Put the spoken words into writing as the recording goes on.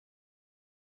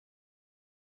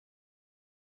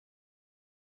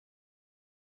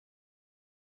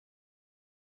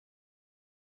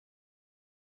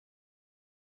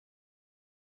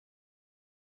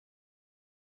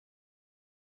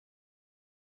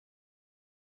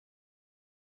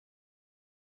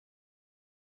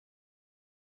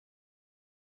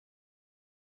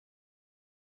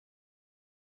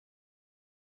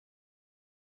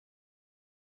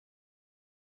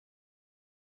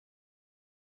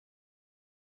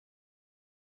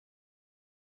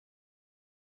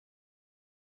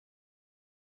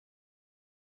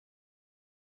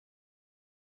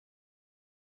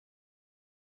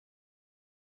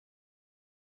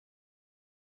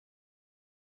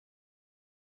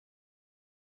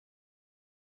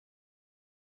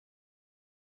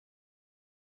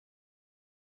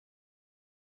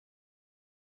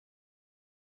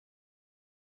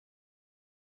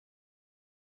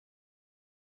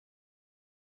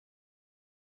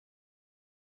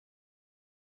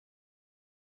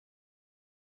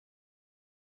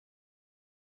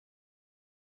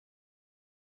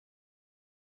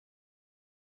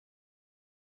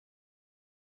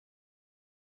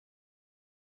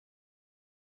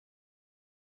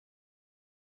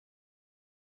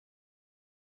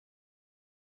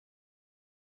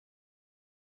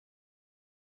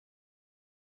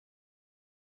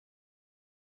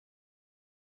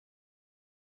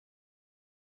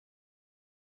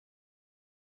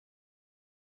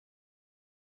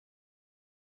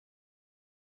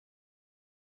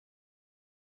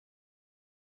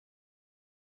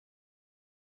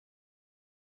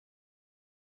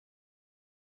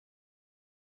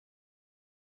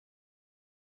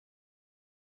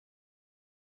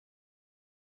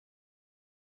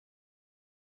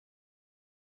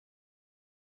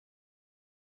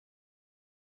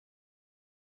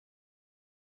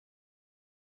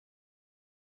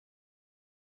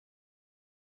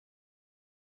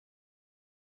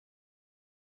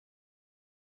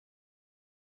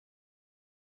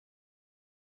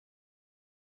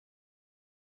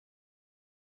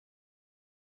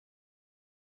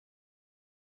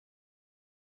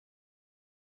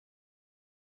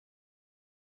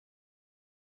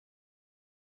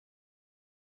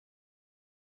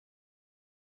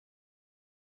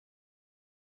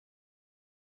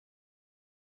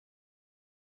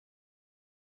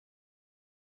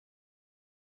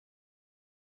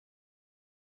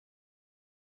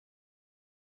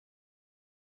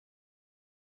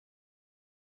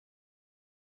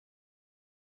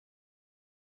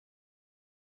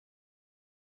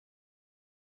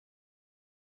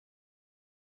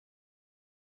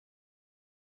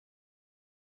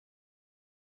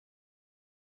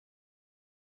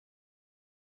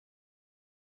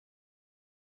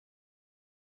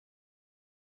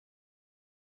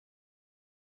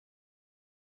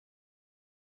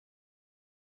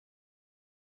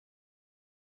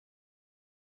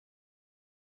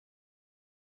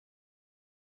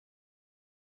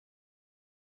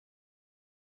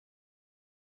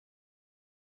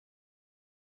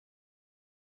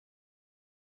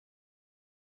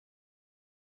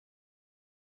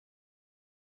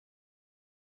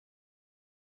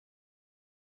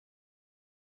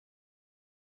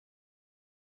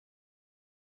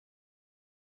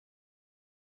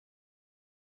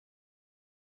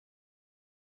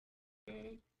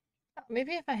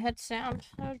Maybe if I had sound,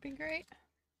 that would be great.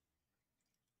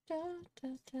 Da, da,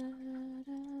 da,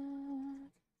 da.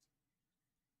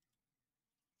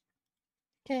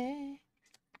 Okay.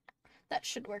 That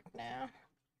should work now.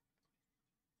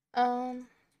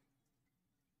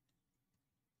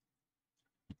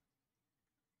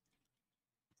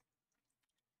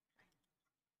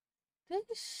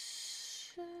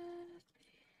 This should be...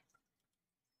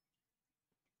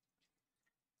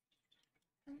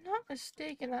 I'm not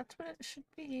mistaken, that's what it should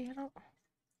be. I don't...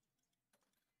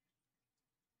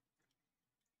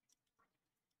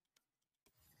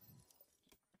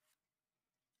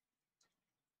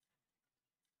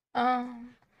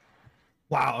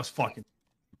 Wow, it's fucking...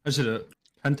 I should have...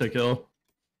 Pentakill.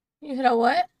 You hit a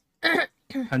what?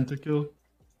 Pentakill.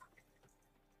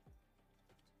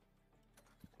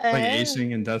 Like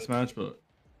acing in deathmatch, but...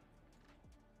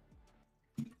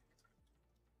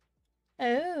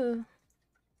 Oh.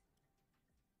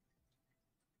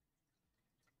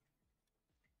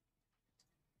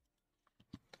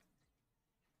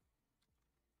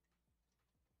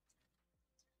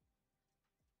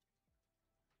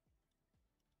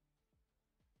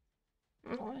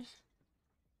 Nice.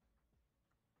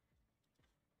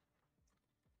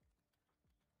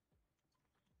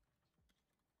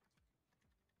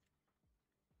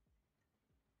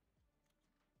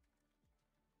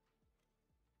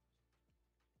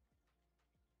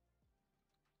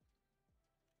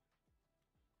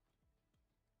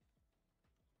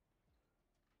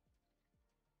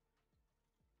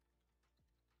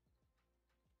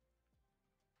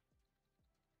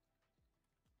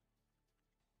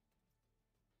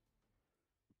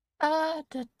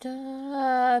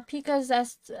 Pika's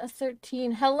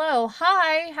S13. Hello.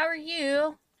 Hi, how are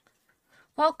you?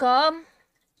 Welcome.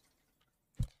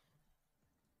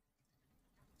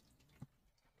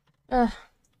 I'm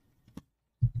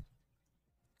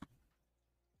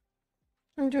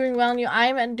doing well, and you?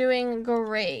 I'm doing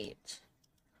great.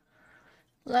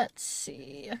 Let's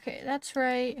see. Okay, that's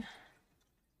right.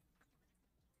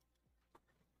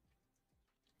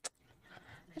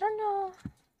 I don't know.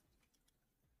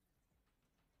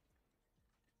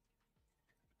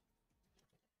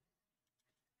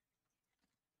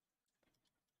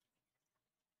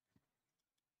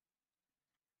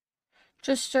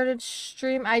 Just started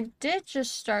stream. I did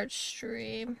just start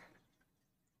stream.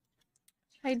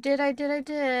 I did.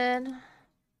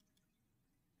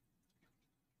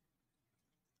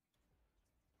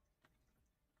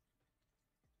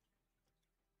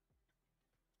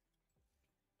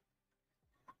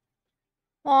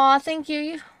 Aw, thank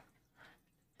you.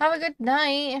 Have a good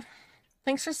night.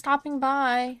 Thanks for stopping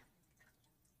by.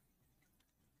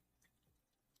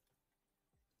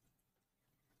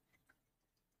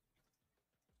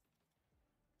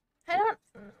 I don't...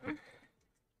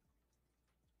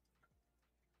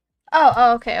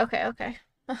 Oh, okay.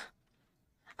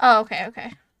 Oh,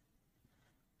 okay.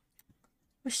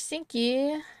 Well, thank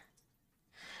you.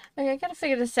 Okay, I gotta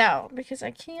figure this out because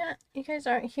I can't... You guys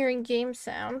aren't hearing game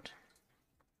sound.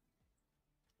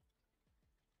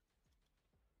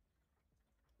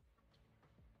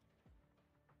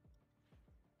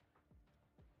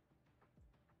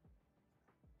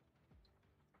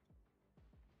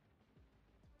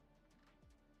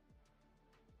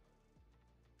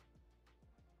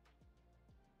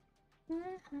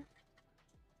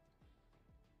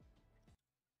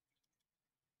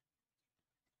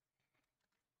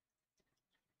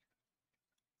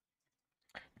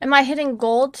 Am I hitting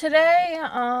gold today?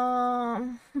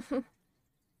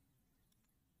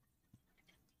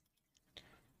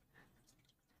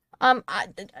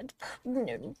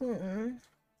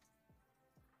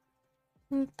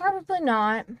 Probably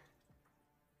not.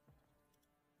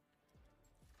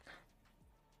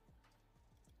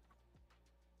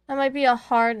 That might be a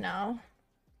hard no.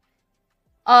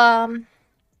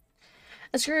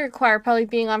 It's gonna require probably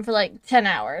being on for like 10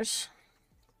 hours.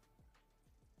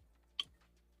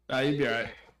 You'd be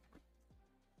alright.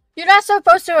 You're not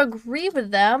supposed to agree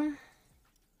with them.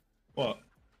 What?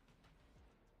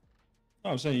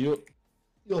 No, I'm saying you'll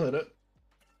hit it.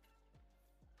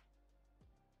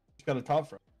 You got a top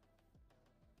frag.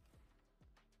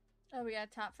 Oh, we got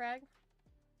a top frag?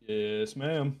 Yes,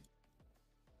 ma'am.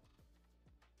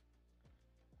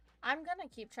 I'm gonna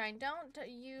keep trying. Don't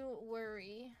you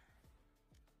worry.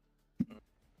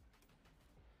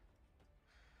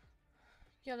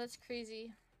 Yo, that's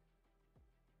crazy.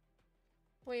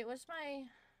 Wait, what's my...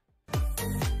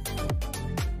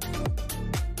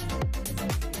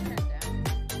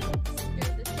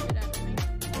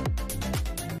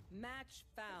 Match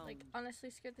found. Like, honestly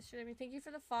scared the shit out of me. Thank you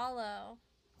for the follow.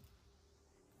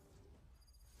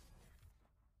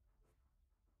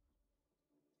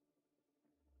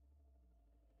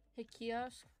 Hey,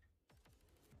 kiosk.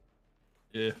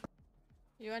 Yeah.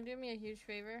 You want to do me a huge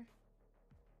favor?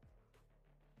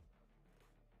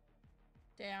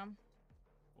 Damn.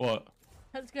 What?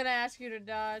 I was gonna ask you to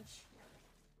dodge.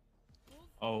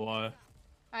 Oh, why?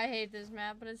 I hate this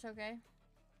map, but it's okay.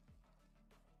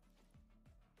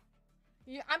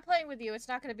 I'm playing with you. It's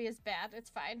not gonna be as bad. It's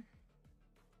fine.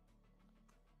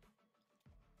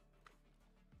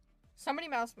 Somebody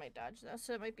mouse might dodge though,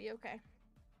 so it might be okay.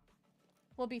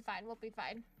 We'll be fine. We'll be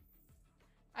fine.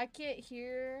 I can't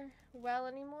hear well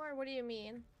anymore. What do you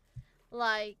mean?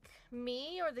 Like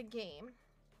me or the game?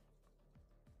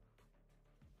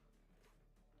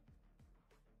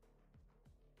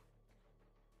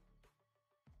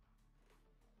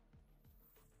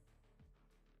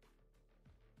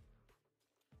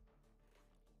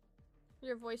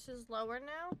 Your voice is lower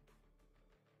now?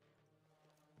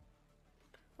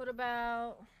 What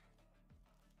about...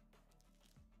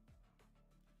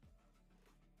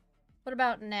 What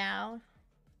about now?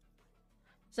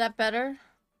 Is that better?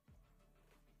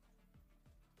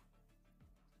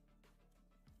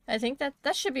 I think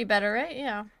that should be better, right?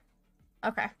 Yeah.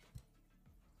 Okay.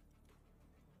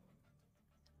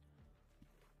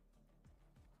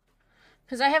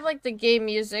 Because I have like the game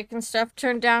music and stuff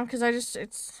turned down because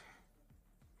it's...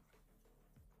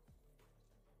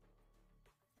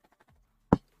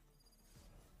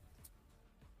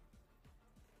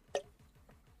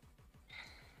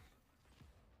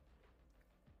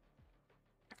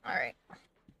 Alright.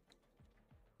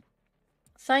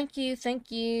 Thank you, thank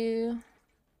you.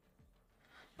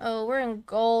 Oh, we're in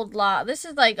gold lobby. This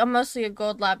is like mostly a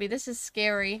gold lobby. This is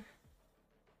scary.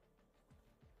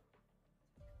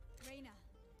 Reina,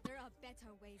 there are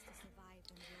better ways to survive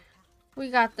than your path.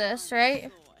 We got this,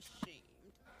 right?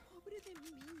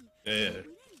 Yeah.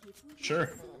 Sure.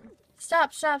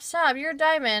 Stop, stop, stop. You're a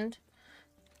diamond.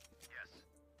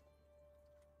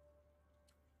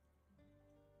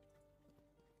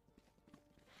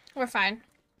 We're fine.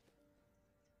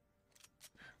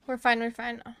 We're fine, we're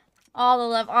fine. All the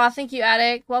love. Aw, thank you,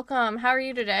 Attic. Welcome. How are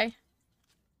you today?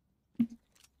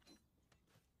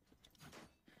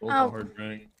 Both Oh. hard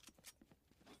rank.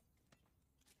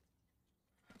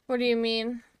 What do you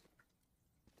mean?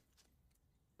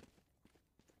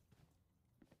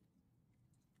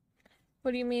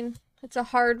 What do you mean? It's a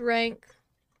hard rank.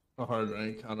 A hard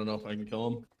rank. I don't know if I can kill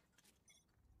him.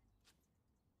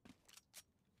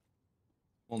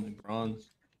 Only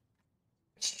bronze.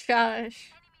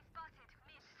 Gosh.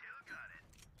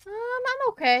 I'm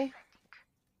okay.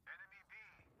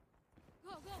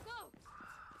 Go, go, go!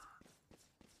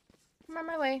 I'm on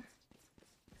my way.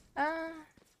 I'm out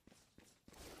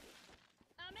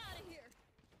of here.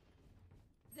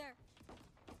 There.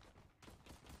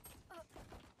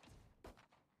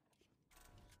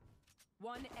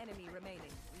 One enemy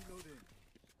remaining. Reloading.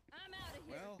 I'm out of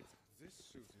here. Well, this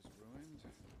suit is ruined.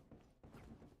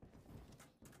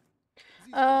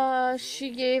 She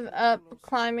gave up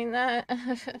climbing that.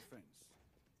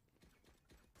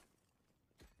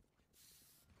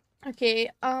 Okay,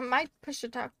 I push the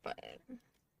talk button.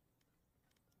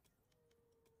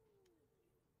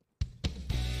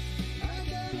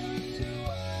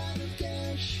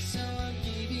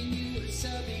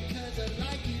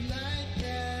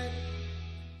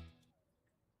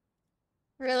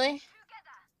 Really?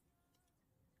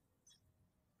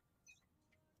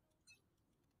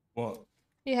 What?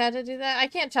 You had to do that? I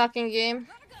can't talk in game.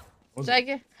 Was Did I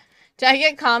it?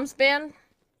 get comms banned?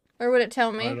 Or would it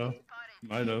tell me? Might have.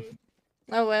 Might have.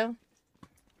 Oh well.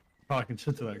 Talking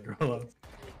shit to that girl.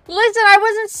 Listen, I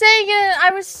wasn't saying it. I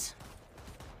was...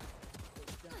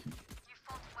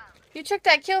 You took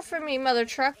that kill from me, mother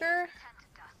trucker.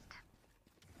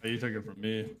 Oh, you took it from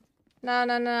me. No,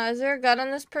 no, no. Is there a gun on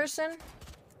this person?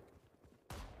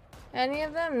 Any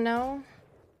of them? No.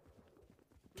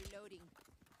 Reloading.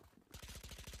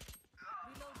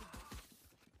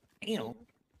 Damn.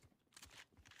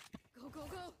 Go, go,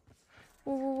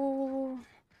 go! Ooh.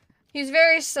 He's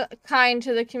very kind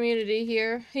to the community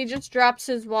here. He just drops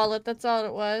his wallet. That's all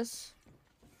it was.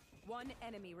 One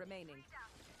enemy remaining.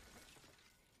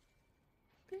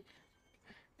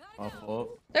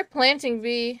 Awful. They're planting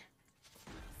B.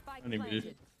 Spike Enemy.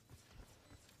 planted.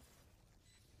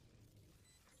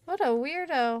 What a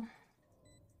weirdo.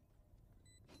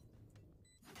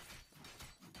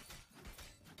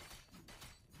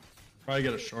 Probably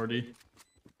get a shorty.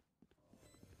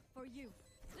 For you.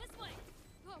 This way!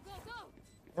 Go, go, go!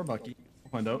 Or Bucky.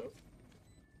 We'll find out.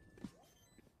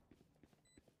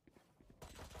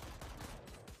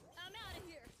 I'm out of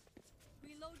here.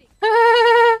 Reloading.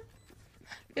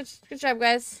 Good job,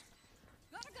 guys.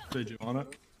 Gotta go. Did you want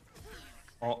it?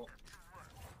 Oh.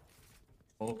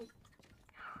 Oh,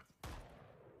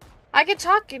 I can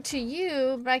talk to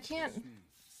you, but I can't. Trust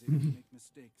me, they make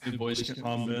mistakes. the voice can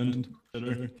comment. Better.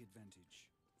 Take advantage.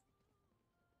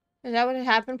 Is that what had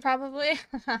happened? Probably.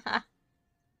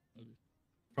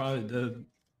 Probably did.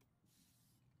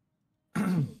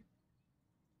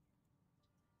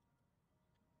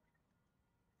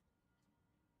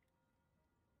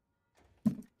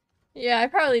 Yeah, I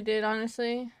probably did,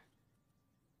 honestly.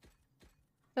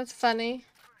 That's funny.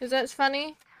 Is that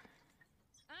funny?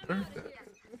 Sure.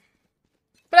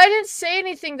 But I didn't say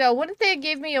anything, though. Wouldn't they have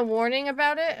gave me a warning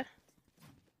about it?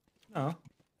 No.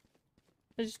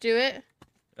 Just do it?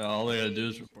 Yeah, all they gotta do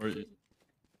is report you.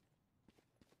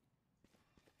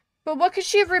 But what could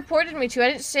she have reported me to? I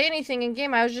didn't say anything in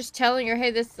game. I was just telling her,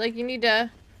 hey, this, like, you need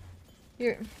to...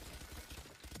 You're...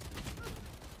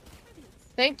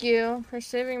 Thank you for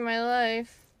saving my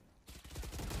life.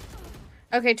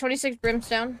 Okay, 26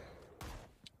 brimstone.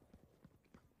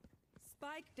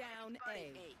 Spike down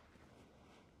A.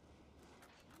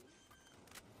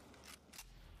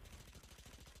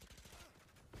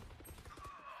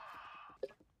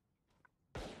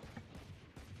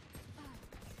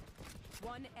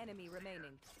 One enemy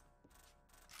remaining.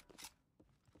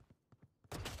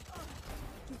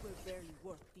 You were barely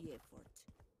worth the effort.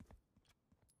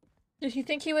 Did you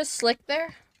think he was slick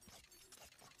there?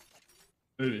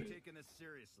 Maybe. Taking us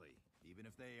seriously, even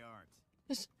if they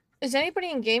aren't. Is anybody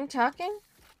in game talking?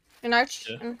 In Arch?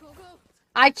 Yeah. Go, go.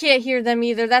 I can't hear them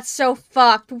either. That's so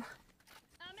fucked. I'm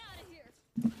out of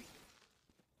here.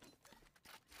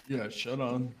 Yeah, shut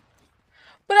on.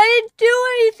 But I didn't do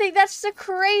anything. That's the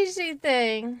crazy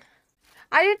thing.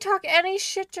 I didn't talk any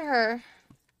shit to her.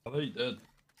 I thought you did.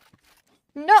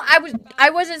 No, I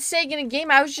wasn't saying it in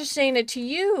game. I was just saying it to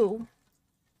you.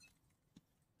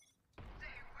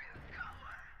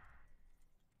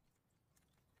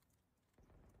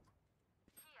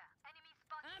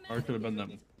 Or it could have been that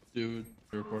dude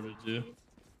who reported you.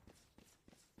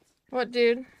 What,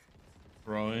 dude?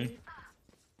 Throwing.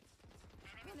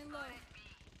 Running low.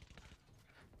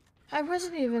 I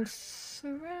wasn't even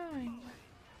throwing.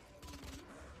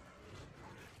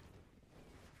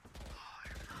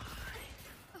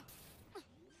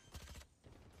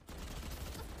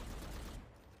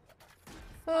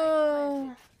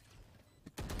 Oh.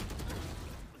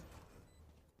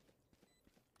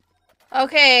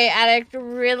 Okay, Addict,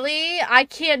 really? I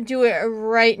can't do it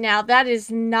right now. That is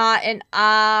not an One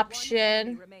enemy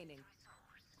option. remaining.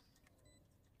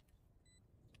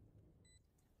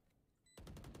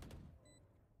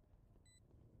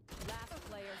 Last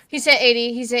player He said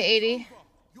 80. He said 80.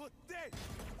 You're dead.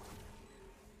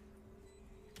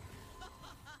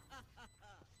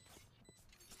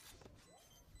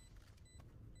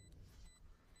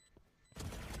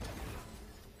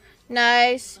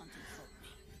 Nice.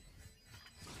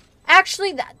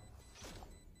 Actually, that...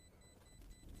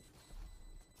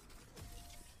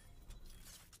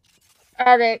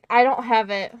 Addict, I don't have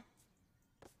it.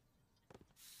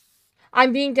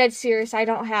 I'm being dead serious. I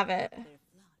don't have it. Their blood.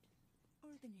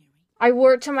 Ordinary. I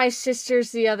wore it to my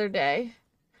sister's the other day.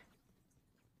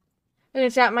 And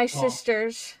it's at my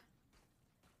sister's.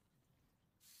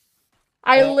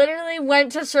 I Oh. literally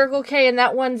went to Circle K in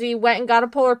that onesie, went and got a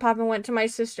Polar Pop and went to my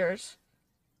sister's.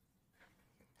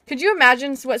 Could you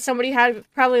imagine what somebody had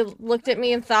probably looked at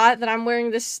me and thought that I'm wearing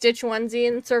this Stitch onesie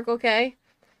in Circle K?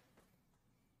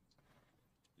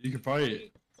 You could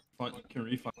probably can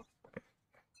refund.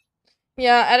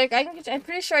 Yeah, Attic, I'm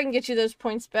pretty sure I can get you those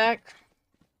points back.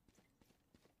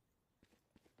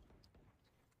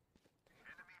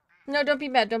 No, don't be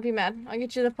mad. Don't be mad. I'll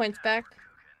get you the points back.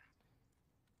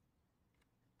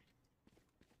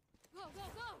 Go, go,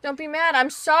 go. Don't be mad.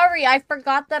 I'm sorry. I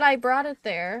forgot that I brought it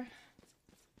there.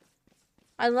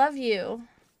 I love you.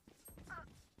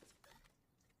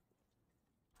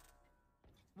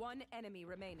 One enemy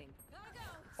remaining. Gotta go.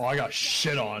 Oh, I got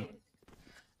shit on.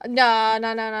 No.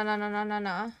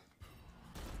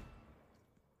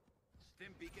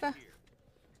 Stim beacon Huh. here.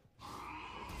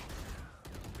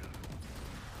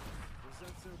 Was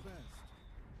that their best?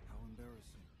 How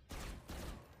embarrassing.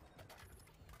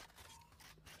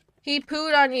 He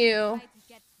pooed on you. Try to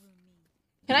get through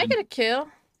me. Can I get a kill?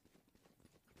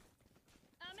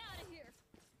 I'm out of here.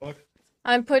 Fuck.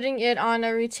 I'm putting it on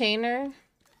a retainer.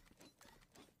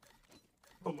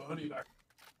 Put my hoodie back.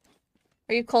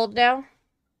 Are you cold now?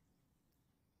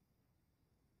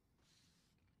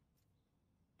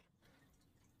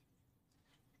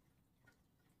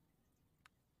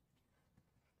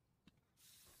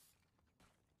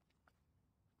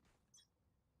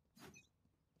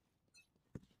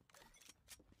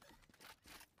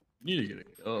 You need to get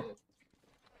a kill.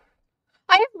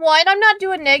 I have What? I'm not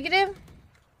doing negative.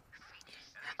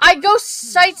 I go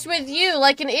sites with you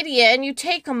like an idiot, and you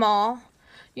take them all.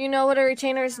 You know what a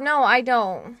retainer is? No, I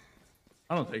don't.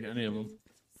 I don't take any of them.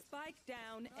 Spike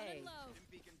down A.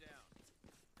 Beacon down.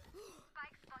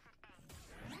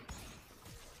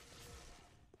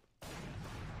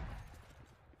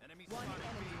 Enemy One spotted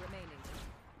enemy B. remaining.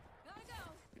 Gotta go.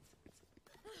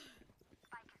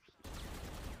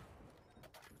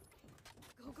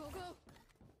 Go, go, go.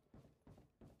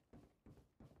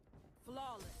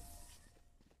 Flawless.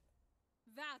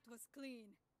 That was clean.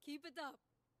 Keep it up.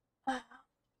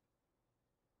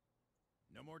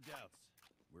 No more doubts.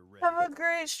 We're ready. Have a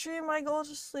great stream. My goal is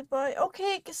to sleep by.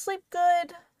 Okay, sleep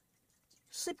good.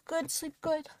 Sleep good, sleep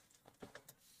good.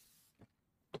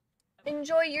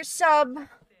 Enjoy your sub.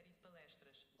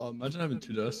 Oh, imagine having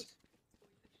 2 deaths.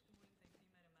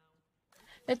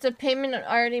 It's a payment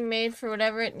already made for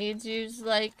whatever it needs used,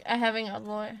 like having a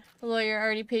lawyer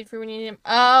already paid for when you need him.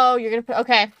 Oh, you're gonna put,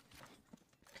 okay.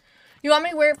 You want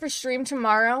me to wear it for stream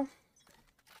tomorrow?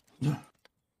 I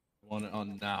want it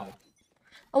on now.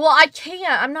 Well, I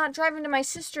can't. I'm not driving to my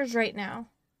sister's right now.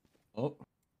 Oh.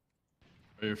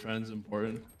 Are your friends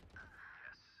important?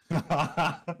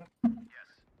 I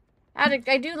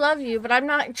do love you, but I'm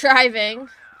not driving.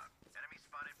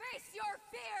 Face your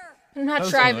fear. I'm not That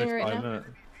was only driving like right 5 now. minutes.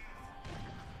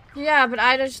 Yeah, but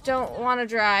I just don't want to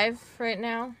drive right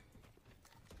now.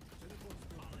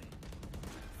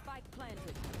 Spike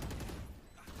planted.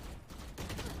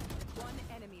 One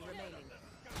enemy remaining.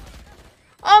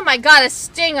 Oh my god, a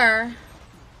stinger.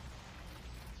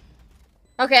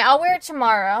 Okay, I'll wear it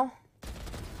tomorrow.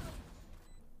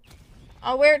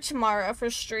 I'll wear it tomorrow for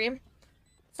stream.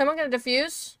 Someone gonna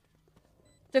defuse?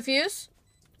 Defuse?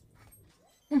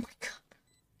 Oh my god.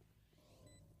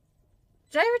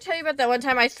 Did I ever tell you about that one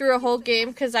time I threw a whole game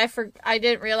because I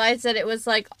didn't realize that it was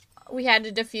like we had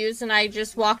to defuse and I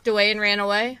just walked away and ran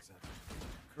away?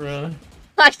 Really?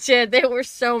 I did. They were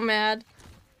so mad.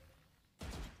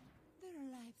 Their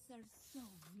lives are so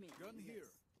meaningless. Gun here.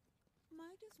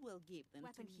 Might as well give them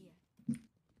Weapon to me. here.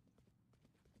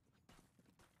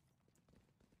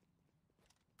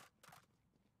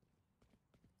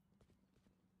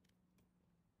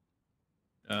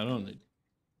 Yeah, I don't need.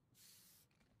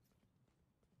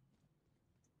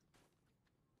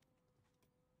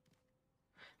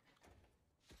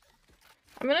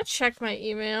 I'm gonna check my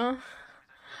email.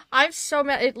 I'm so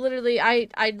mad. It literally, I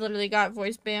literally got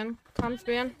voice ban, comms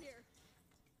ban. Here.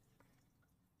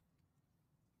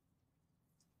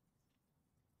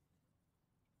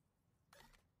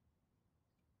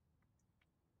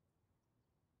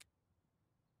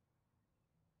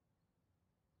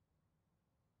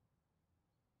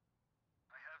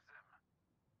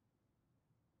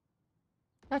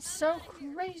 That's so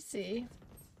crazy.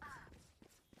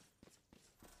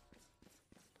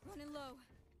 Running low.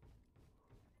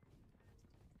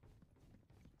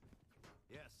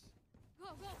 Yes. Go,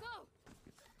 go, go.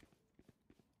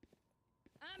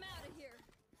 I'm out of here.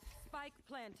 Spike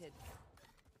planted.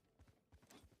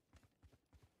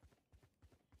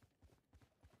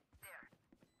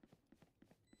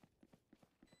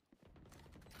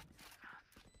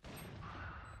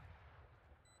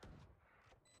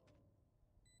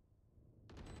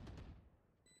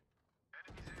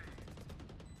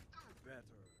 Better.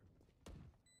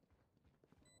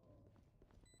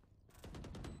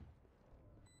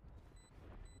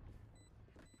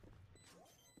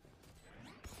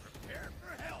 Prepare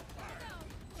for hellfire.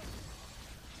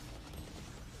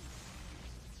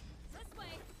 This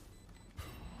way.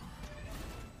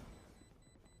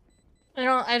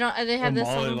 They have The this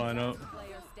Molly on. lineup.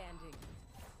 Player standing.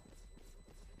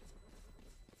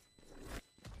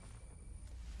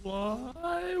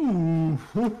 Why? Ooh.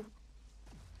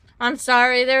 I'm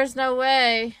sorry, there's no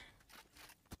way.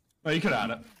 Oh, you could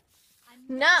add it. I'm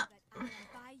No. mad that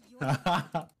I am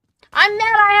by your I'm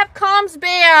mad I have comms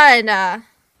ban.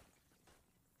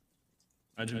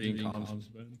 Imagine being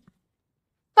comms ban.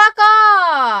 Fuck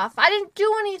off. I didn't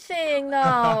do anything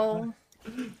though.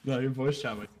 No, your voice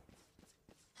chat.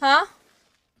 Huh?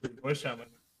 Your voice chat.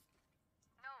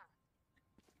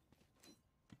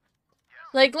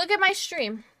 Like, look at my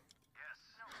stream.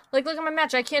 Like, look at my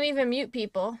match. I can't even mute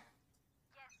people.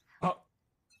 Oh.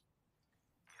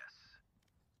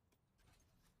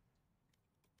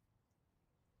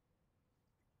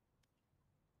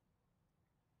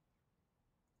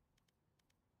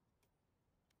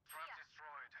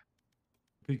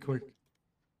 Be quick.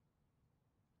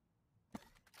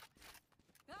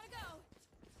 Gotta go.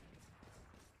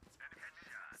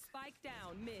 Spike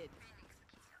down mid.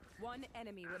 One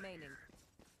enemy remaining.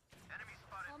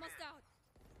 Almost out.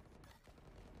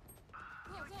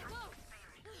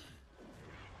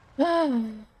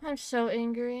 I'm so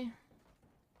angry.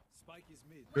 Spike is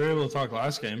mid. You were able to talk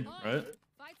last game, right?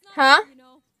 Huh?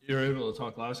 You were able to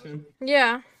talk last game?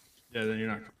 Yeah. Yeah, then you're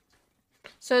not.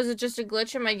 So is it just a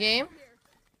glitch in my game?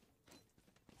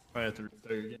 Probably have to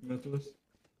restart your game after this.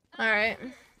 Alright.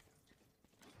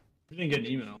 You didn't get an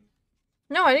email.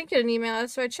 No, I didn't get an email.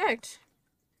 That's why I checked.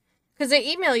 Because they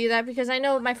email you that because I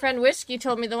know my friend Whiskey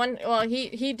told me the one... Well,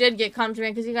 he did get come to me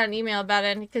because he got an email about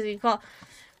it. Because he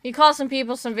called some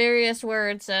people some various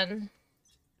words and...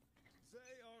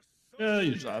 Yeah,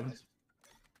 you just haven't.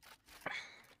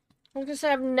 Like I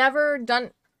said, I've never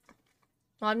done...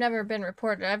 Well, I've never been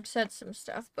reported. I've said some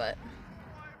stuff, but...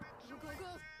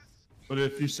 But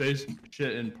if you say some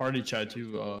shit in party chat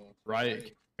to Riot,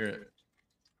 can hear it.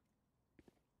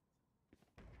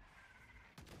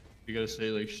 You gotta say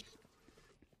like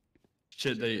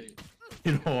shit they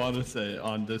you don't want to say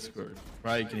on Discord.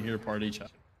 Riot can hear party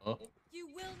chat. Oh. You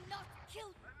will not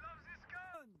kill.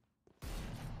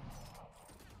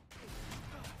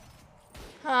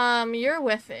 You're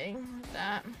whiffing with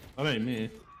that. That ain't me.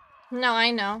 No,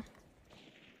 I know.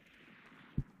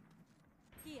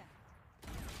 Here.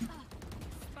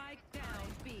 Spike down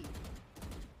B.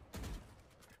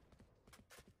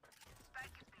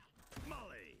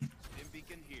 Molly. Stim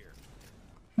beacon here.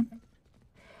 One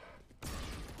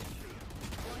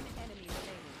enemy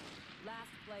remaining.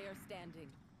 Last player standing.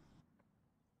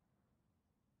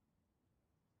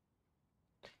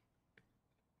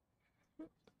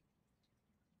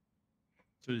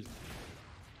 Jeez.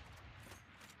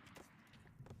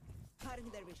 Cutting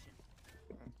their vision.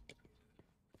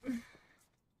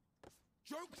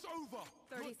 Joke's over.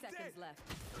 30 You're seconds dead. left.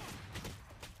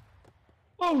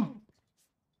 Oh.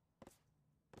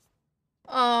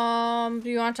 Do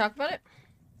you want to talk about it?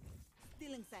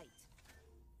 Still in sight.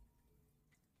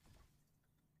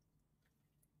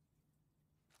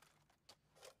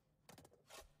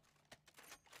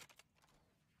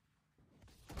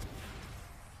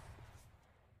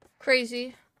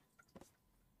 Crazy.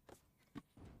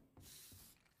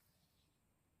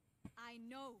 I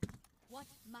know what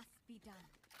must be done.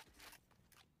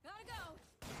 Gotta go.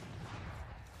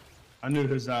 I knew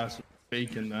his ass was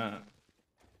faking that.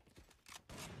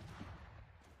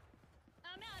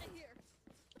 I'm out of here.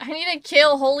 I need a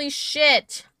kill. Holy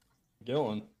shit.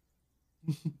 Gillen.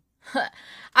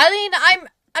 I mean,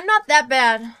 I'm not that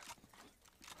bad.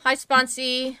 Hi,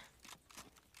 Sponsy.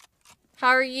 How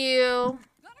are you?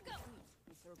 Gotta go.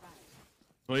 We survived.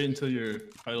 Wait until your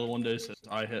title one day says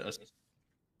I hit a.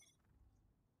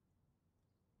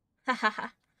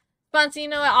 Hahaha. Sponsy, you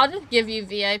know what? I'll just give you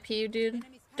VIP, dude.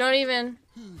 Don't even.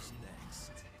 Who's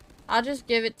next? I'll just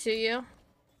give it to you.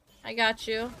 I got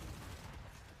you.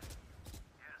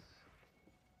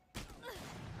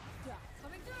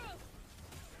 Coming through.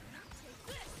 Take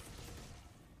this.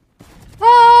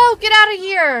 Oh, get out of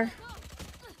here.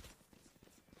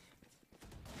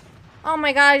 Oh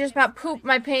my god, I just about pooped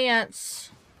my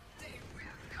pants.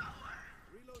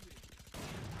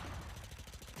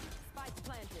 Spike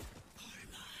planted.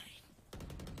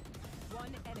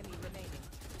 One enemy remaining.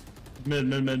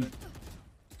 Mid.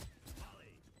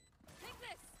 Take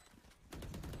this.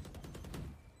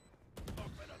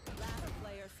 Last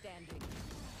player standing.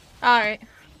 Alright.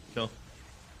 Kill.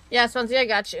 Yeah, Sponsy, I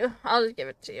got you. I'll just give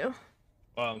it to you.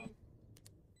 Wow.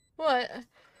 What?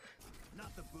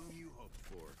 Not the boom you hoped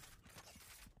for.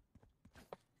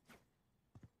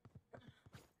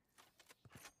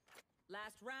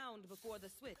 Last round before the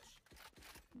switch.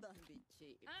 Don't be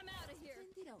cheap. I'm out of here.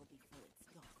 Send it all before it's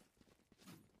gone.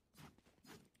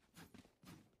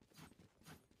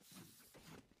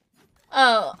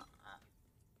 Oh.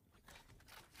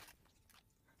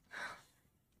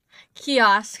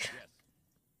 Kiosk.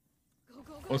 Go,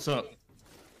 go, go. What's up?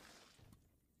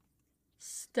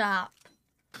 Stop.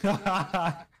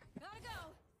 Gotta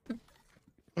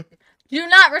go. Do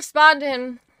not respond to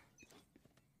him.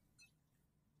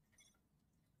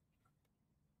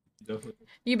 Definitely.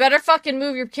 You better fucking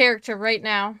move your character right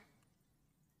now.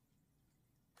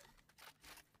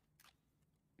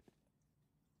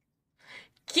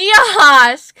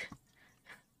 Kiosk!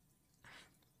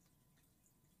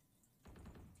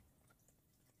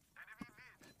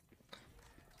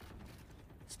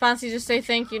 Sponsy, just say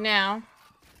thank you now.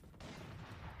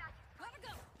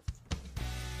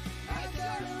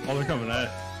 Oh, they're coming at.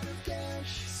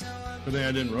 Good thing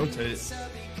I didn't rotate. Spike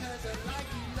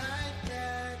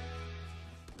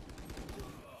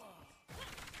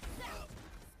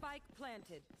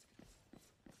planted.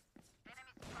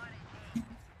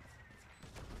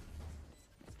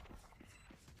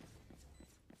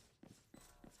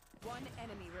 One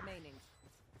enemy remaining.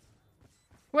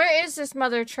 Where is this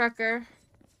mother trucker?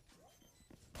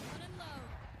 Running low.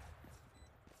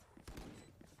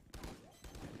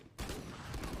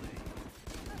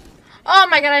 Oh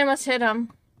my god, I almost hit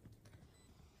him.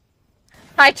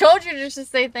 I told you just to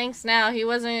say thanks now. He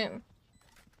wasn't...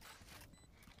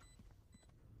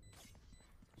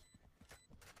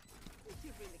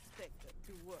 You will expect that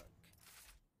to work.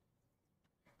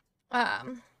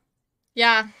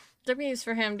 Yeah. W's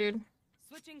for him, dude.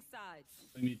 Switching sides.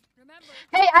 I need. Remember.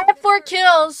 Hey, I have 4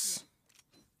 kills.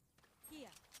 Here.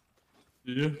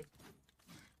 Do you?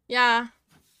 Yeah.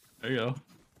 There you go,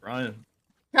 Ryan.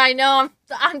 I know,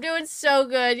 I'm doing so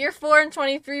good. You're 4 and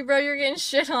 23, bro. You're getting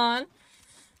shit on.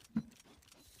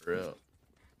 For real.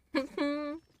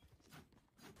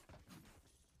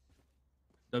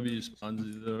 W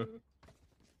Sponzy though.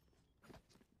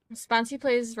 Sponsy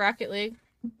plays Rocket League.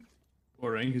 What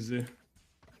rank is he?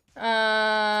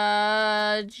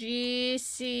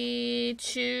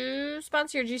 GC2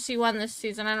 Sponsy or GC1 this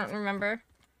season? I don't remember.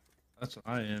 That's what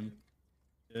I am.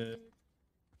 Yeah.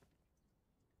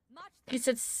 He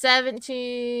said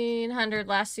 1700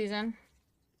 last season.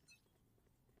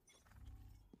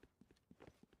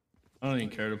 I don't even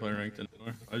care to play ranked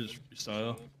anymore. I just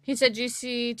freestyle. He said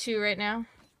GC2 right now.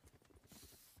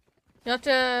 You have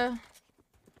to...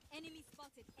 Enemy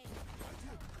spotted. A.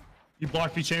 You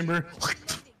blocked me, chamber. Reloading.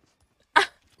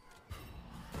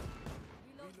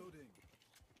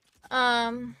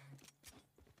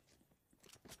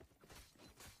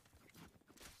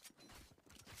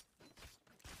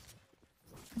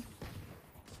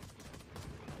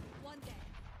 One dead.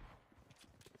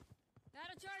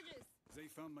 Out of charges. They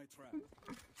found my trap.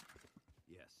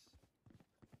 Yes.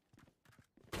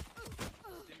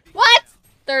 What?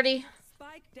 30.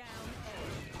 Spike down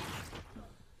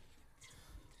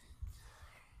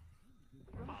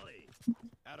Molly.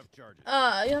 Out of charges.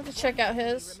 You have to check out A.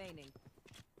 his. Remaining.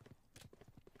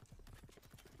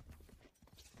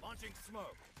 Launching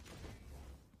smoke.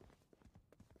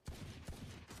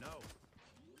 No.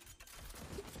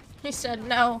 He said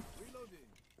no.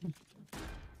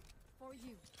 For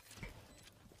you.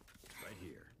 Right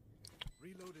here.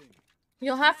 Reloading.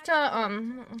 You'll have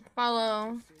to,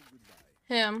 follow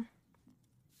him.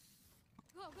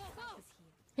 Go, go, go.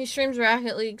 He streams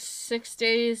Rocket League 6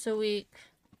 days a week.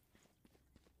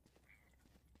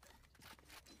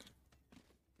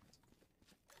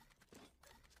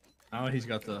 Now he's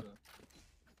got the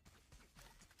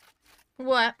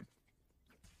What?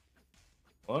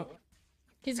 what?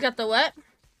 He's got the what?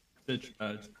 Bitch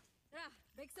badge. Ah,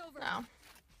 breaks over. No.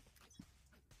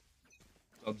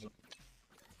 Subs.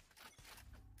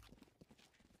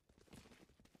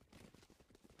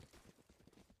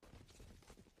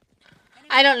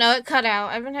 I don't know. It cut out.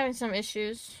 I've been having some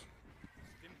issues.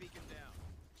 Stim beacon down.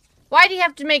 Why do you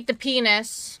have to make the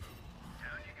penis?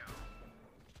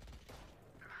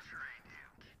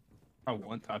 I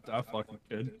one-tapped that fucking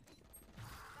kid.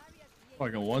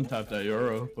 Fucking one-tapped that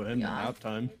Euro. Put him in Yeah.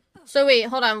 halftime. So wait,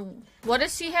 hold on. What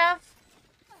does he have?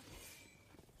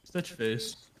 Stitch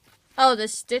face. Oh, the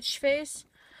Stitch face?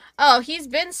 Oh, he's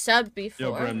been subbed before.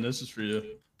 Yo, Bren, this is for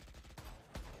you.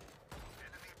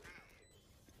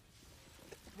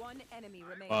 One enemy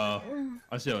remaining. Wow.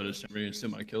 I see how it is. You can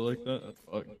steal my kill like that? That's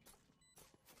fuck.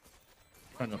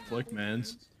 Trying to flick,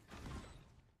 mans.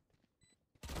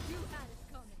 You had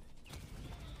it coming.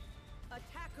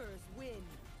 Attackers win.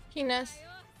 Penis.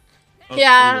 Oh,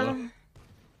 Yeah.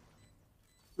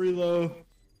 Reload.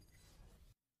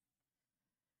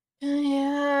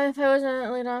 Yeah, if I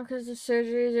wasn't laid off because of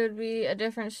surgeries, it would be a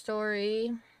different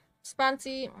story.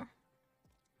 Sponsy.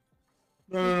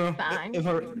 No. Fine.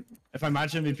 If I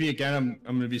match MVP again,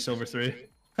 I'm gonna be silver 3.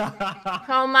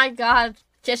 Oh my god.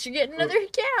 Guess you're getting another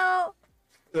account.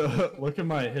 Look at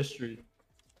my history.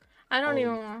 I don't Oh.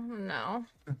 even know.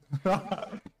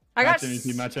 I got match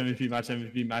MVP, match MVP, match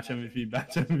MVP, match MVP,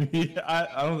 match MVP. I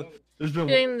don't. There's been.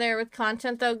 getting there with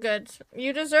content though. Good.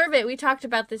 You deserve it. We talked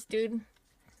about this, dude.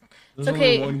 There's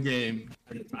okay. only one game.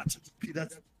 Match MVP.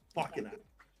 That's fucking.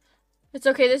 It's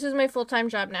okay. This is my full-time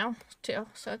job now, too.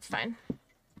 So it's fine.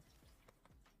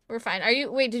 We're fine. Are you...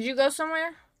 Wait, did you go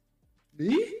somewhere?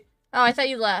 Me? Oh, I thought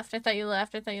you left. I thought you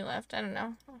left. I don't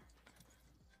know.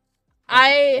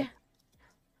 I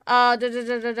am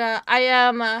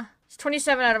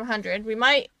 27 out of 100. We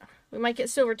might get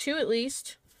silver 2 at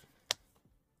least.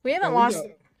 We haven't lost.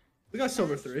 We got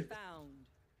silver 3. Found.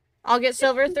 I'll get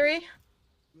silver 3.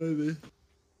 Maybe.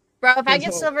 Bro, if I That's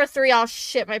get all. silver 3, I'll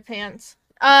shit my pants.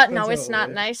 That's No, it's all not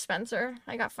right. nice, Spencer.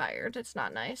 I got fired. It's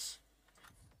not nice.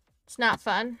 It's not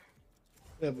fun.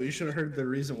 Yeah, but you should have heard the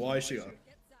reason why she got.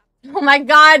 Oh my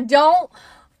god, don't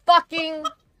fucking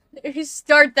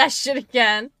Start that shit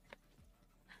again.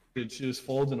 Dude, she was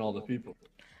folding all the people,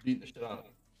 beating the shit out of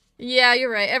them. Yeah,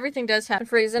 you're right. Everything does happen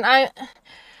for a reason. I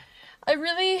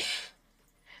really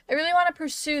want to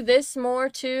pursue this more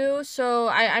too. So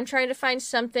I'm trying to find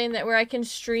something that where I can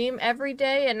stream every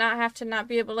day and not have to not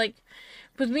be able, like,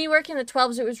 with me working the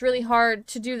 12s, it was really hard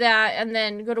to do that and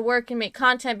then go to work and make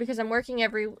content because I'm working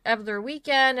every other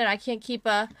weekend and I can't keep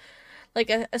a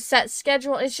set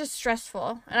schedule. It's just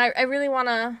stressful, and I really want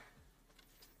to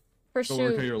pursue Go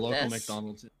work at your local this.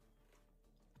 McDonald's.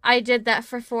 I did that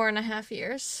for 4.5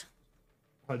 years.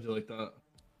 How'd you like that?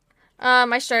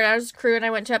 I started out as a crew and I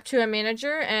went up to a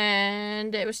manager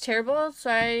and it was terrible,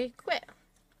 so I quit.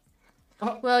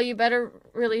 Oh. Well, you better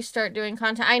really start doing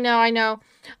content. I know.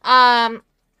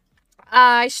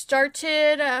 I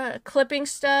started clipping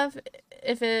stuff.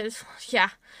 If it's, yeah,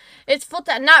 it's full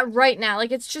time. Not right now.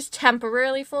 Like, it's just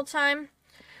temporarily full time.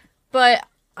 But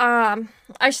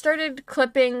I started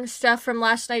clipping stuff from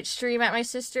last night's stream at my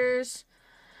sister's.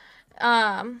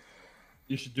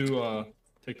 You should do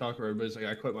TikTok where everybody's like,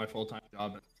 I quit my full-time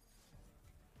job.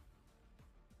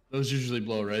 Those usually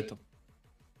blow, right?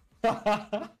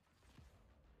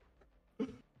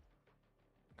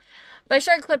 But I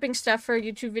started clipping stuff for a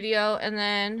YouTube video and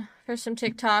then for some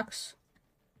TikToks.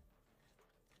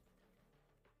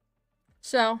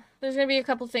 So, there's going to be a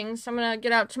couple things I'm going to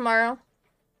get out tomorrow.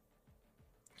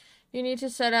 You need to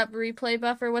set up replay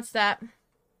buffer. What's that?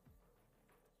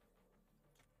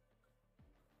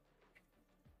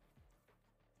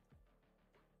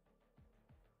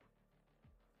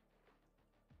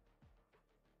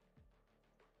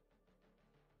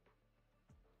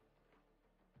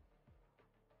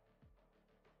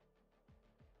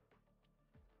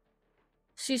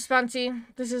 See, Spunty,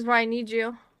 this is why I need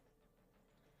you.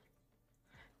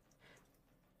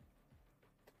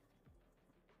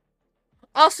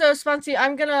 Also, Spunty,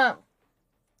 I'm gonna...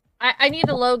 I need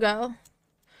a logo.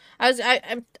 I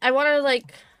want to,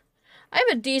 like... I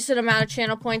have a decent amount of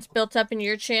channel points built up in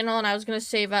your channel, and I was gonna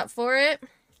save up for it.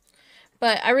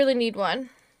 But I really need one.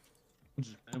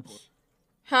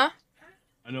 Huh?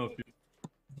 I know a few.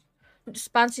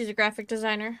 Spunty's a graphic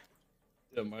designer.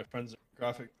 Yeah, my friends are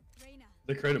graphic. Reina,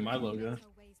 They created my logo. there are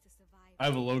ways to survive. I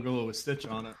have a logo with Stitch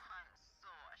on it.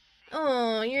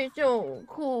 Oh, you're so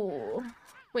cool.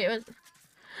 Wait, what?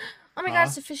 Oh my god, Huh?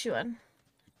 it's a fishy one.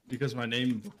 Because my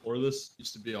name before this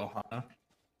used to be Ohana.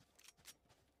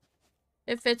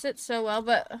 It fits it so well,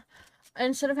 but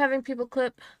instead of having people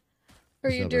clip for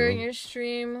What's you up, during everyone? your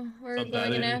stream or What's up,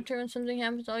 going in Daddy? after when something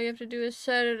happens, all you have to do is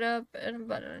set it up and a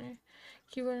button on your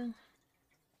keyboard.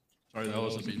 Sorry, that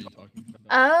wasn't me talking.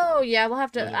 Oh yeah, we'll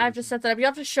have to. I have to set that up. You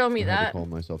have to show me I had to that. calm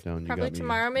myself down. You Probably got me,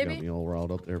 tomorrow, you maybe? got me all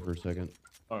riled up there for a second.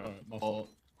 Alright, my fault.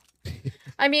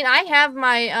 I mean, I have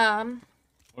my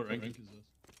What rank is this?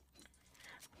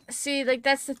 See, like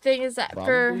that's the thing is that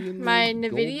for Probably in the my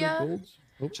golden Nvidia, golds.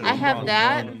 Oh, Should I have gone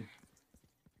that. down.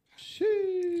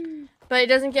 Sheesh. but it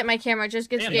doesn't get my camera. It just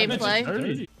gets Damn, that bitch is gameplay.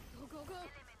 dirty. Go, go, go.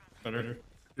 Better.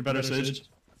 You're better, Sage.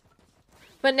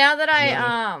 But now that I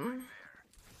Yeah.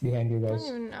 Behind you I guys. don't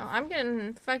even know. I'm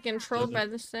getting fucking trolled by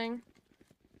this thing.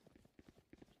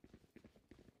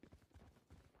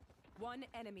 One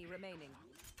enemy remaining.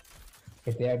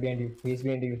 If they are behind you, he's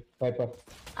behind you. Pipe up.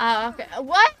 Okay.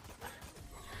 What?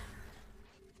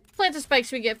 Plant the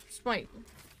spikes, we get point.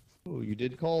 Oh, you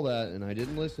did call that, and I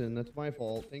didn't listen. That's my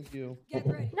fault. Thank you. Get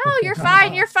ready. No, you're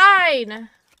fine. You're fine.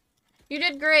 You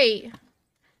did great.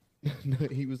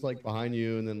 He was like behind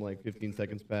you, and then like 15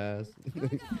 seconds passed.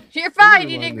 You're fine.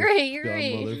 You Remind did me, great. You're dumb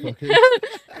great.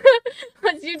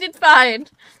 motherfucker. You did fine.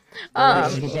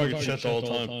 This is talking shit the whole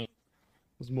time. It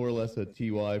was more or less a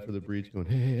TY for the breach going,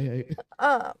 hey.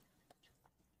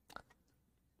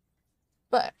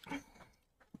 But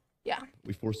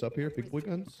We force up here, big boy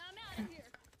guns?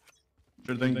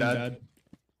 Sure thing, Dad.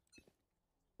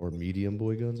 Or medium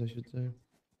boy guns, I should say.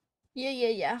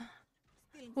 yeah.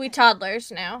 We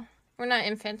toddlers now. We're not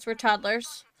infants. We're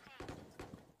toddlers.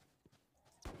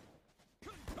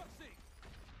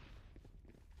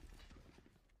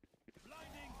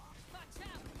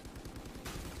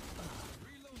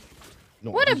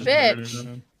 No, What a I'm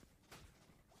bitch.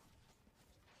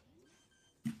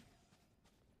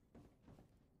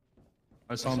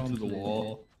 I saw him through the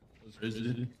wall. It was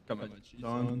crazy. Got my cheese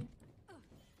on.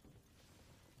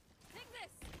 Take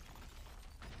this.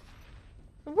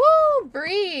 Woo,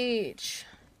 breach.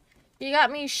 You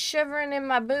got me shivering in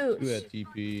my boots. Who had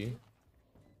TP?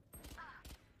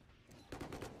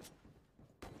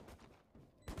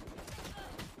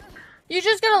 You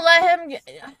just gonna let him get...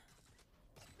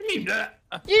 You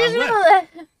just I'm gonna let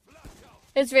him...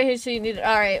 It's right here, so you need it.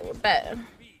 Alright, bet.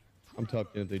 I'm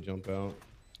tucked in if they jump out.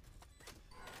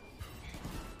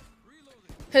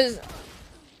 Cause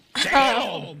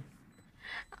Damn!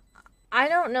 I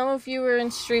don't know if you were in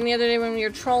stream the other day when we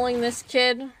were trolling this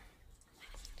kid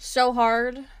so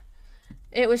hard.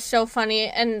 It was so funny,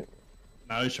 and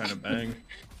Now he's trying to bang.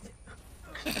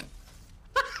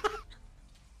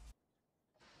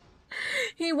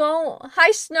 he won't. Hi,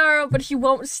 Snarl, but he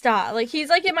won't stop. Like, he's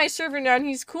like in my server now, and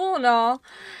he's cool and all,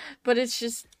 but it's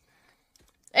just,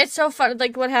 it's so fun.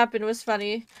 Like, what happened was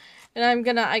funny,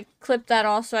 and I clipped that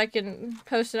all so I can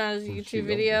post it on his YouTube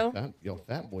video. Yo,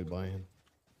 fat boy buying.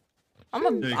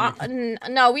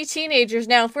 No, we teenagers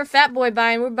now. If we're fat boy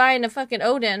buying, we're buying a fucking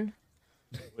Odin.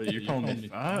 Wait, you're calling me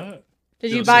fat?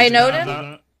 Did you buy an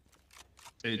Odin?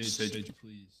 Sage,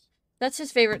 please. That's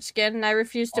his favorite skin, and I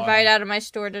refused to buy it out of my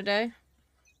store today.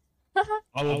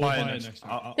 I will buy it next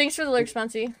time. Thanks for the lurk,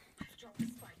 Spunsy.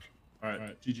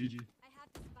 Alright, GG.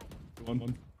 One.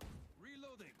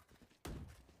 Reloading.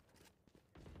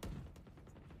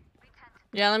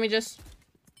 Yeah, let me just...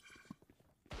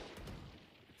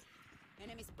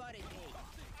 Enemy spotted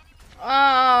A.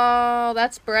 Oh,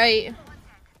 that's bright.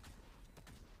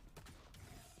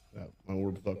 Yeah, my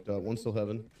orb fucked up. One's still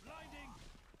heaven.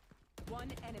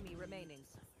 One enemy remaining.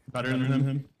 Better than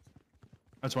him.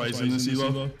 That's why he's in this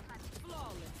elo.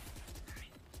 Flawless.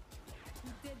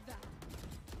 You did that.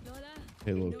 Lola,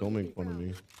 Hey, look, don't make fun of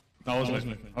me. I was making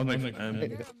you're a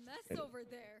mess over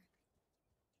there.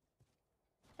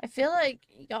 I feel like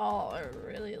y'all are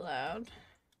really loud.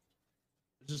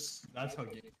 Just, that's how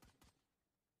game.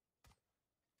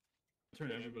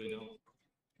 Turn everybody down.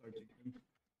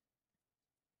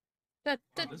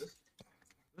 This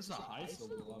is a high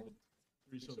silver level.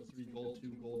 3 silver, 3 gold, 2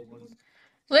 gold, 1.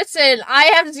 Listen, I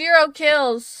have 0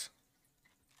 kills.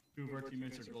 2 of our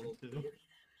teammates are gold too.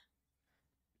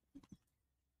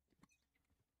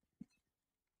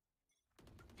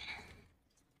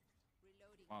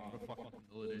 Wow, what a fucking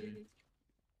ability.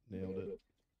 Nailed it.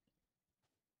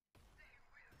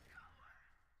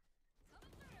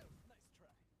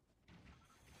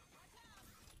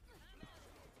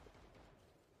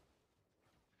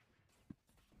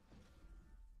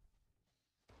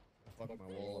 I fucked my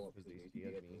wall up because they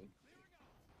scared me.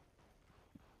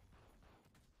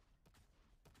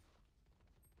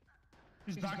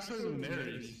 He's backside of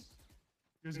Mary's.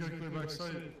 You guys gotta clear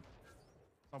backside.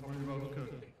 Stop worrying about the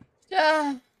cook.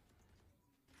 Yeah.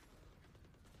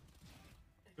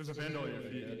 There's a vandal at your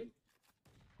feet, Ed.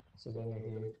 So then I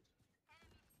hear.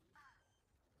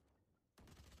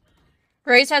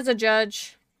 Grace has a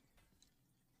judge.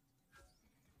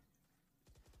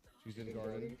 She's in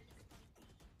garden.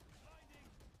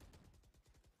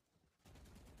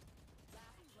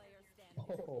 Last player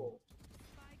standing. Oh,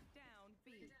 Spike down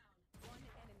B. One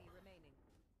enemy remaining.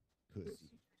 Pussy.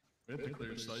 We have to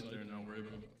clear sight there now, we're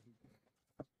able.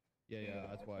 Yeah,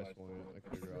 that's why I swung it. I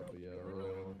could figure out, but yeah, early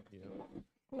on, yeah.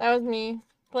 That was me.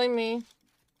 Blame me.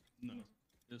 No.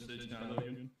 Just stage down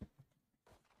again.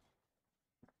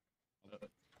 Can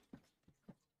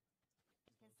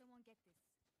someone get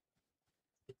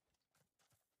this?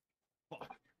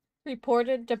 Fuck.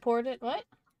 Reported, deported, what?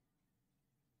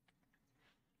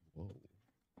 Whoa.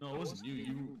 No, it wasn't you.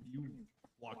 You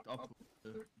walked up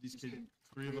with these kids.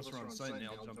 3 of us were on site and they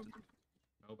all jumped in.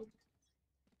 Nope.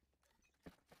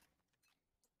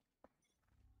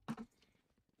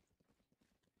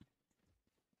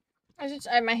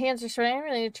 My hands are sweating. I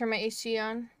really need to turn my AC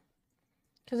on.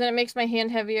 Because then it makes my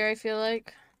hand heavier, I feel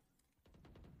like.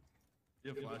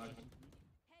 You have flash.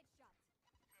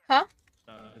 Huh?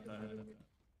 Hit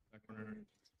that corner.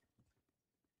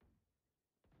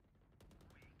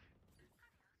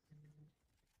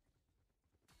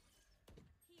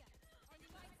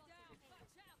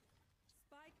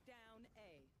 Spike down A.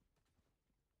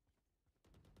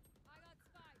 I got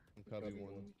spike. I'm cubby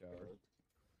one tower.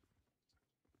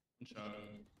 Shot.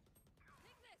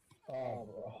 oh,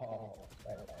 bro.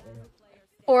 That happened.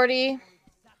 40.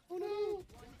 Oh no!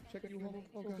 Check you home.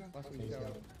 Oh god. Last one tower. Last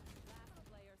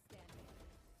player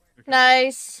standing.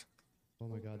 Nice. Oh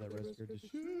my god, that res scared the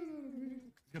shit out of me.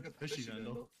 You got the fishy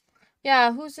vandal.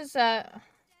 Yeah, whose is that? Stand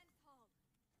tall.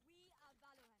 We are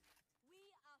Valorant. We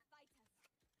are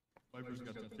fighters. Viper's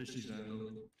got the fishy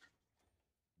vandal.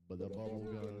 But the bubble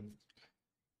gun.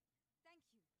 Thank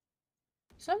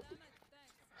you. Some.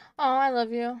 Oh, I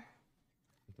love you.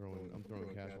 I'm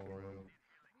throwing cash all around. Reloading.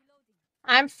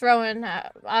 I'm throwing,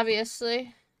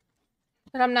 obviously.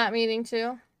 But I'm not meaning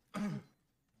to.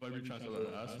 Viper trying to let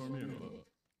it ass for me or what?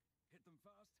 Hit them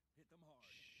fast, hit them hard.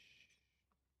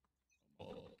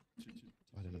 Oh, 2-2.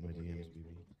 I didn't know my DMs,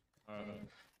 baby.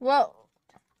 Well,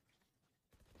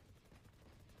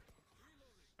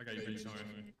 I Okay, you're pretty sorry.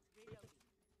 Need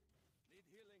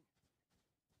healing.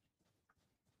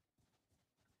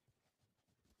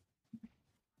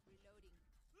 Reloading.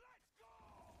 Let's go!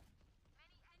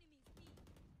 Many enemies B.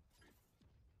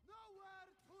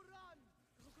 Nowhere to run.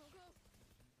 Go, go, go.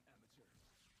 Amateur.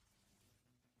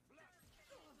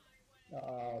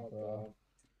 Bro.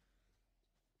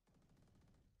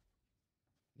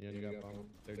 Yeah, you got bomb.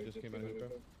 They just came out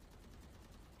hookah.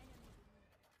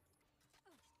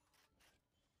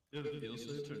 You have a deal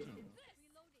switch or no? Reloading.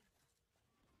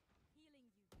 Healing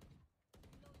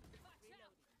you.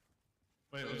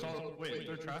 Wait, let's all wait.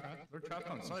 They're trapped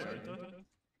on site, aren't they?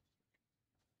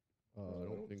 I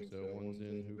don't think so. One's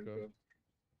in hookah.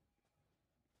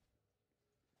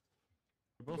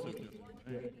 They're both hookah.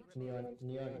 Right?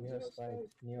 Neon spike.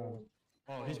 Neon.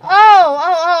 Oh, he's.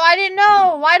 Oh, I didn't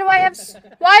know. Why do I have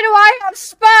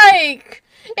spike?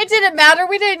 It didn't matter.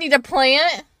 We didn't need to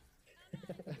plant.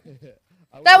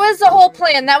 That was the whole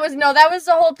plan. That was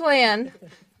the whole plan.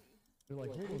 They're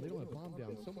like, hold on, they don't have bomb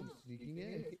down. Someone's sneaking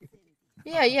in.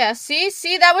 Yeah. See,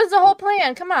 that was the whole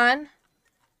plan. Come on.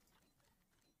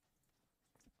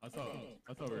 I thought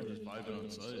we were just vibing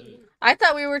on site. I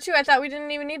thought we were too. I thought we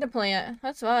didn't even need to plant.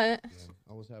 That's what. Yeah,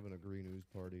 I was having a green ooze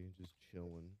party, just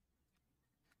chilling.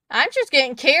 I'm just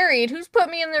getting carried. Who's put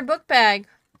me in their book bag?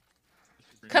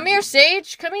 Come here,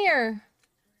 Sage. Come here.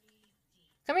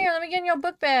 Come here. Let me get in your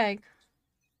book bag.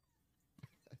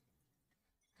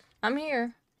 I'm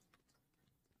here.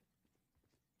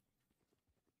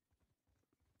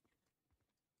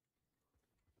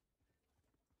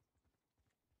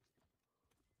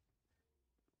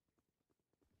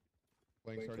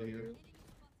 Flank's already here.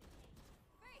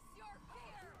 Face your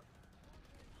fear.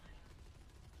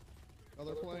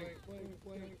 Other flank.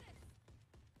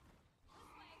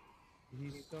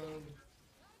 He's stunned.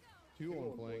 2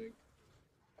 on flank.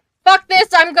 Fuck this.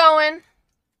 I'm going.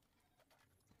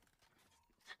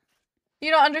 You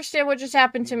don't understand what just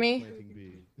happened to me. Planting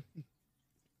B.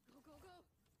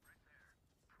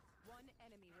 One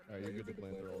enemy Alright, you're good to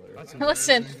plant. They're all there. That's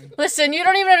Listen, you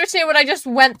don't even understand what I just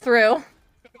went through. I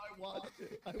watched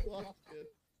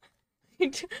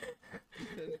it.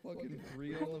 Said fucking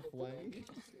 3 on the flank.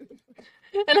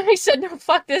 And I said, no,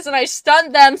 fuck this, and I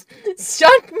stunned them,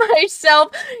 stunned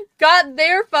myself, got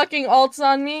their fucking ults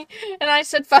on me, and I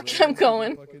said, fuck it, I'm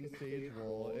going. Fucking stage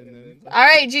wall, and then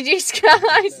Alright, GG's,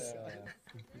 guys.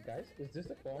 Guys, is this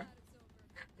the clone?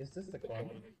 Is this the clone?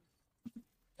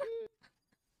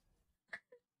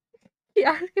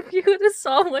 Yeah, if you would have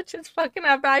saw what just fucking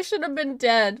happened, I should have been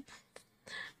dead.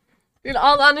 In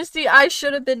all honesty, I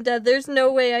should have been dead. There's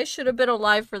no way I should have been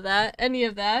alive for that. Any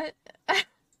of that.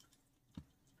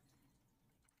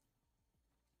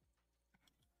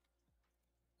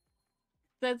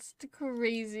 That's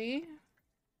crazy.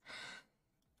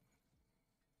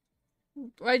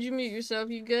 Why'd you mute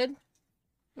yourself? You good?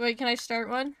 Wait, can I start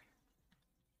one?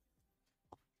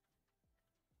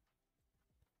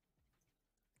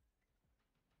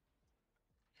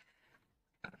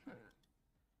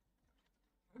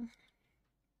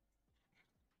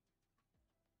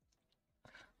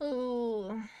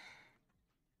 Ooh.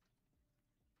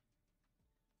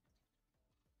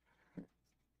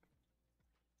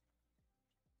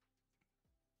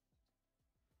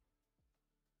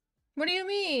 What do you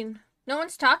mean? No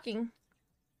one's talking.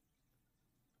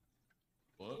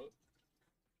 What?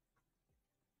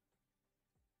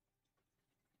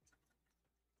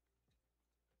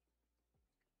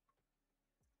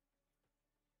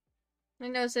 I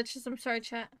know, it's just, I'm sorry,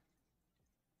 chat.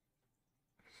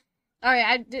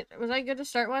 Alright, was I good to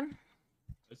start one?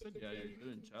 I said yeah, you're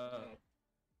good in chat.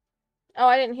 Oh,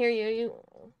 I didn't hear you. You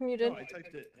muted. No, I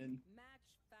typed it in.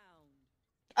 match found.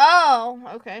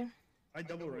 Oh, okay. I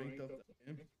double ranked up that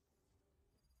game.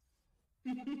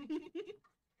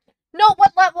 No,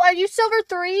 what level? Are you silver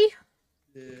 3?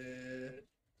 Yeah.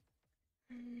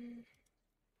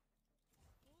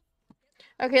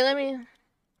 Okay, let me...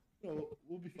 No,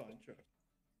 we'll be fine, sure.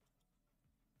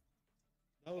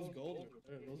 That was gold right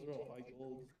there. Those are all high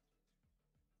gold.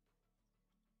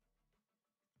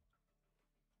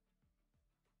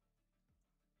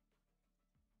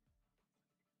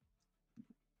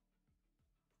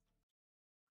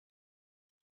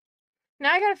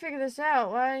 Now I gotta figure this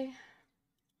out. Why?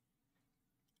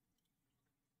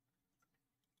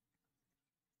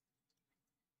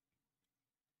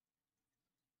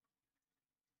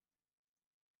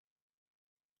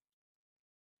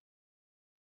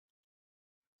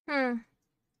 Hmm.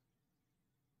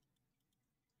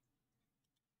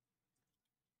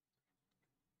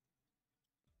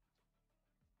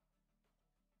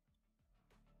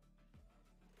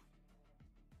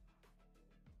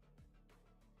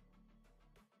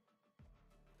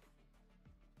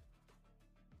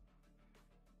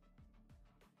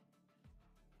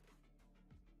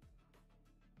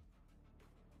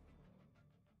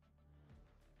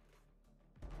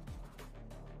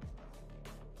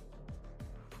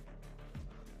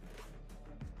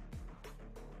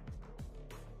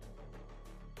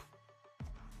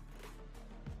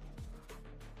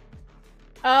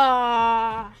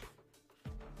 I'm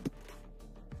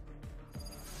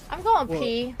going What?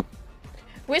 pee.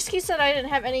 Whiskey said I didn't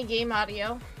have any game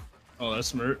audio. Oh, that's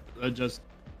smart. That just.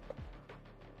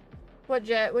 What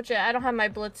jet? What jet? I don't have my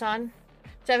blitz on.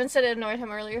 Devin said it annoyed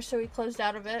him earlier, so he closed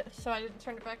out of it. So I didn't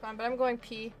turn it back on. But I'm going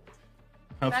pee.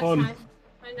 Have That's fun. fine.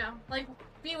 I know. Like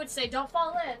B would say, don't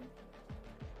fall in.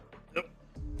 Yep.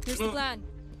 Here's the plan.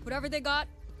 Whatever they got,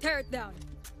 tear it down.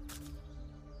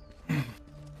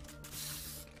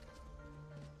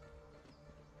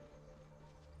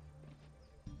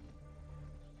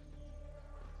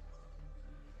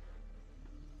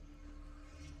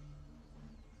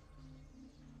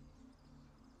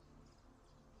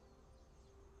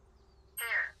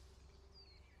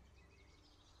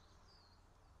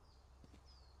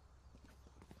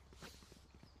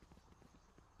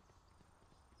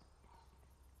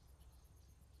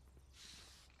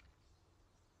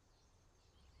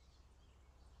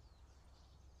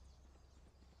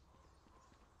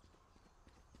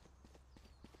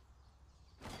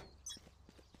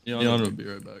 Leon will be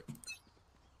right back.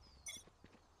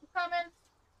 Coming.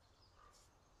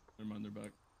 Never mind, they're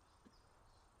back.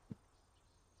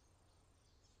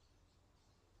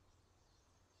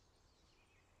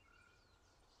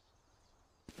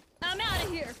 I'm out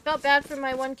of here. Felt bad for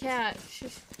my one cat.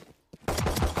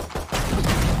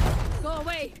 Go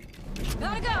away.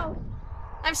 Gotta go.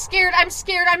 I'm scared. I'm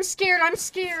scared. I'm scared. I'm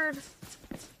scared.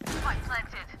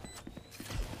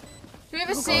 Do we have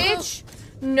a sage?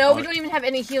 No, we don't even have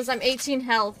any heals. I'm 18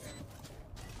 health.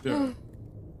 Yeah.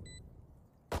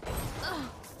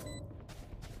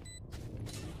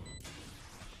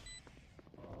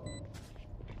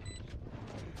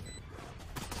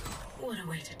 What a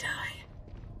way to die.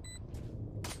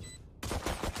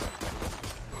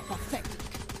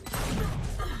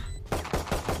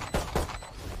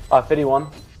 51.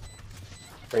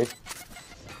 Great.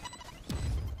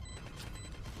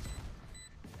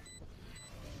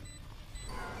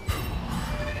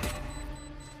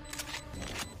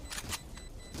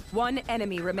 One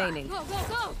enemy remaining. Go, go,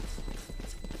 go.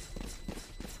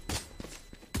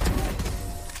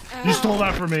 You stole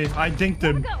that from me. I dinked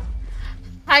him.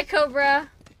 Hi, Cobra.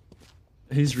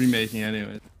 He's remaking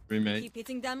anyway. Remake. Keep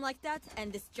hitting them like that,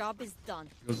 and this job is done.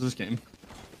 Goes this game.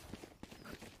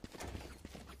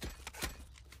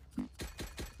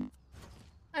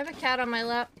 I have a cat on my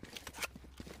lap.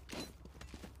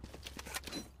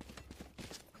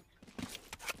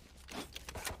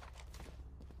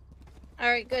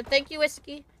 Alright, good. Thank you,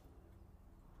 Whiskey.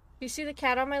 You see the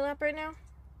cat on my lap right now?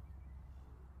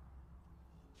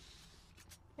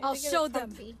 I I'll think it's show them.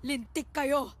 comfy. Lintik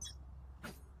kayo.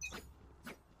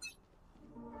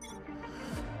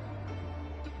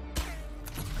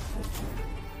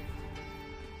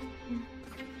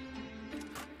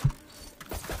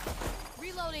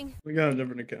 Reloading. We got a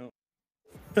different account.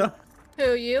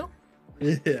 Who, you?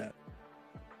 Yeah.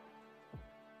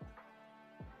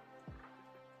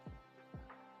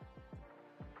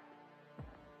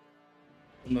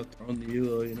 I'm not throwing the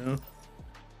Elo, you know?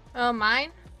 Oh,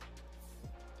 mine?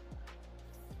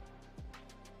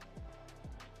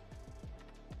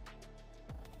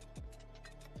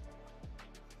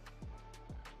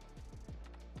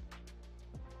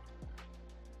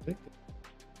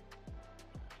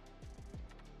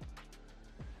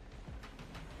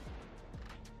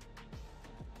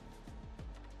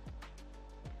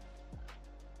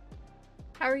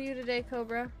 How are you today,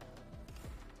 Cobra?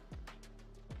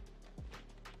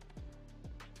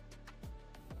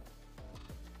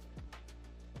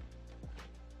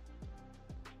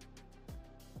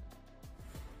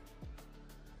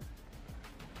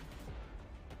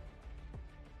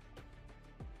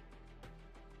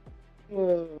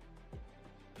 Oh,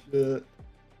 shit.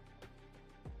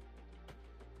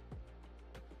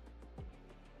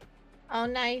 Oh,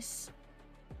 nice.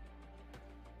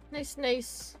 Nice,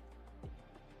 nice.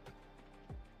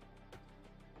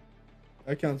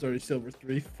 That account's already silver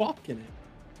 3. Fucking it.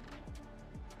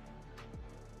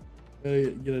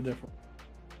 Gotta get a different.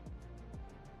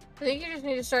 I think you just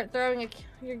need to start throwing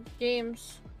your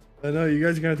games. I know, you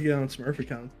guys are gonna have to get on Smurf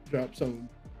account. Drop some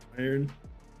iron.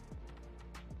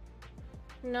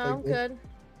 No, I'm Okay. good. What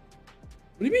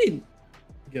do you mean?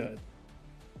 Good.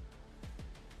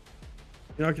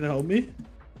 You're not gonna help me?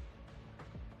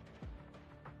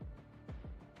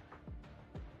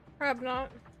 Probably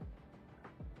not.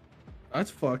 That's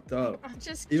fucked up. I'm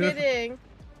just Even if- kidding.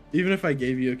 Even if I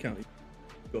gave you account, you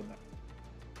go back.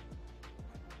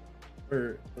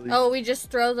 Or at least, Oh, we just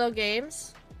throw the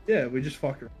games? yeah, we just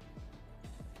fuck around.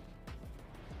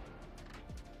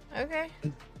 Okay.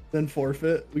 Then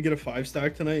forfeit. We get a 5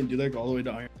 stack tonight and do like all the way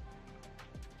to iron.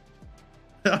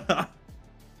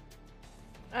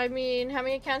 I mean, how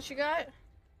many accounts you got?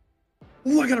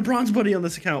 Ooh, I got a bronze buddy on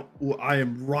this account. Ooh, I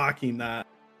am rocking that.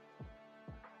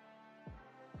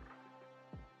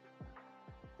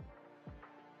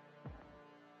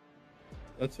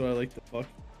 That's what I like to fuck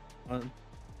on.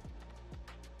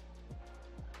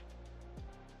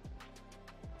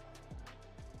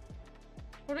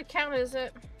 What account is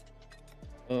it?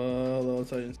 I'll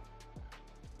tell you.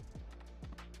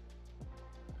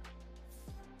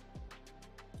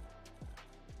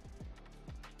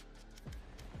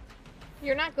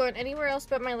 You're not going anywhere else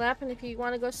but my lap, and if you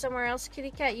want to go somewhere else,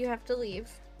 kitty cat, you have to leave.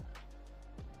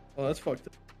 Oh, that's fucked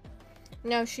up.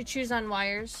 No, she chews on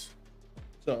wires.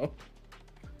 So?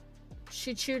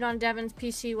 She chewed on Devin's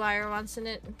PC wire once, and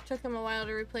it took him a while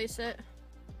to replace it.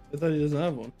 I thought he doesn't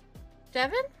have one.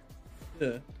 Devin?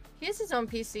 Yeah. He has his own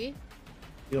PC.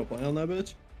 You don't play on that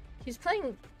bitch? He's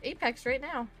playing Apex right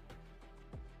now.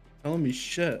 Telling me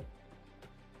shit.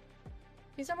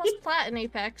 He's almost plat in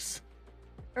Apex.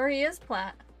 Or he is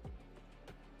plat.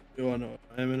 You wanna know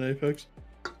I am in Apex?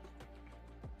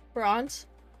 Bronze?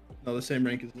 No, the same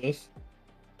rank as this.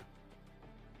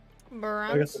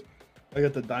 Bronze? I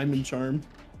got the diamond charm.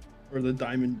 Or the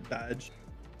diamond badge.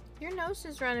 Your nose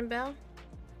is running, Belle.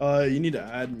 You need to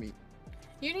add me.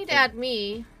 You need to add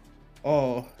me.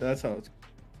 Oh, that's how it's.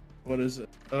 What is it?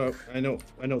 Oh, I know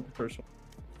the first one.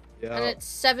 Yeah. And it's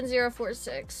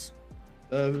 7046.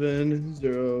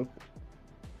 70.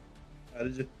 How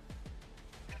did you?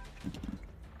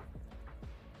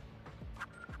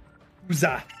 Who's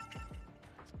that?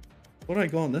 What did I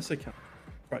go on this account?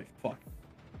 Probably fuck.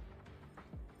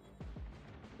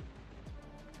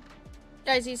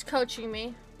 Guys, he's coaching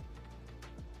me.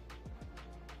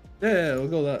 Yeah, we'll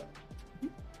go that.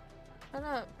 Shut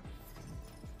up.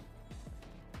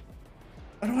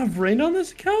 I don't have rain on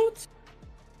this account?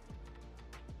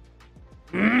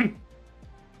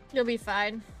 You'll be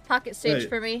fine. Pocket stage Hey.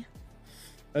 for me.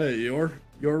 Hey, your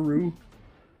Roo.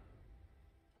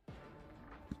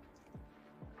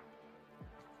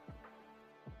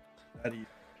 Daddy.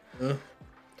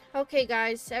 Okay,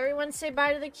 guys. Everyone say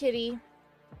bye to the kitty.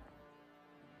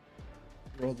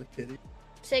 Roll the kitty.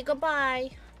 Say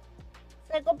goodbye.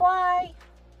 Say goodbye.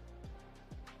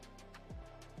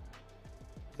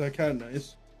 Is that kind of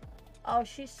nice? Oh,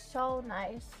 she's so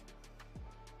nice.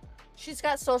 She's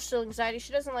got social anxiety.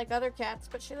 She doesn't like other cats,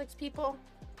 but she likes people.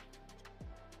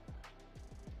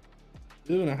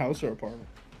 You live in a house or apartment?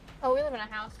 Oh, we live in a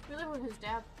house. We live with his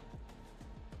dad.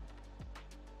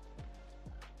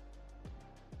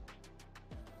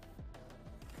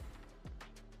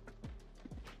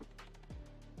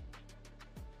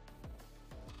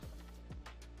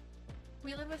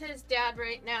 We live with his dad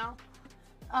right now.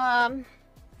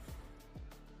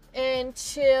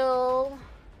 Until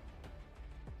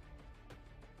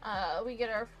we get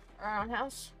our own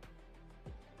house.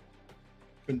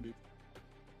 Couldn't be.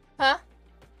 Huh?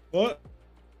 What?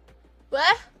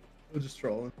 What? We're just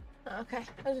trolling. Okay,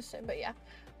 I was just saying, but yeah,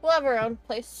 we'll have our own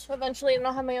place eventually, and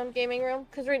I'll have my own gaming room.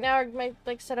 Cause right now my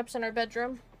setup's in our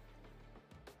bedroom.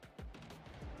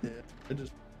 Yeah,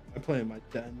 I play in my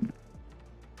den.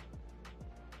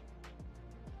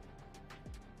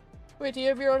 Wait, do you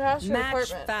have your own house or an Match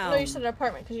apartment? found. No, you said an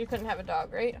apartment because you couldn't have a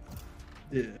dog, right?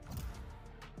 Yeah.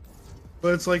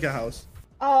 But it's like a house.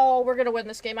 Oh, we're gonna win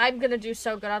this game. I'm gonna do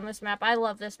so good on this map. I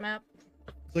love this map.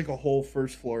 It's like a whole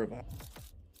first floor of a house.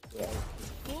 Yeah.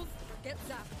 Fools, get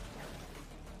zapped.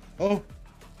 Oh,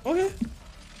 okay.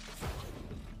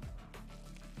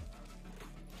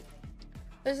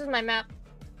 This is my map.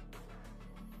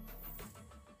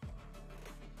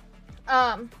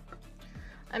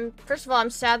 First of all, I'm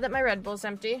sad that my Red Bull's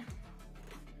empty.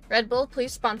 Red Bull,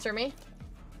 please sponsor me.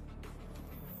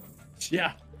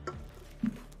 Yeah.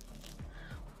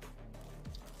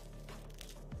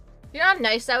 You know how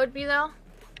nice that would be, though?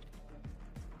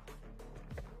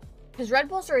 Because Red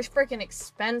Bulls are freaking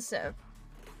expensive.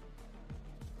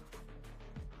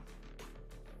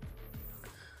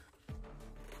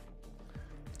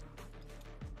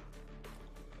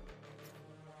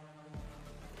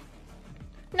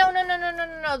 No, no, no, no, no,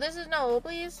 no, no. This is no,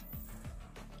 please.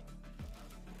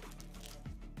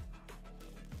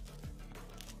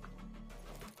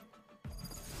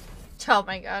 Oh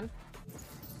my god.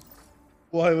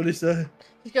 Why would he say?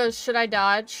 He goes, should I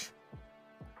dodge?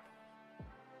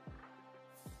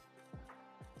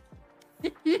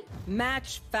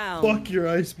 Match found. Fuck your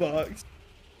icebox.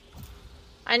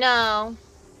 I know.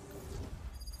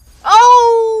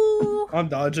 Oh! I'm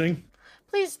dodging.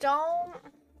 Please don't.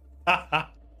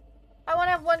 I want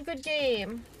to have one good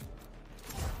game.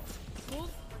 Fools,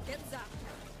 get zapped.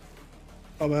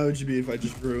 How mad would you be if I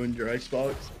just ruined your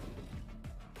icebox?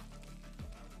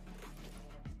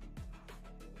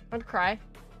 I'd cry.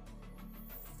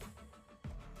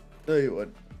 No, you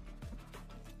would.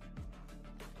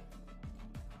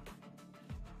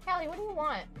 Callie, what do you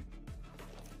want?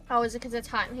 Oh, is it because it's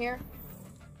hot in here?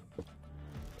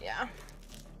 Yeah.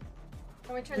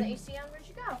 Can we turn the AC on? Where'd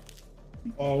you go?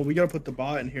 Oh, we gotta put the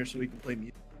bot in here so we can play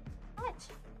music. What?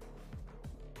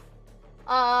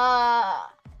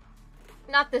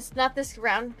 Not this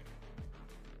round.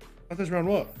 Not this round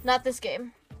what? Not this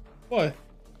game. What?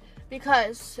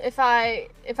 Because if I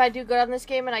do good on this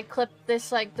game and I clip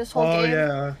this like this whole Oh game,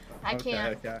 yeah. I Okay,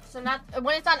 can't. okay. So not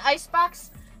when it's on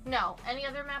Icebox. No, any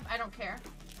other map, I don't care.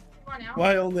 Come on now.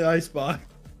 Why only Icebox?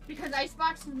 Because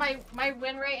Icebox, my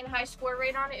win rate and high score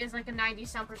rate on it is like a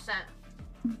 90-some percent.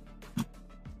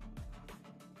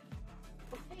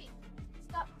 Okay,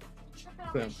 stop tripping on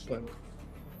my Bam, shoes. bam.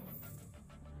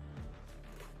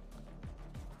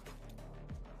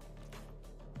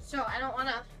 So I don't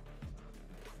wanna.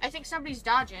 I think somebody's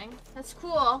dodging. That's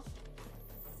cool.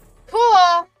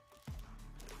 Cool.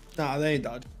 Nah, they ain't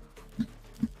dodging.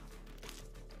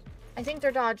 I think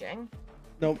they're dodging.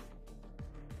 Nope.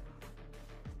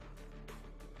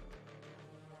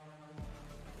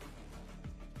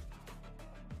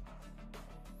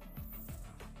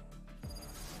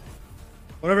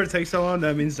 Whenever it takes so long,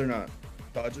 that means they're not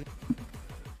dodging.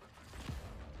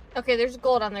 Okay, there's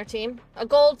gold on their team. A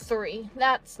gold 3.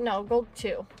 That's no gold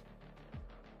 2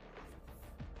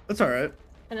 That's alright.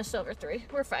 and a silver 3.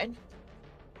 We're fine.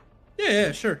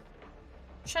 Yeah, sure.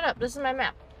 Shut up. This is my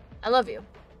map. I love you.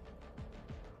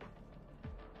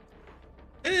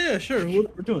 Yeah, sure.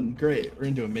 We're doing great. We're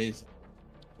gonna do amazing.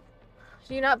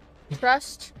 Do you not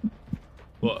trust?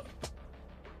 What?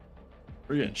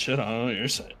 We're getting shit on your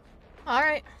side. All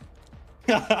right.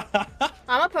 I'm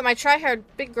gonna put my try-hard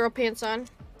big girl pants on.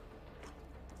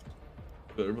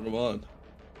 Better put them on.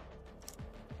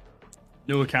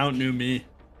 New account, new me.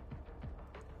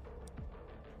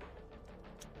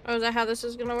 Oh, is that how this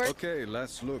is gonna work? Okay,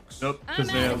 let's look. Nope, because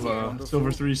they have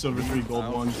silver 3,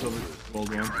 gold 1, silver, gold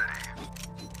 1.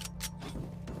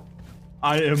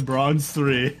 I am bronze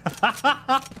 3.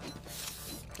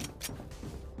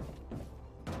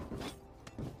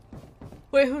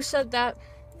 Wait, who said that?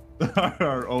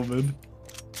 Our Ovid.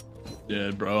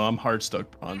 Yeah, bro, I'm hard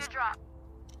stuck bronze.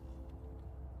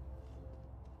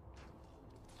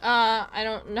 I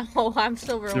don't know. I'm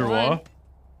silver Your 1. what?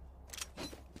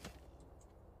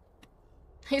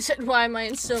 He said, "Why am I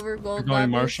in silver gold?" You're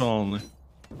going levels?" Marshall only.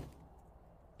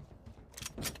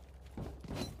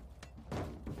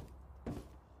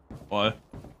 What?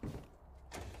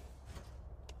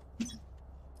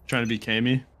 Trying to be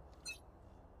Kami?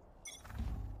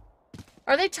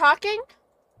 Are they talking?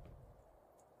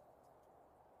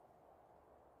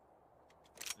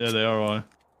 Yeah, they are. Why?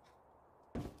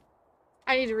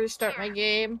 I need to restart my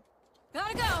game.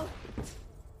 Gotta go.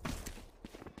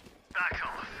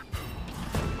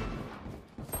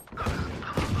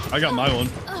 I got my one.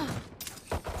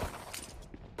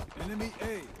 Enemy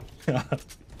A. Tell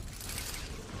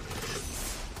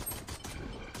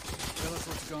us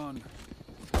what's gone.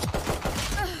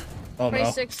 Oh no.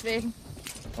 26 vid.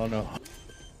 Oh no.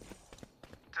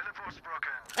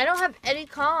 I don't have any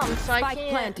comms, so I Spike can't.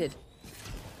 planted.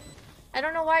 I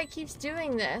don't know why it keeps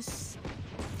doing this.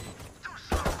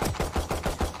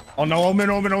 Oh no, Omen.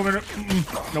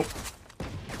 Nope.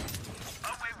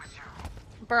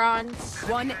 Bronze.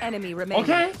 One enemy remaining.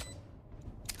 Okay.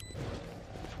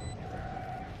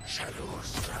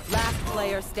 Last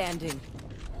player standing.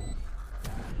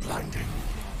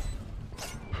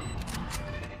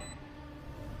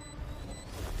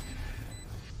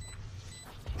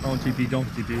 Don't TP, don't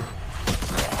TP.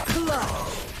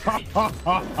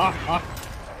 Fair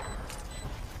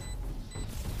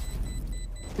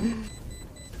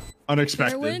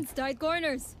Unexpected. wins, tight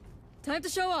corners. Time to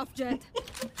show off, Jet.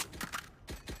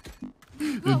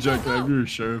 Good Jet, can I have your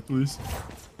sheriff, please?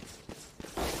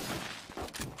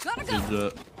 Gotta Good go.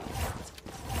 Jet.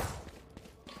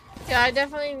 Yeah, I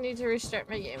definitely need to restart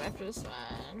my game after this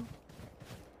one.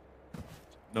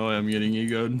 No way I'm getting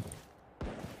egoed.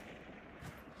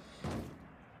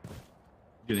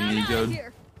 Getting I'm outta egoed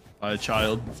here. by a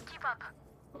child.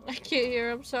 I can't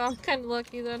hear him, so I'm kind of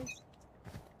lucky then.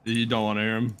 You don't want to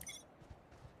hear him.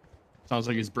 Sounds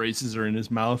like his braces are in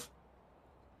his mouth.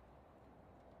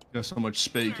 Got so much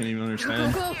spit you can't even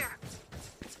understand. Go, go.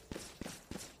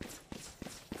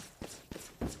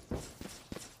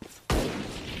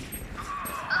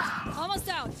 Almost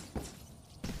out.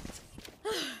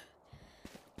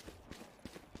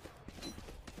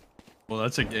 Well,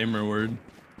 that's a gamer word.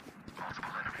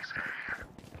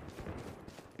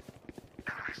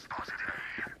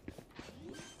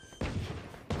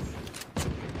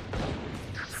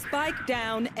 Spike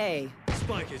down A.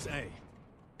 Spike is A.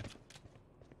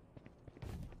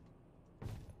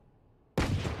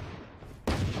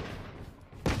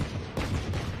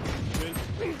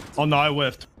 Oh no, I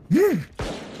whiffed.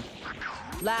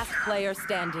 Last player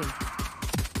standing.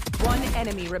 One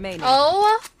enemy remaining.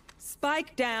 Oh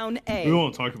Spike down A. We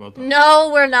won't talk about that.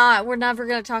 no, we're not. We're never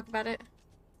gonna talk about it.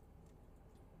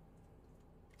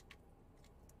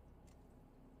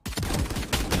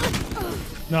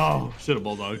 No, should have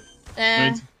bulldog.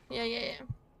 Yeah, Wait.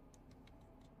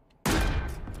 yeah.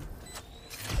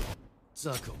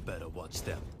 Zucko better watch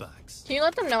their backs. Can you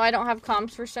let them know I don't have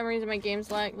comms for some reason? My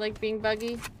game's like being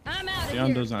buggy. I'm out of Leon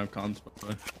here. doesn't have cons, by the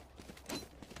way.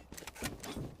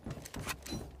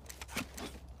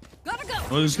 Gotta go.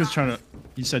 Well, this guy's trying to.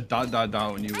 He said ...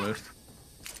 when you whiffed.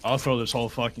 I'll throw this whole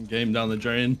fucking game down the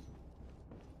drain.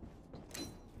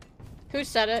 Who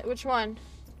said it? Which one?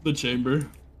 The chamber.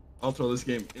 I'll throw this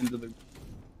game into the.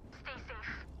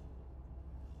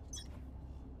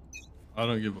 I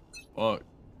don't give a fuck.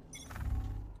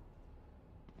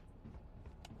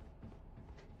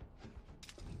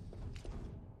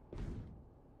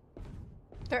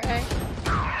 They're A.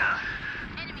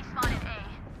 Enemy spotted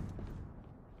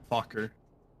A. Fucker.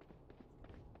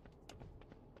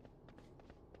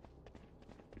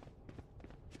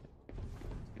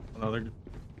 Another.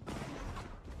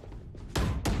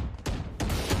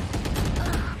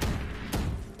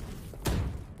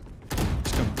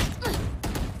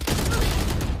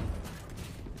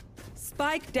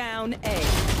 Spike down A.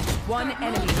 One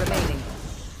enemy remaining.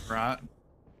 Right.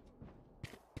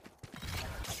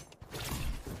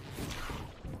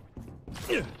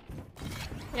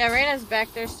 Yeah, Reyna's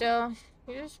back there still.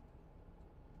 You just...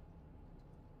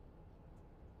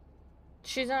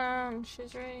 She's on.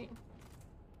 She's right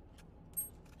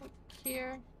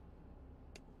here.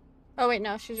 Oh wait,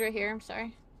 no, she's right here. I'm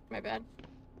sorry. My bad.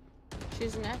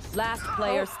 She's an S. Last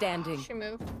player standing. She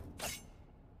moved.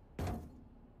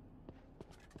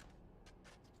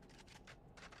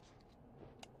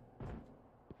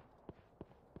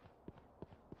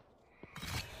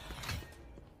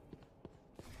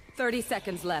 $30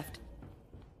 seconds left.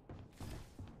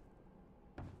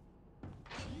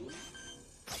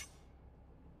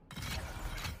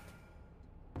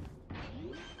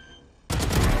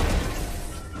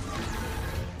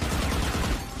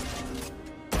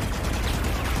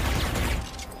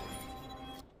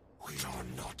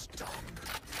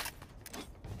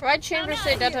 Why'd Chamber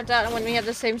say ... when we have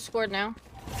the same score now?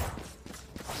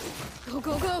 Go,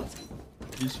 go, go.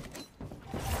 He's...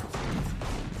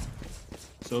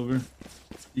 It's over.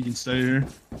 You can stay here.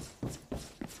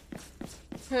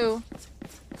 Who?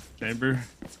 Chamber.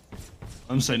 I'm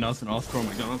gonna say nothing. I'll throw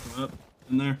my gun up and up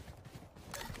in there.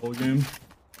 Whole game.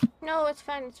 No, it's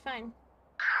fine. It's fine.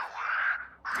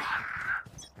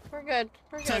 We're good.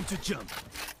 We're good. Time to jump.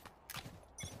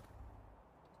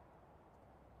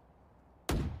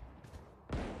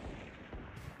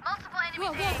 Multiple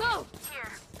Go, enemies go, go.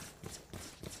 here.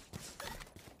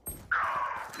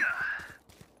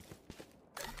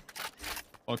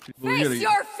 Fuck people. We gotta Face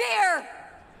your fear.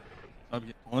 stop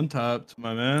getting one tapped,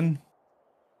 my man.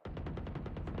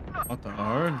 Not that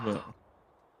hard, but.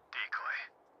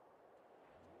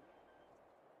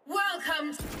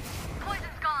 Welcome.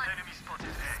 Poison's gone. Enemy spotted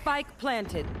A. Spike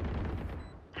planted.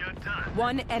 You're done.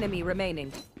 One enemy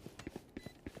remaining.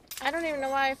 I don't even know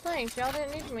why I flanked. Y'all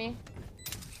didn't need me.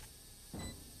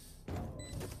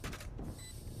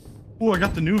 Oh, I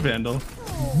got the new Vandal.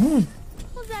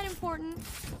 Was that important?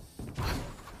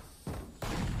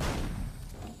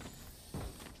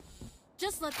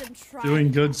 Just let them try.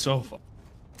 Doing good so far.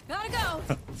 Gotta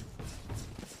go.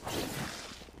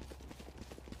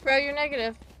 Bro, you're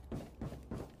negative.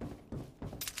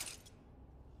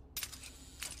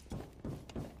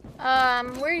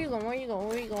 Where are you going? Where are you going?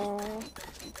 Where are you going?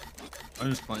 I'm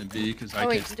just playing B because I Oh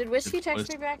wait, can't. did Whiskey it's text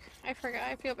voice- me back? I forgot.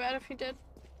 I feel bad if he did.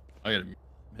 I gotta.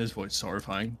 His voice is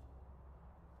horrifying.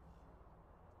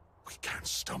 We can't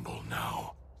stumble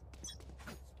now.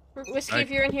 Whiskey, if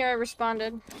you're in here, I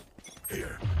responded.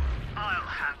 Here. I'll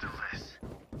handle this.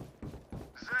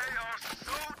 They are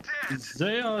so dead.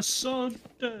 They are so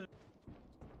dead.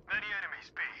 Many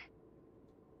enemies B.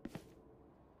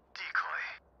 Decoy.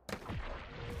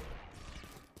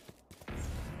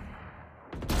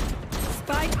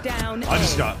 Spike down I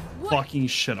just A. got fucking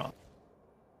shit on.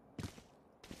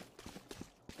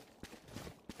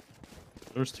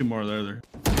 There's two more there.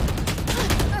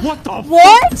 What the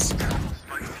What?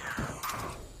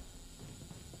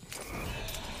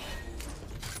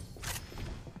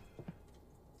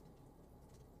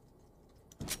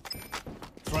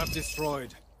 Trap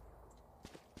destroyed.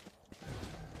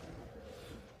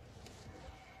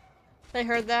 They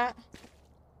heard that.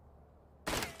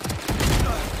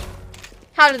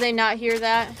 How did they not hear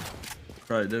that?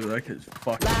 Probably did, but that kid's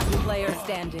fucking. Last player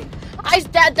standing.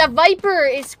 The Viper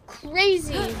is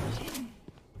crazy.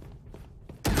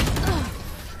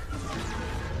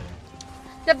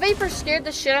 The Viper scared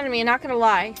the shit out of me, not gonna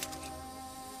lie.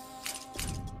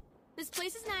 This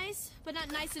place is nice, but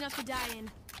not nice enough to die in.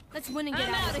 Let's win and get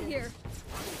out of here.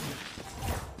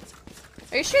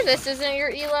 Are you sure this isn't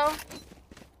your elo?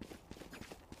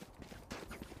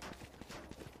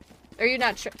 Are you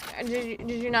not sure? Did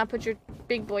you not put your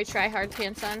big boy try hard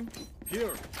pants on?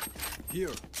 Here. Here.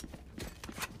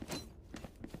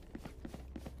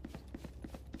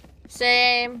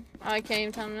 Same. Oh, I can't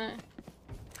even tell him that.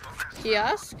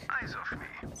 Kiosk? Eyes off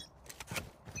me.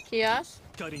 Kiosk?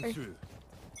 Cutting through.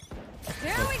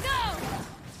 Here we go!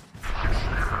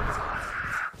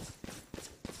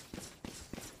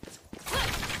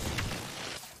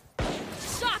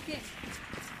 Shocking!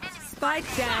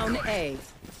 Spike down A.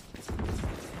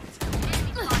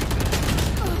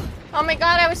 Oh my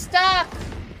god, I was stuck!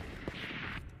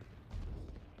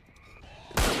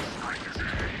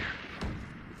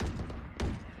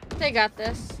 They got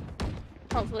this.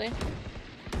 Hopefully.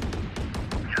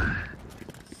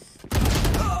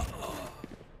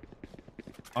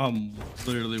 I'm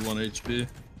literally 1 HP.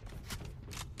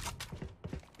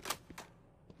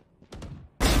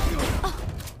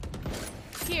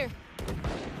 Here.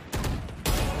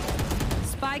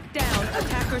 Spike down.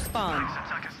 Attacker spawn.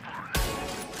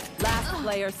 Last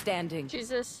player standing.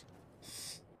 Jesus.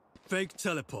 Fake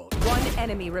teleport. One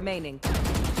enemy remaining.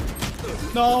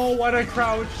 No, why'd I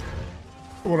crouch?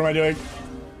 What am I doing?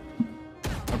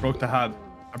 I broke the habit.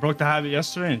 I broke the habit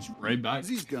yesterday and it's right back.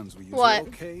 These guns we use What? are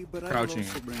okay, but Crouching. I will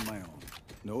also bring my own.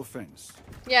 No offense.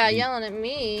 Yeah, yelling at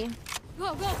me.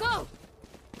 Go, go, go!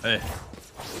 Hey.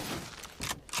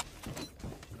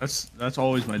 That's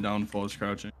always my downfall is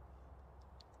crouching.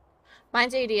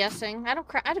 Mine's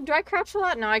ADSing. Do I crouch a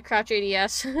lot? No, I crouch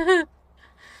ADS.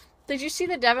 Did you see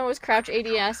that Devin was crouch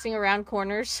ADSing around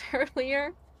corners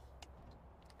earlier?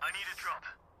 I need a drop.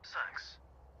 Thanks.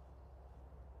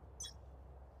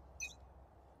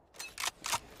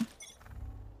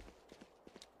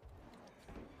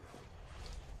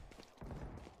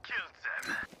 Killed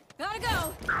them. Gotta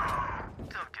go!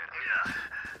 Don't get him.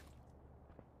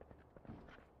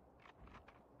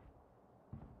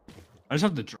 I just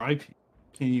have to dry pee.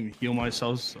 Can't even heal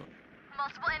myself. So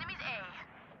Multiple enemies A.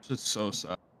 it's just so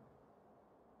sad.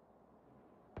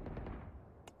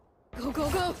 Go, go,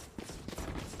 go!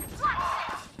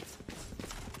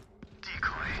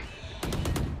 Decoy.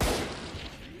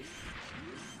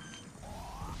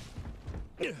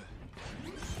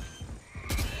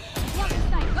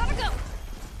 Gotta go!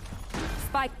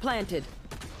 Spike planted.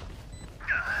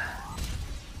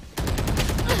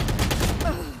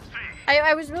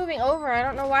 I was moving over. I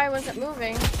don't know why I wasn't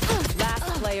moving. Last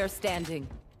player standing.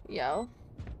 Yo.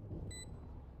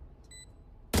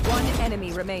 One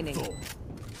enemy remaining.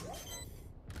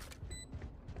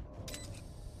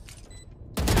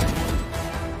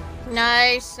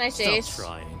 Nice. Nice ace.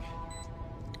 Trying.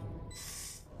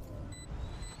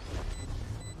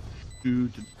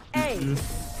 Hey.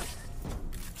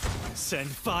 Send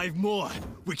 5 more.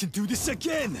 We can do this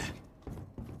again.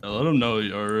 Let him know,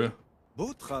 Yoru.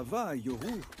 Beau travail,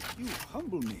 Yoru. You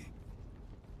humble me.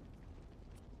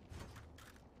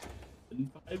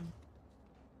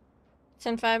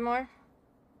 Send 5 more?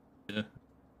 Yeah.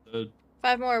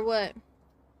 5 more what?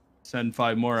 Send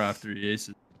 5 more after he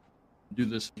aces. Do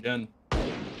this again.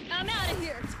 I'm out of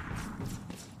here!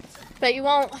 Bet you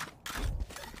won't.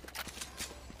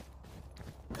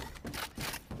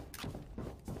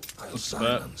 I'll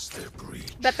silence their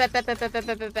breed. Bet.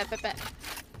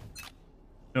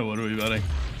 No, what are we betting?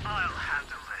 I'll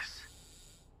handle this.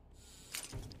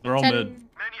 They're all 10. mid. Many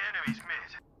enemies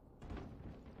mid.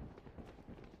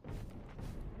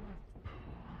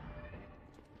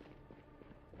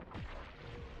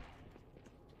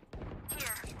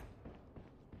 Here.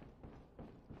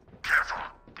 Careful.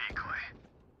 Decoy.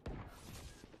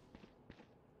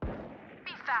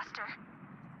 Be faster.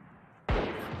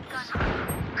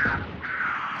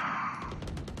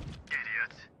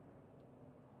 Idiot.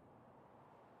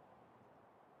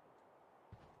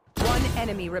 One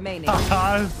enemy remaining.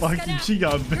 Haha, fucking she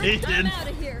got I'm baited. out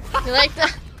of here! You like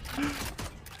that?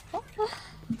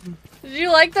 Did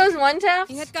you like those one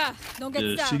taps? Ingat ka! Don't get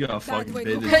Yeah, stabbed. she got Bad fucking way to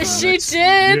baited. go. for the She next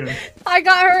did. year. I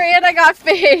got her and I got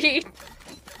Fade.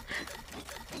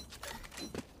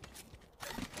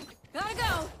 Gotta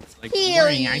go! Like, Heal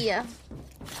boring, ya.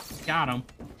 got him.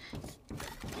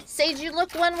 Sage, you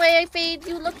look one way, Fade.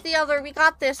 You look the other. We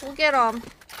got this. We'll get 'em.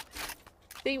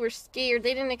 They were scared.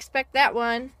 They didn't expect that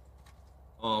one.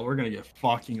 Oh, we're gonna get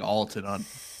fucking ulted on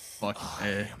fucking A. I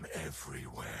am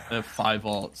everywhere. They have 5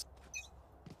 ults.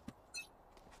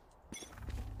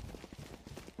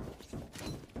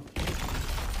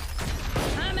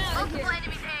 I'm out of here.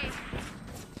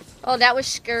 Oh, that was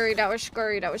scary. That was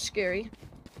scary. That was scary.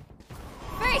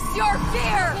 Face your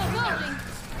fear. Reloading.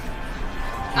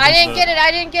 I didn't get it.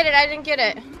 I didn't get it. I didn't get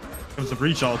it. Comes the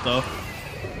breach ult though.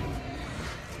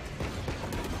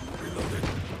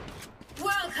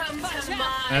 Welcome to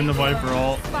my And the Viper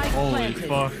ult. Holy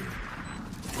fuck.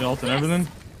 The ult and everything.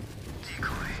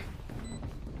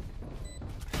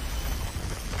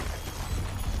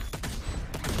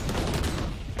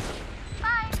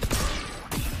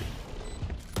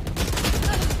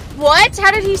 What?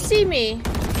 How did he see me?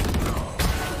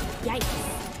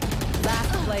 Yikes.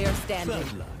 Last player standing.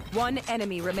 1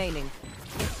 enemy remaining.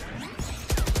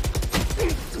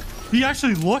 He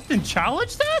actually looked and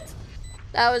challenged that?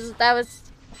 That was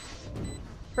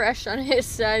fresh on his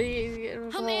side.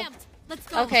 I'm amped. Let's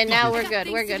go. Okay, now we're good.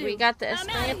 We're good. We got this.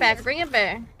 Bring it back. Bring it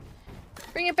back.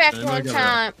 Bring it back one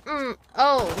time.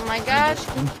 Oh my gosh.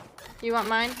 You want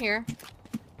mine? Here.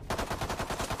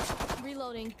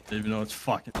 Reloading. Even though it's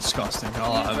fucking disgusting.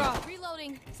 I'll have it.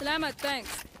 Reloading. Salamat,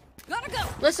 thanks. Gotta go.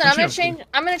 Listen, I'm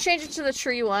gonna change it to the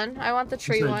tree one. I want the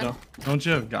tree one. Don't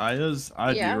you have Gaia's?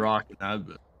 I'd be rocking that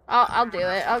bit. I'll do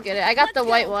it. I'll get it. I got the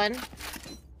white one.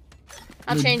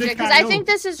 I'll change it because I think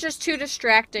this is just too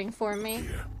distracting for me.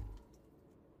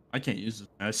 I can't use it.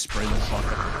 I spray the fuck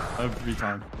up every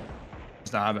time.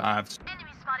 I have to.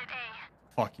 Enemy spotted A.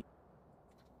 Fucking.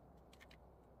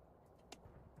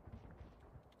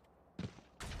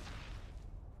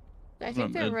 I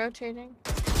think they're rotating.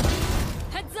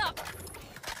 Heads up.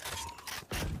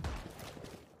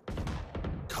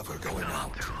 Cover going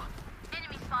out.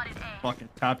 Enemy spotted A. Fucking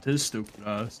tapped his stupid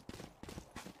ass.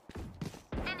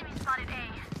 Enemy spotted A.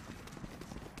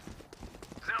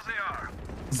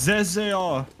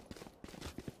 ZZR.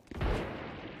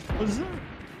 What is that?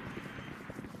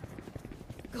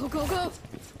 Go, go, go.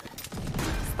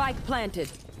 Spike planted.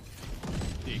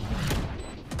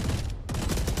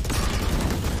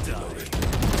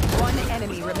 One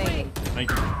enemy remaining. Thank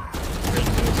you.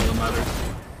 Doesn't matter.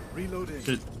 Reloading.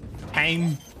 Just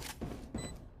hang.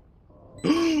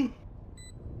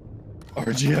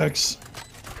 RGX.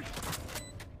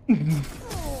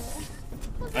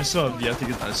 I still have yet to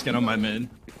get that skin on my main.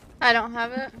 I don't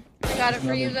have it. I got it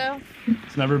for you though.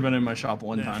 It's never been in my shop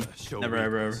one time. Never,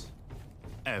 ever.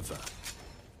 Ever.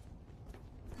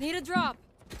 Need a drop.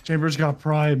 Chambers got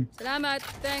Prime. Salamat,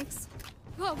 thanks.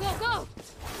 Go, go, go.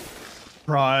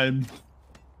 Prime.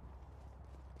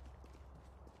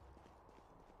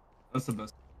 That's the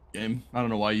best game. I don't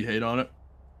know why you hate on it.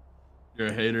 You're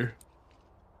a hater.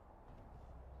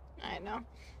 I know.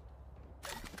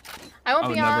 I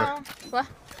won't be on. What?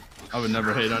 I would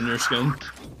never hate on your skin.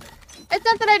 It's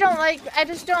not that I don't like. I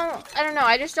don't know.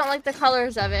 I just don't like the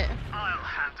colors of it. I'll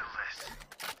handle this.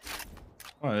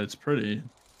 Oh, it's pretty.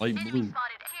 Light blue.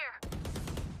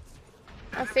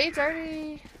 Our fade's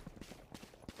already.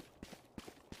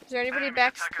 Is there anybody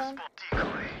back spawn?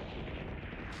 Don't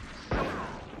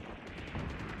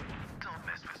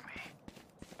mess with me.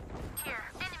 Here.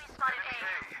 Enemy spotted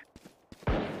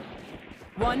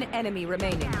A. 1 enemy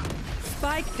remaining.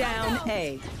 Spike down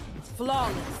A.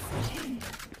 Flawless.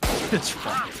 It's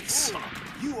fine.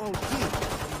 You all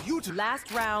good.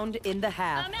 Last round in the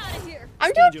half. I'm out of here.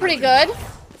 I'm doing pretty good.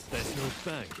 There's no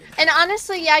thank you. And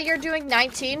honestly, yeah, you're doing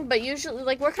 19, but usually,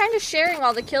 like, we're kind of sharing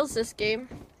all the kills this game.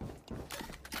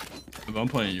 If I'm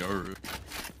playing Yoru.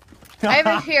 I have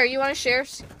it here. You want to share?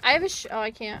 I have a. Oh,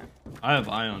 I can't. I have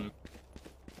Ion.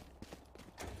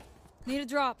 Need a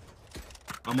drop.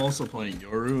 I'm also playing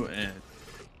Yoru and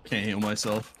can't heal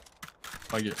myself.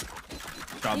 If I get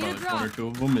shot by like 1 or 2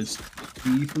 of them, it's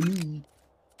E for me.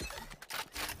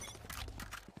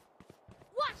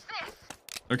 Watch this.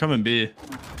 They're coming B.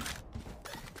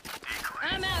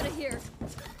 I'm out of here.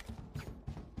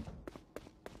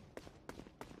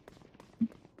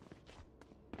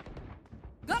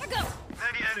 Gotta go.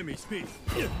 Many enemies, speed.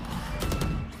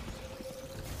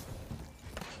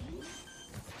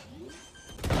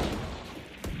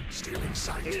 Stealing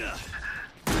sight.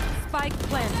 Spike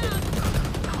planted.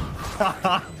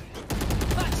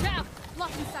 Watch out.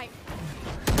 Blocking sight.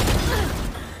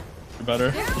 You're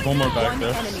better. There's one more back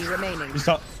there. Enemy remaining.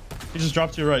 He just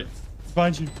dropped to your right. He's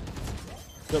behind you.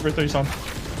 Yep, right there, you saw him.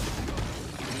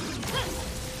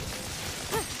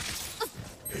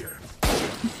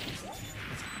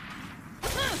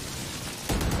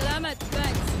 Salamat,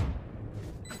 thanks.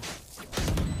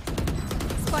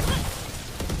 Spike.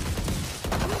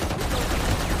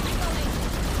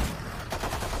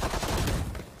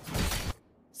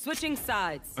 Switching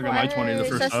sides. I got my 20 the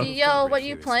first half. Sussy, yo, what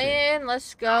you playing?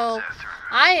 Let's go.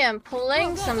 I am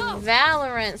playing some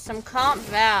Valorant, some Comp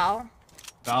Val.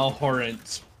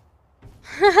 Valorant.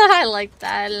 I like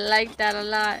that. I like that a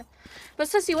lot. But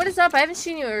Sussy, what is up? I haven't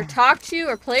seen you or talked to you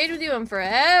or played with you in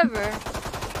forever.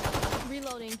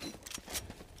 Reloading.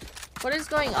 What is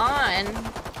going on?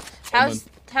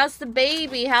 How's the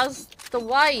baby? How's the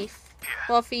wife?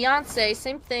 Well, fiance,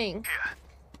 same thing.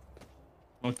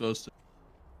 Not those two.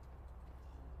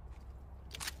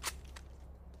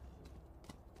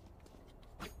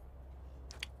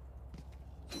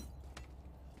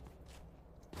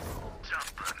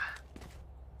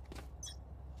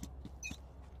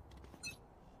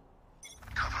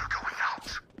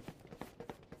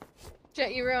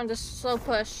 Jet, you ruined a slow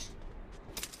push.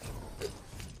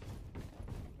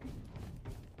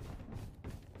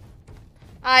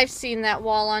 I've seen that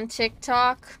wall on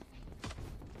TikTok.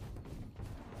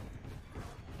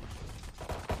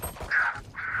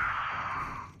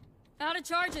 Out of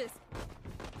charges.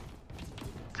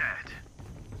 Dead.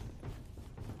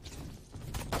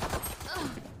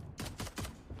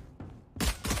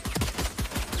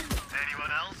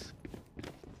 Anyone else?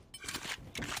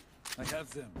 I have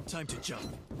them. Time to jump.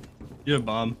 You have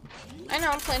bomb. I know,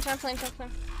 I'm playing. Spike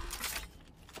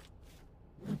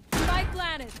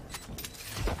planted.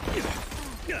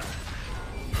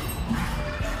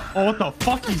 Oh, what the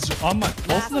fuck? He's on my.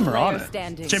 Both of them are on it.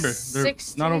 Standing. Chamber. They're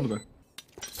 60. not over there.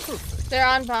 They're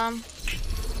on bomb.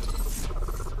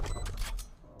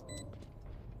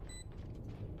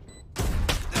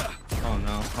 Oh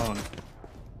no. Oh no.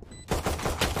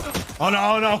 Oh no.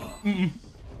 Oh no. Mm-mm.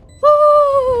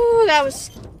 Woo! That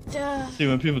was. See,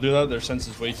 when people do that, their sense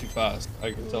is way too fast.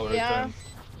 I can tell right Yeah. there.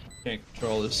 Can't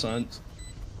control his sense.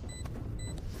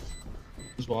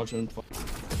 Just watching.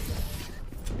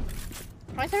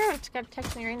 Why is everyone got to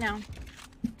text me right now?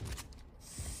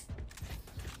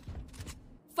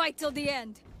 Fight till the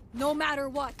end. No matter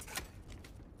what.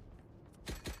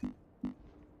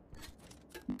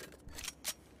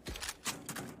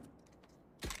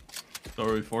 So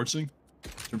are we forcing?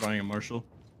 You're buying a Marshall?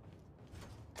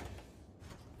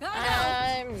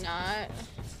 I'm not.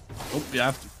 Oh, you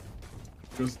have to.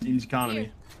 Goes the team's economy.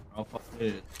 Here. I'll fuck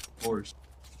it. Of course.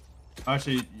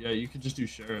 Actually, yeah, you could just do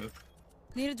sheriff.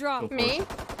 Need a drop. Go for Me? it.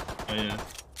 Yeah.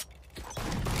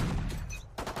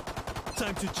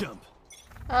 Time to jump.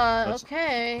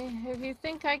 Okay. If you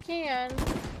think I can.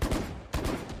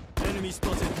 Enemy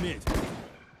spotted mid.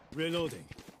 Reloading.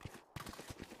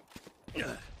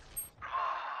 Enemy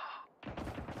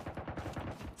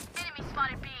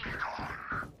spotted B.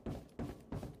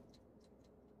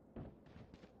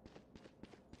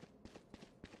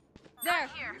 There.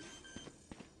 Here.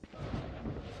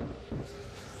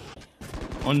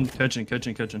 One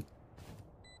kitchen.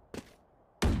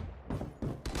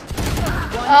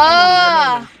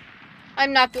 Ah!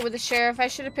 I'm not good with the sheriff. I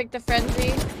should have picked the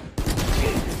frenzy.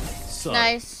 So,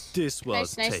 Nice. This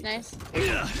was Nice.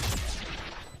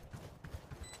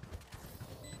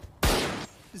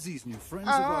 These new friends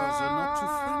of ours are not too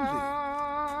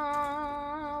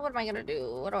friendly. What am I gonna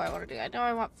do? What do I want to do? I know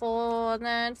I want full, and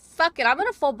then fuck it. I'm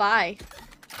gonna full buy.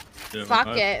 Yeah, Fuck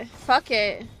right. it. Fuck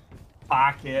it.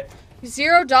 Fuck it.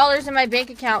 $0 in my bank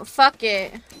account. Fuck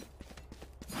it.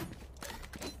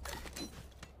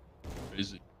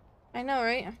 Crazy. I know,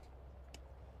 right?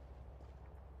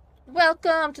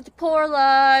 Welcome to the poor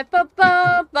life. Ba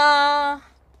ba ba.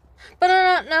 Ba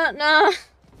na na na.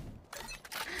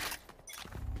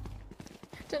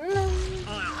 I'll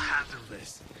handle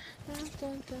this.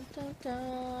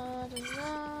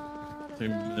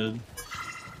 Team mid.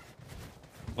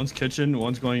 One's kitchen,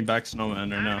 one's going back snowman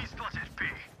right now. Enemy spotted B.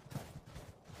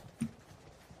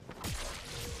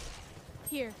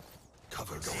 Here.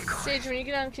 Cover going. Sage, when you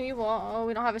get on, can you wall? Oh,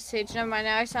 we don't have a Sage. Never mind.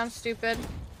 Now I sound stupid.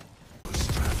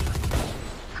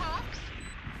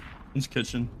 One's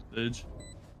kitchen, stage.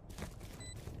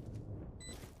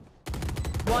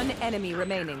 One enemy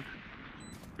remaining.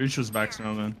 Reach was back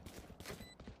snowman.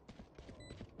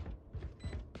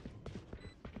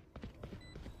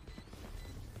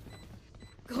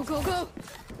 Go, go, go.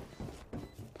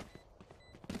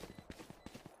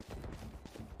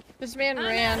 This man I'm out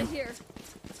ran. of here.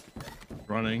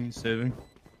 Running, saving.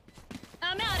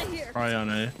 I'm out of here. Probably on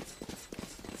A.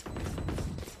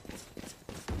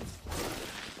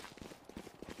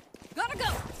 Gotta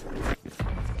go.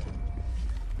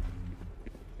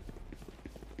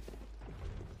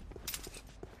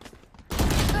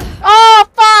 Oh,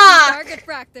 fuck! Target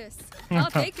practice.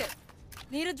 I'll take it.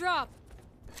 Need a drop.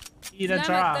 Eat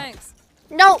Salamat, thanks.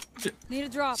 Nope. Need a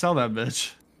drop. Sell that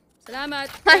bitch. Salamat.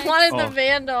 I wanted the Oh.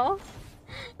 Vandal.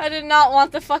 I did not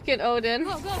want the fucking Odin.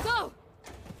 Go, go, go!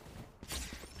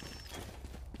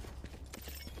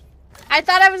 I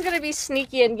thought I was gonna be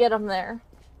sneaky and get him there.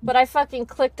 But I fucking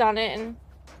clicked on it and...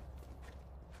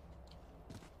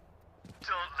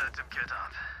 Don't let him get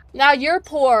up. Now you're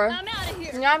poor. I'm out of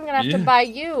here. Now I'm gonna have to buy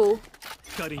you.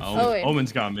 Oh, wait.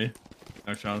 Omen's got me.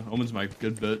 Actually, Omen's my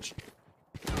good bitch.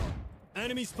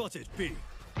 Enemy spotted. B.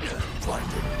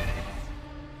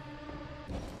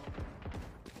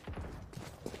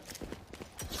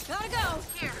 Gotta go.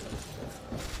 Here.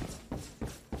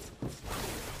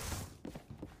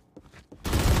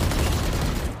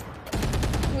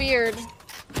 Weird.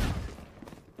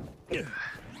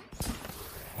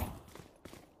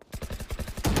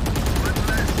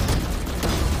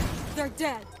 They're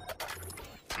dead.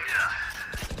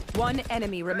 One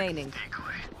enemy remaining.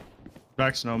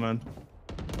 Back snowman.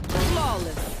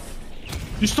 Flawless.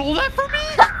 You stole that from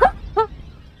me?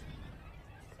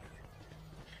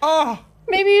 Oh!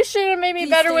 Maybe you should have made me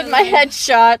better with my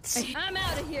headshots. I'm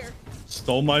out of here.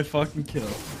 Stole my fucking kill.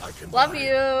 Love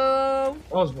you. I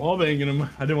was wallbanging him.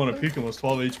 I didn't want to peek him. It was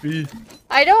 12 HP.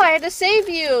 I know, I had to save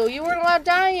you. You weren't allowed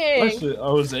dying. Actually, I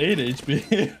was 8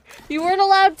 HP. You weren't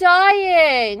allowed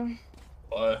dying.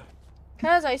 Why?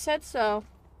 Cause I said so.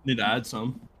 Need to add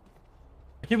some.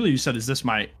 I can't believe you said, is this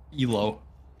my elo?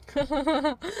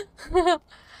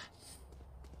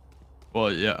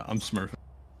 Well, yeah, I'm smurfing.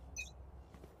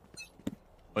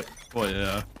 But, well,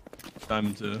 yeah.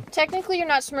 Time to... Technically, you're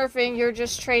not smurfing. You're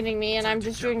just training me, and I'm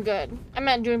just doing good. I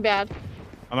meant doing bad.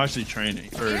 I'm actually training,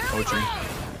 or coaching.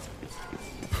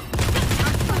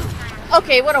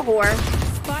 Okay, what a whore.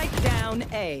 Spike down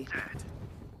A.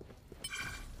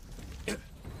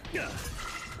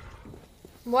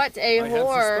 What a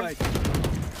whore.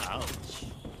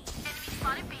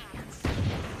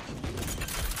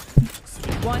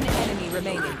 One enemy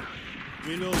remaining.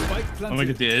 I'm gonna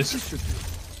get the ace.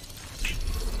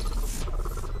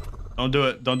 Don't do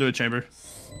it. Don't do it, Chamber.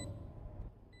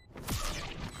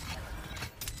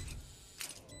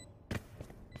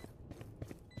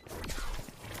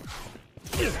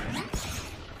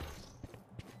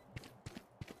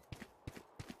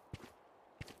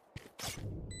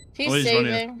 He's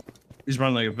saving. Running. He's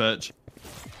running like a bitch.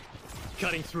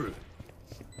 Cutting through.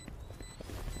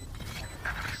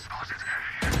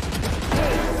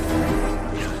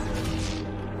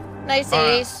 Nice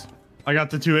ace. I got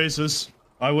the 2 aces.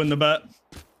 I win the bet.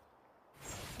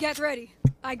 Get ready.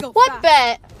 I go What fast.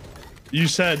 bet? You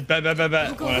said bet when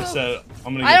I said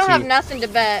I'm gonna get I don't 2. have nothing to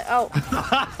bet. Oh.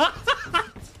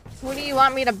 What do you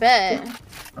want me to bet?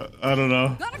 I don't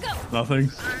know. Gotta go.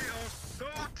 Nothing.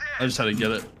 I just had to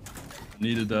get it.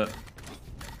 Needed that.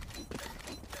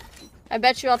 I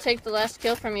bet you I'll take the last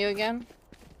kill from you again.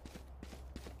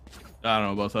 I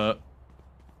don't know about that.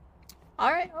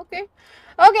 Alright, okay.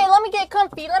 Okay, let me get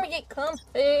comfy. Let me get comfy.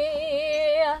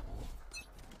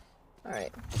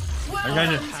 Alright.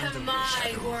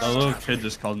 A little kid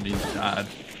just called me dad.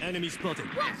 Enemy spotted.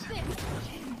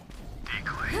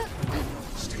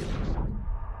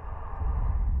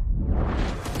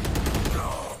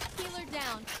 Healer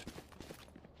down.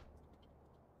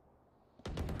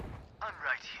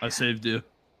 I saved you.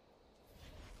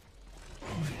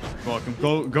 You're welcome.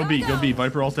 Go B. Go B.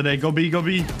 Viper all today. Go B. Go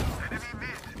B.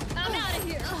 I'm out of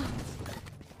here.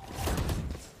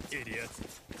 Idiot.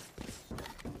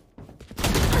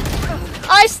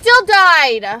 I still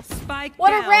died! Spike What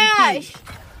down a rash! B.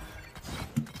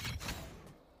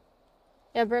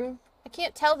 Yeah, Brim. I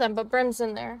can't tell them, but Brim's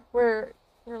in there. We're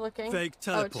looking. Fake Oh,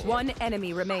 teleport. One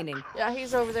enemy remaining. yeah,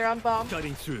 he's over there on bomb.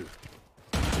 Cutting through.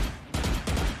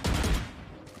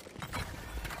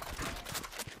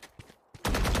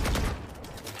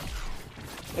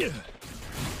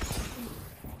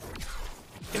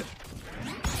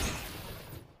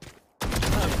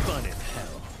 Have fun in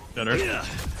hell. Better.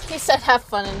 He said have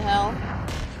fun in hell.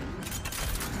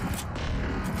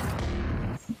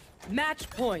 Match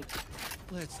point.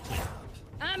 Let's get up.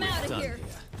 I'm out of Done here.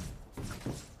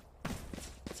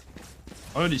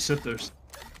 Why would he sit there?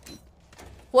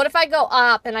 What if I go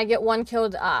op and I get 1 kill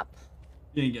with op?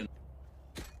 You ain't getting.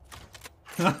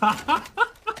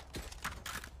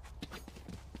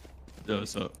 Yo,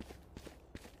 what's up?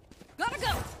 Gotta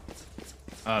go.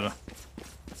 I don't know.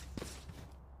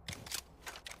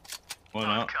 Why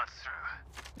not?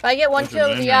 If I get 1 What's your kill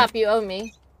with name, the man? op, you owe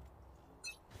me.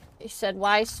 He said,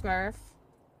 why Smurf?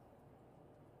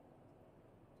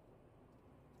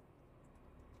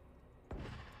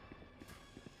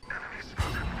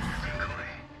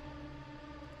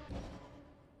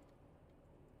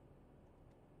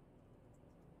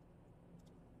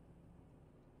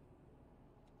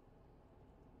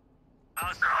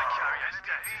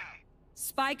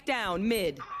 Spike down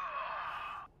mid.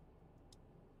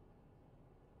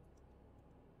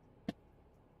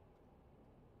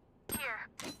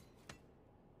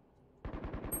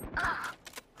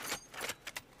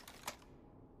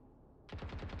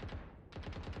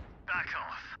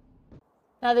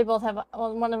 Now they both have,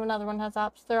 well, another one has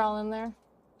ops. They're all in there.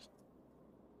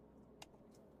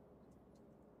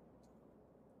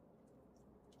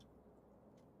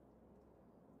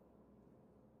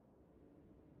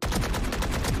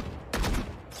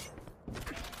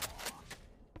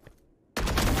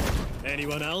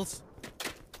 Anyone else?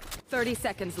 30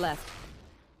 seconds left.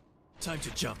 Time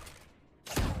to jump.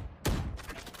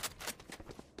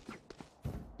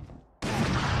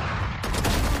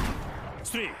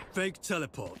 Three. Fake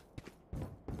teleport.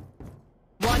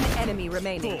 One enemy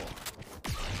remaining.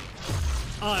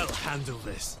 4. I'll handle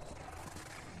this.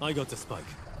 I got the spike.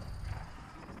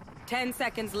 10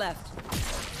 seconds left.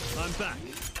 I'm back.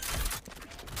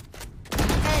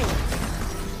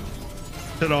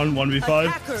 Hit on 1v5.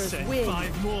 Attackers Send win.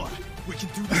 5 more. We can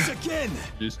do this again.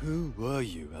 Jeez. Who were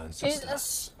you, ancestor?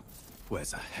 Jesus.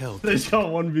 Where's the hell? They got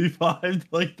 1v5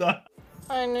 like that.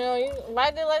 I know.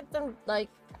 Why'd they let them, like,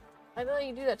 why'd they let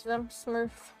you do that to them?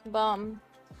 Smurf bum.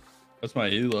 That's my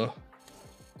elo.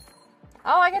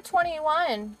 Oh, I got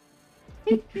 21.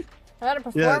 I got a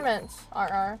performance.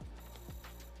 RR.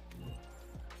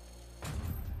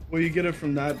 Well, you get it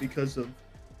from that because of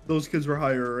those kids were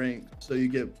higher ranked, so you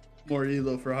get more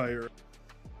elo for higher.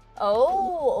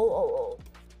 Oh.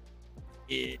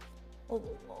 Yeah.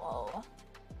 Oh.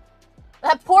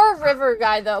 That poor River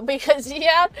guy though, because he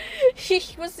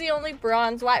was the only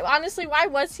bronze. Why? Honestly, why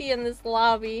was he in this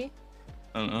lobby?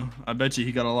 I don't know. I bet you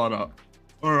he got a lot of.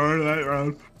 Alright, that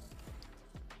round.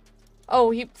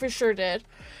 Oh, he for sure did.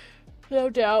 No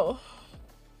doubt.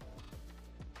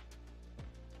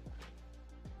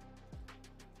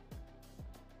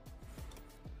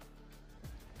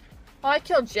 Oh, I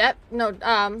killed Jet. No,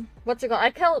 what's it called?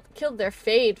 I killed their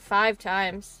Fade 5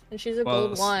 times, and she's a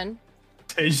gold 1.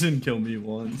 Tage didn't kill me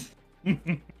once.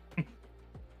 She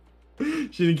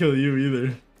didn't kill you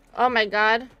either. Oh my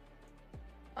god.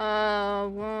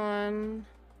 1,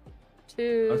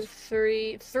 2,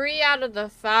 3. 3 out of the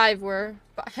 5 were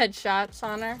headshots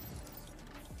on her.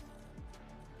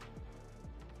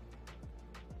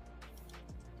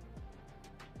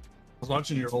 I was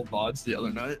watching your old VODs the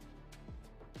other night.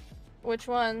 Which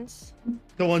ones?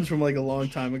 The ones from like a long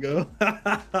time ago.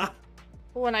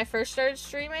 When I first started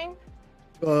streaming?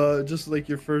 Just like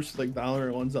your first like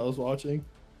Valorant ones I was watching.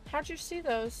 How'd you see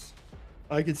those?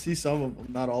 I could see some of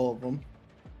them, not all of them.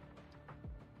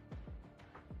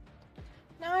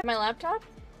 Now I have my laptop?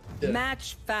 Yeah.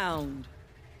 Match found.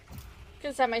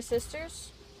 Is that my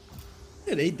sister's?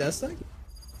 You had 8 deaths that game?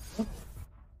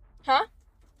 Huh?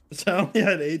 So I only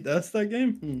had 8 deaths that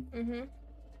game? Mm-hmm.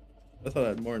 I thought I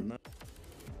had more than that.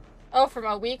 Oh, from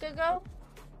a week ago?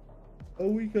 A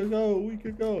week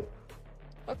ago.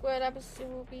 Look what episode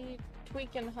will be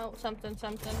tweaking something.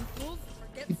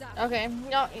 Okay.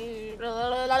 No.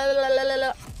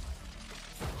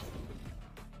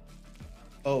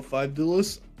 Oh, 5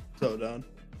 duelists? So down.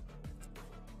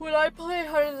 When I play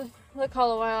Heart of the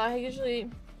Call a while, I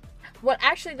usually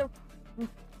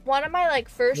one of my like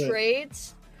first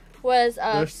raids was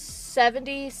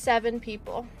 77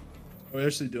 people. Are we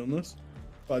actually doing this?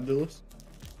 5 duelists?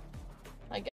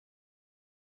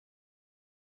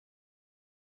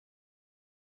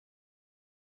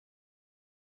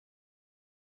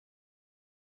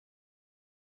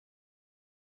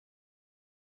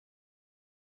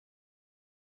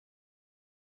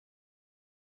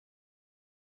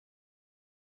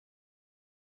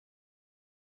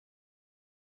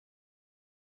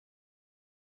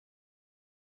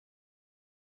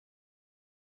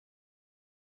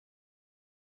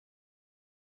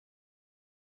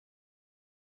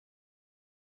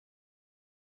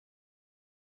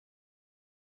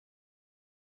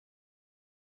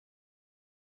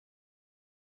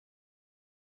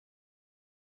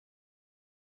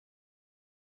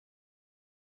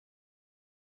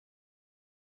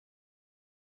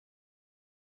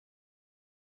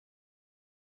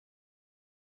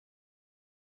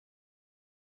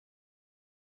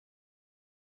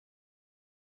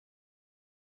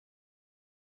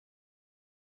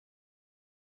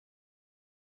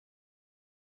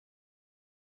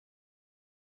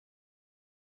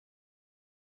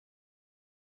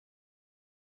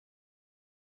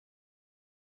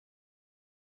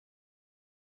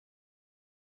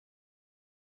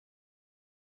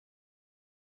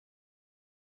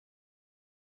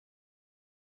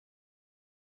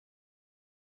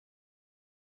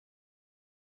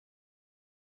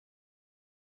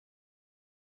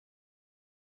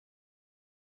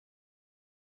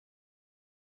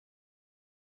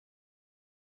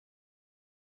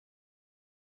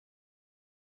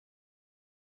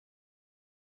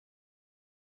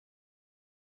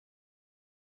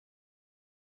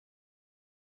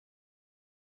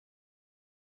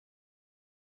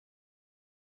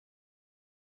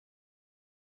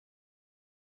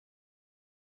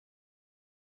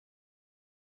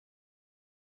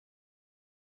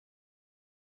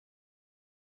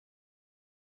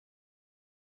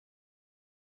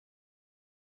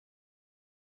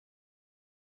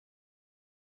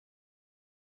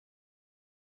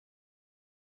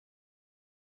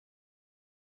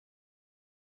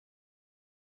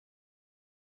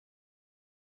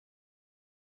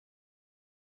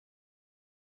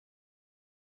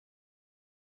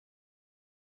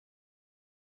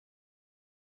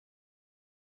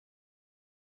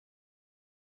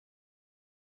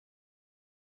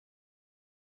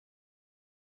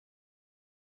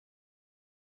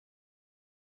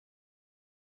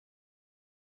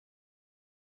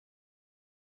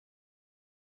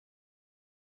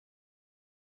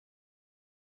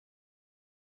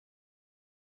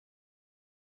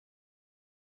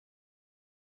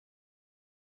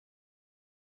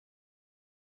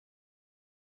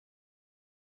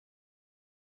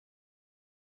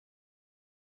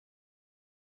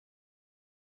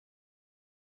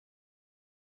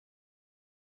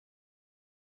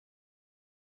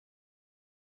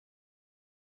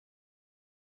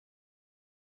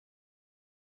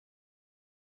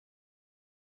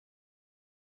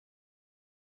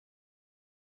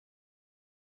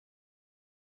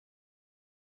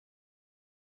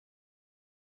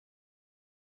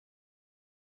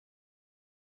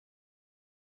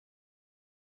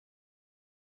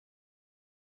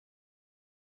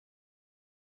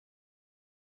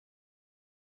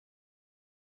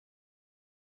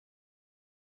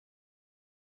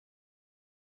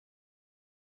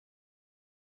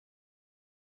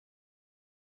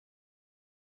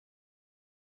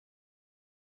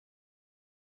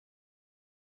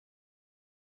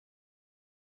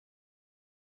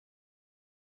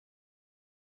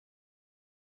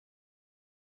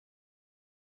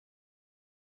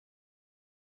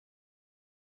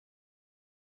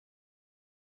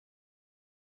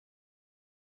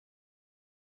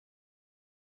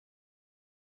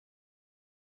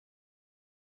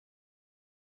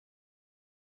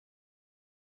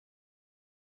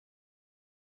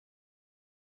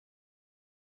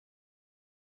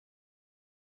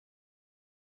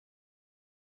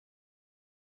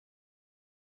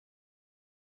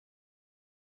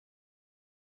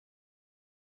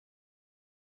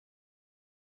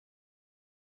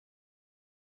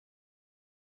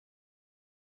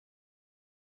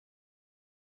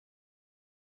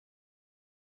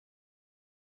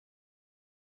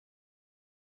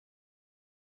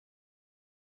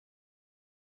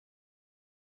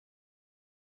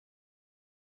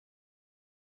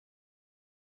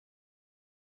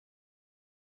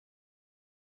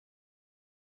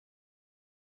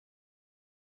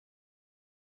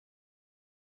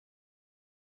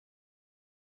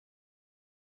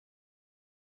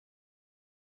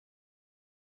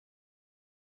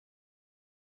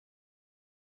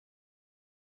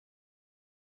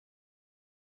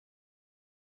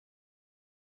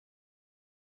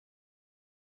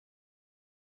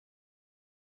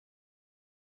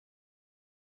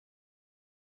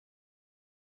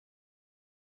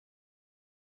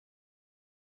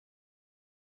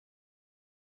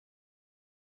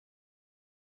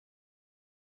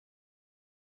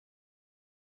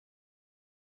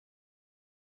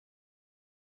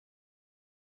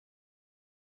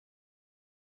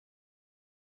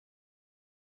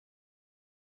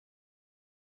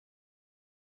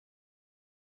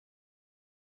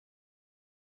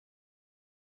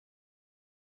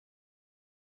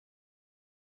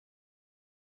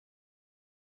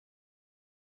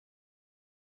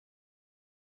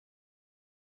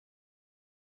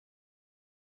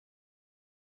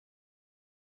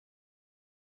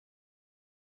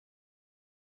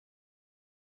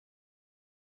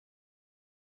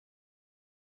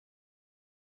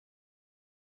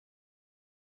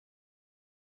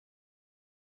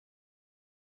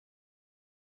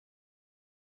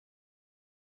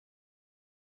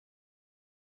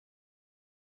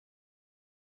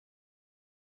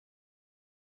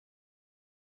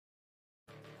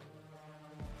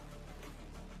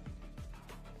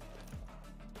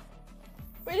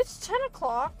 Wait, it's 10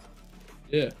 o'clock.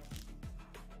 Yeah.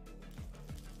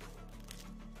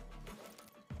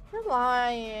 You're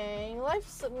lying.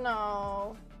 Life's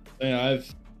no. Hey, I have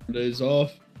 4 days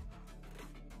off.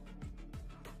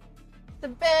 The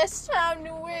best time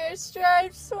to wear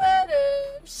striped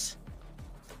sweaters.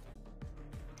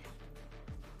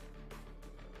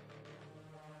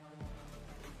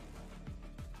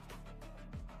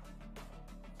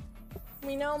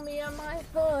 We know me and my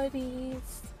hoodies.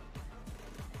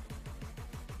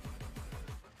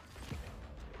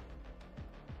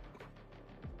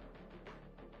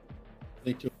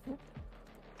 Thank you.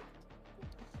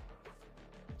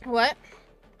 What?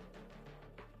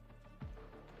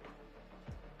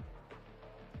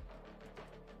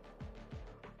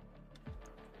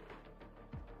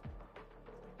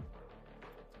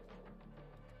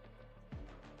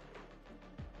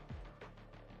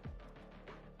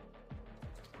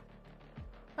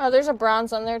 Oh, there's a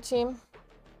bronze on their team.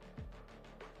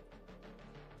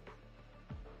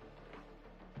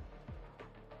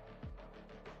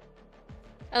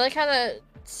 I like how the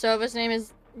Sova's name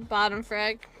is Bottom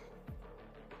Frag.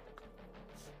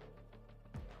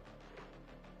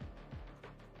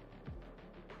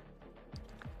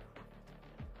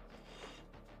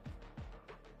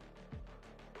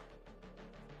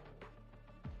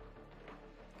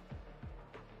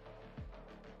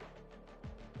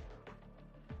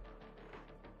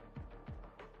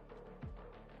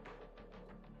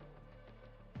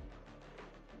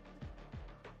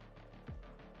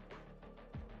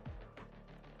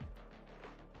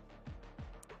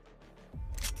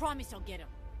 Promise I'll get him.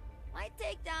 Might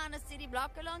take down a city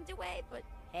block along the way, but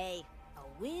hey,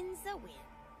 a win's a win.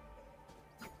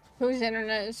 Whose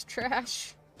internet is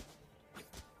trash?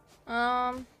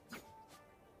 Go,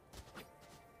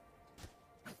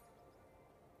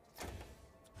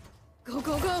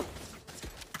 go, go!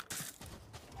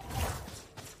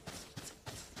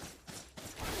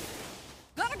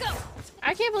 Gotta go!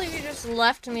 I can't believe you just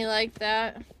left me like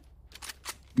that.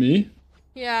 Me?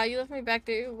 Yeah, you left me back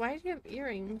there. Why do you have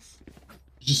earrings?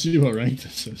 Did you see what rank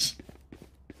this is?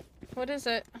 What is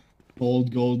it?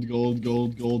 Gold, gold, gold,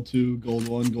 gold, gold 2, gold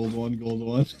 1, gold 1, gold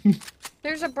 1.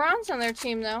 There's a bronze on their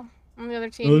team, though. On the other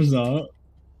team. No, there's not.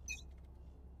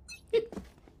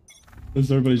 That's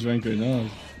everybody's rank right now.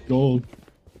 Gold.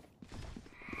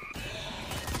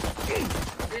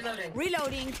 Reloading.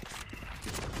 Reloading.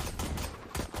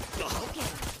 Okay.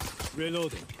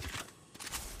 Reloading.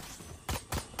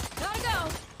 Gotta go.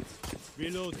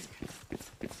 Reloading.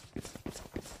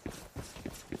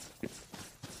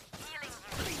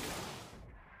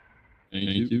 Thank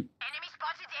you. Enemy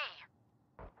spotted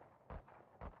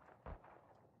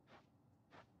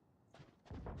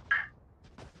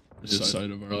A. This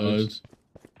side of our lives.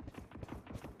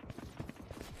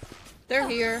 They're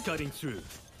here. Cutting through.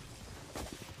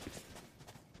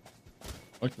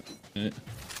 Fuck that.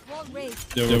 Wall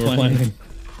raised. They were planning.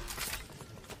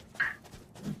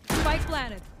 Spike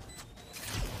planted.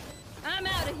 I'm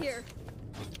out of here.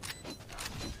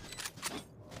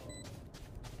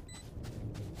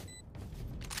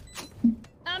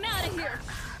 I'm out of here.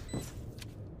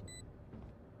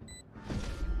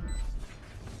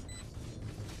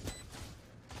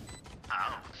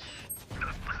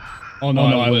 Oh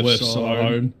no, I whiffed so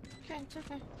hard. Okay, it's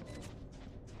okay.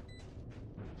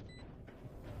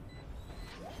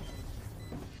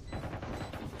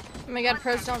 Oh my god,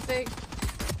 pros don't fake.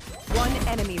 One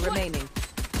enemy remaining.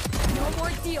 No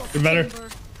more deals. You're better. Chamber.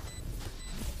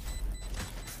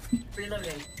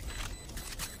 Reloading.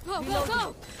 Go, go,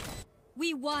 go!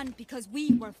 We won because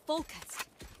we were focused.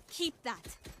 Keep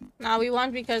that. Nah, we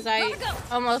won because I Gotta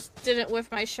go. almost didn't whiff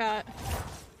my shot.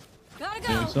 Gotta You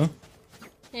go! think so?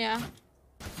 Yeah.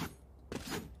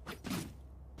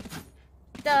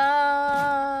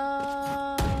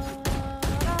 Da.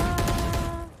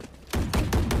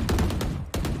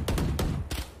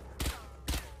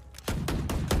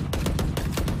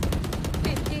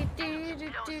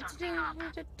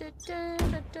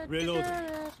 Reloading.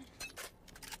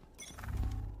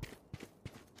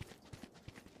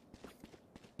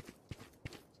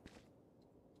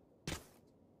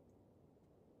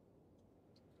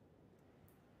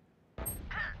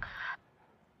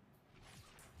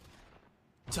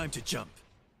 Time to jump.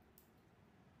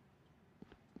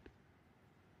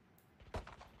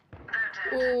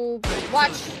 Ooh,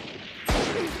 watch.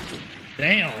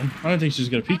 Damn. I don't think she's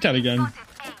gonna peek that again.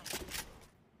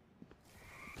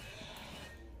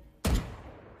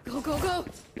 Go, go, go!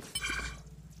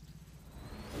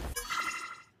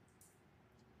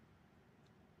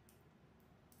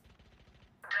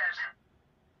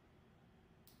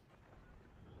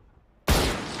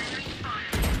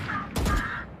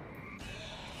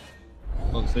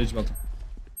 Sage about to.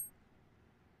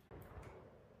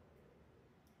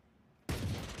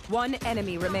 One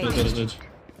enemy remaining. Sage.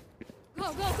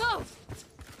 Go, go, go!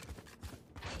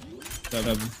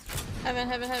 Heaven.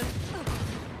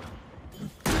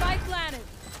 Spike planted.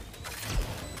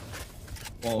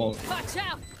 Whoa. Watch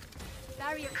out!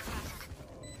 Barrier cracked.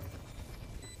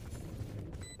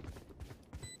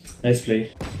 Nice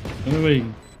play. Anyway.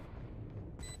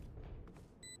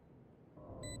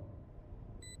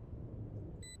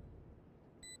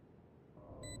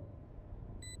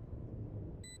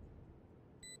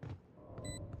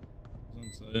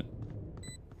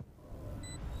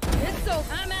 It's so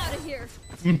I'm out of here.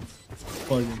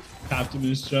 Fucking tapped him in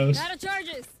his chest. Out of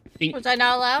charges. Was I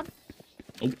not allowed?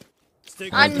 Nope.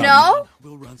 Stick I with them. know.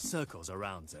 We'll run circles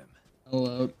around them.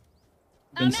 Allowed.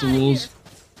 Against the rules.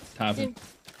 Tap him.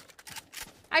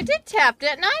 I did tap,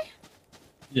 didn't I?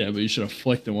 Yeah, but you should have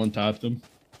flicked and one tapped him.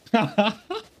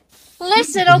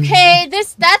 Listen, okay,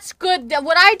 that's good.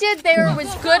 What I did there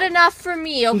was good enough for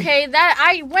me, okay? That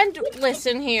I went.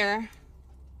 Listen here.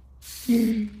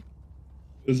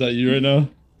 Is that you right now?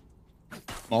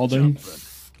 Malding?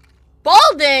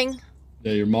 Balding.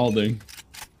 Yeah, you're malding.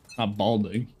 Not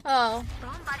balding. Oh.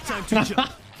 Time to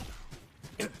jump.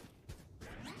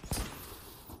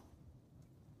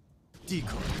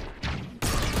 Decoy.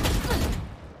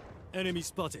 Enemy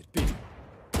spotted. B.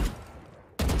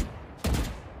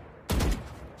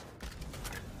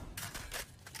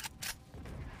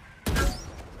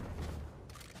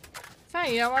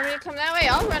 Fine, you don't want me to come that way?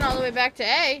 I'll run all the way back to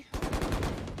A.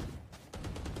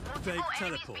 Fake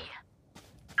teleport.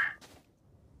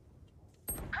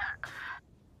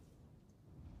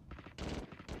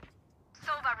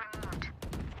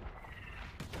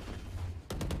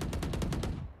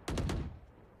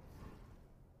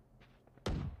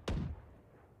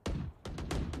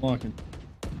 Walking.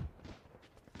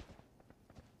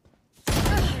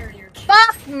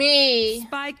 Fuck me.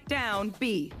 Spike down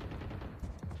B.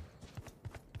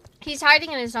 He's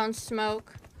hiding in his own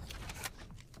smoke.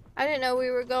 I didn't know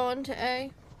we were going to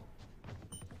A.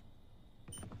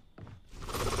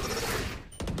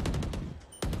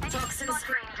 Toxin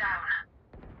screen down.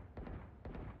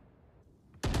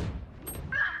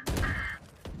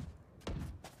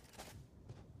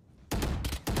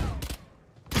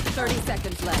 30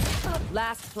 seconds left.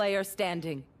 Last player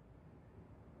standing.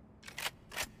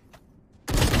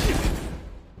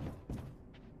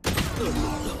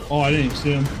 Oh, I didn't even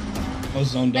see him. I was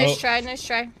zoned out. Nice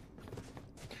try.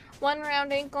 One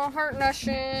round ain't gonna hurt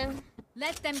nothing.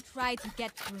 Let them try to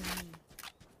get through me.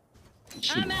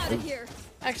 I'm out of here.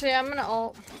 Actually, I'm gonna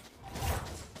ult.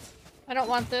 I don't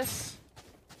want this.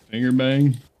 Finger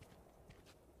bang.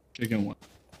 Chicken one.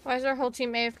 Why is our whole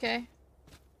team AFK?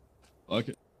 Fuck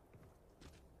it.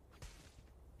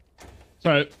 It's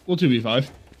alright. We'll 2v5.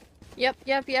 Yep.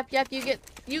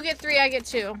 You get 3, I get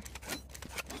 2.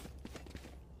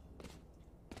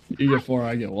 You get 4,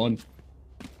 I get 1.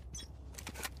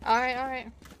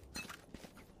 Alright.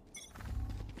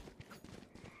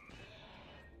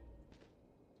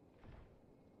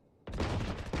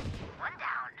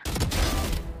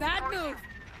 Bad move.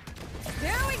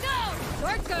 There we go.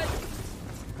 Shortcut.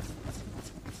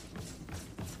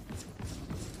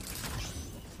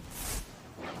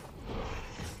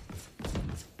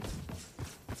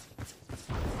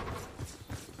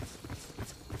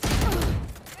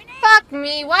 Fuck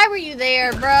me. Why were you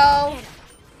there, bro?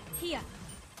 Here.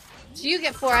 So you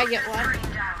get 4, I get 1.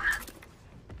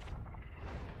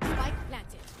 Spike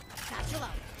planted. Satchel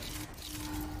out.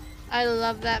 I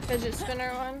love that fidget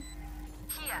spinner one.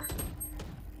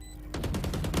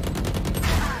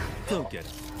 Go get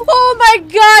it. Oh my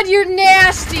god, you're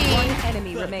nasty! One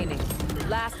enemy remaining.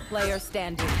 Last player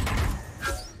standing.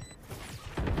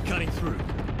 Cutting through.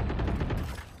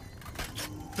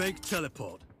 Fake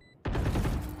teleport.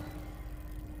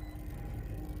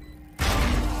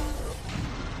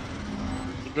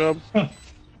 Good job. Can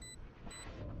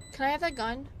I have that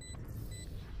gun?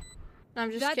 No, I'm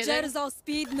just That kidding. jet is all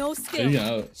speed, no skill.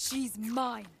 Yeah. She's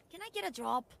mine. Can I get a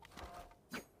drop?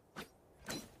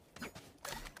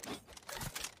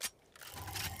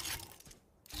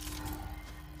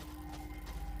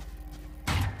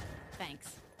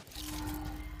 Thanks.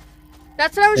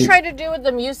 That's what I was trying to do with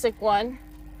the music one.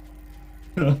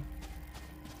 And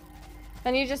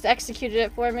you just executed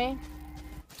it for me.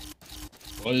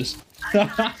 Boys.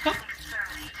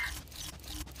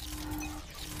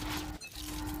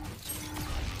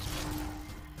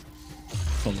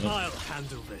 I'll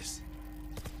handle this.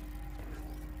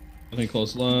 Nothing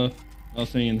close left.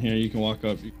 Nothing in here. You can walk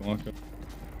up.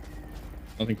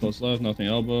 Nothing close left. Nothing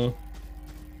elbow.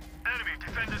 Enemy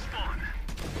defender spawn.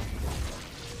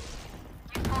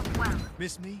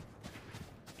 Miss me?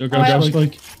 Yo, grab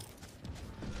Spike.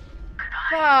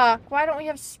 Fuck, why don't we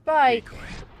have Spike?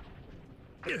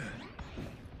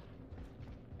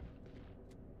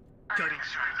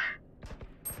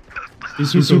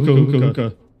 He's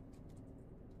hookah.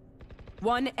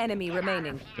 One enemy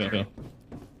remaining. Yeah.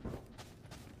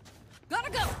 Gotta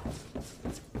go.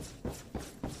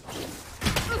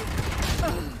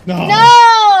 No! No!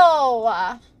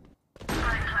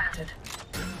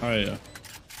 Alright, yeah.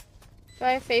 Do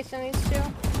I have faith in these two?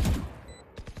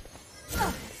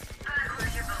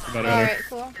 Alright,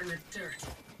 cool.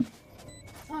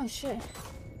 Oh shit.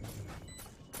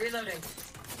 Reloading.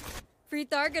 Free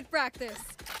target practice.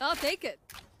 I'll take it.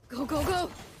 Go, go, go.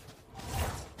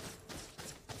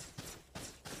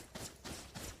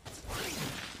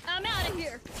 I'm out of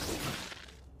here.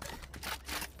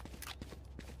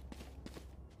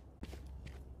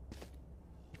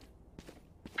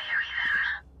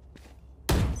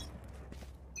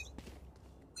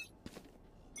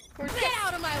 Get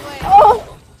out of my way.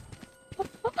 Oh!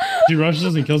 If he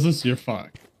rushes and kills us, you're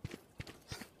fucked.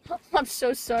 I'm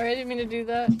so sorry, I didn't mean to do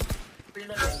that.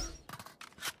 Reloading.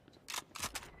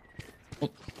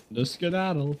 Oh, just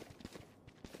skedaddle.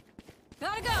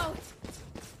 Gotta go.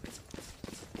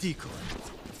 Decoy.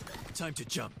 Time to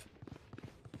jump.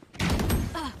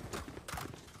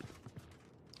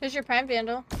 Here's your Prime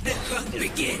Vandal. The hunt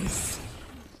begins.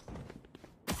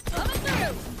 Coming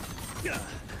through.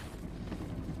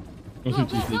 Go through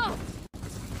TP.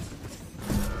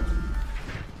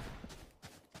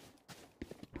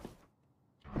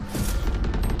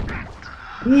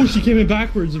 Ooh, she came in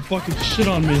backwards and fucking shit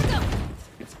on me.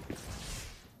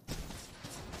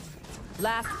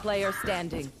 Last player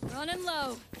standing. Running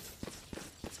low.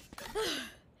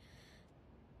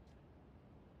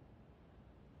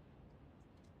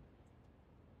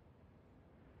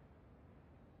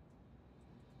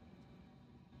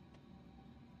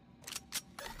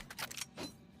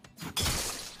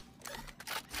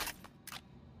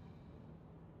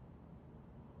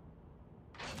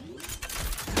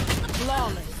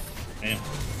 Flawless. Damn.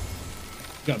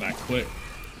 Got back quick.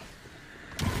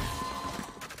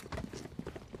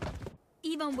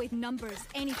 Even with numbers,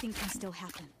 anything can still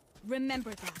happen.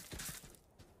 Remember that.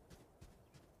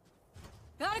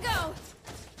 Gotta go.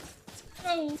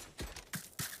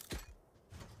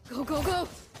 Go, go, go.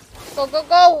 Go, go,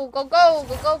 go, go, go,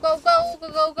 go, go, go, go, go,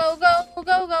 go, go, go,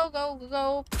 go, go, go,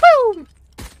 go, boom!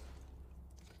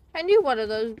 I knew one of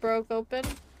those broke open.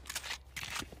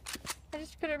 I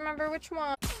just couldn't remember which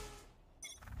one.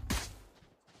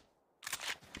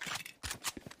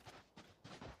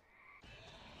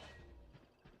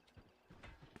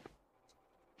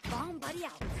 Bomb buddy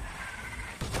out.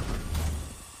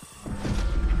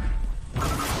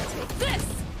 Take this.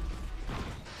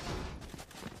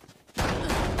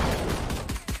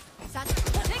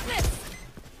 Take this.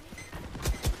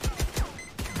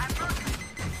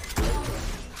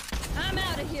 I'm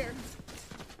out of here.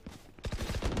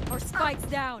 Or spikes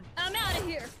down. I'm out of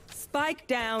here. Spike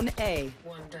down A.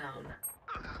 One down.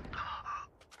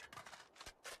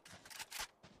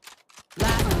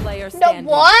 Last player No, standing.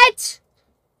 what?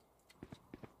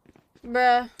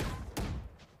 Bruh.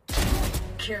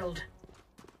 Killed.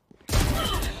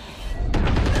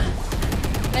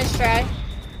 Nice try.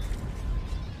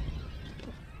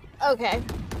 Okay.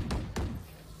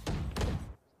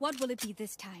 What will it be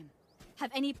this time?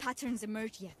 Have any patterns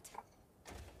emerged yet?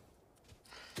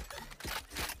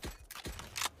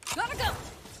 Gotta go.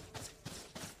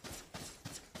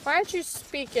 Why aren't you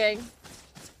speaking?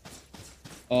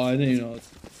 Oh, I didn't know.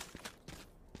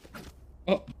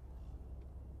 Oh.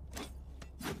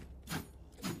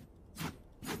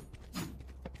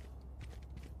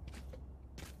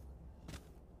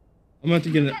 I'm about to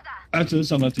get it. After this,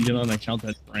 I'm about to get on that account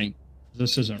that's ranked.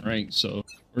 This isn't ranked, so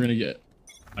we're gonna get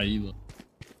Aila.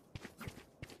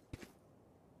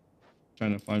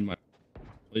 Trying to find my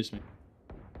placement.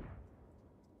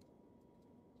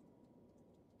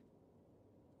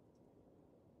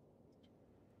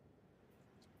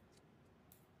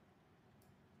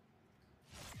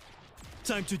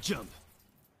 Time to jump.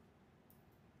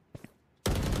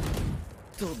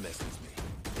 Don't mess with me.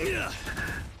 Yeah.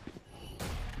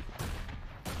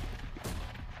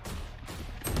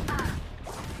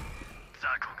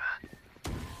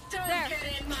 Don't There.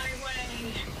 get in my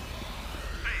way.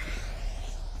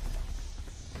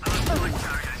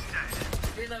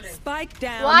 Reloading. Spike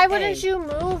down Why A. wouldn't you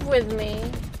move with me?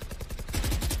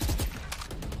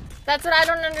 That's what I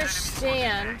don't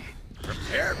understand.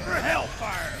 Prepare for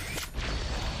hellfire.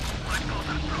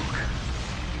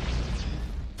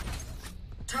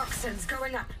 Toxins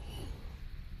going up.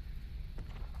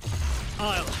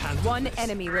 I'll handle One this.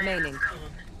 enemy remaining.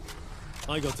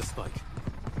 I got the spike.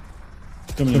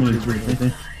 Coming in through.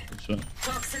 Good shot.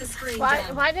 Toxin screen Why?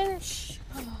 down. Why didn't?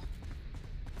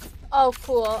 Oh,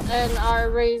 cool. And our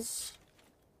raise.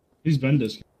 He's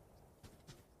Bendis.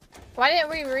 Why didn't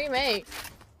we remake?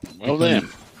 Well then.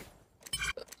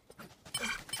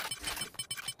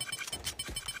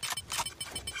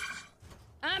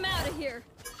 I'm out of here.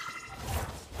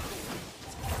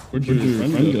 Where'd your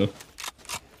friend go?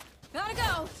 Gotta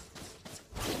go.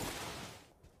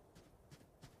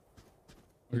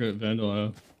 Look at Vandal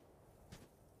out.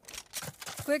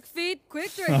 Quick feet,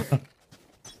 quick trigger.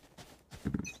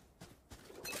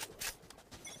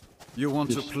 You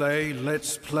want to play?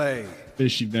 Let's play.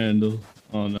 Fishy Vandal.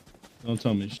 Oh no. Don't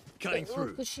tell me. Cutting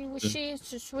through. Wishy, wishy,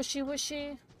 just wishy,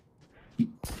 wishy.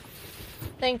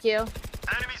 Thank you.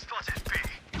 Enemy spotted. B.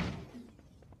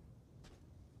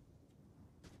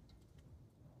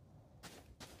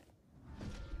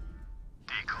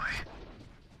 Decoy.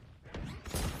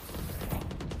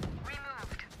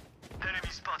 Removed.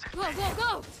 Enemy spotted. Go, go,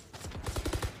 go.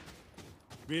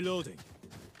 Reloading.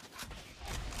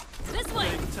 This way.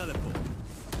 Teleport.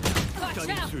 Watch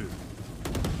Cutting out. through.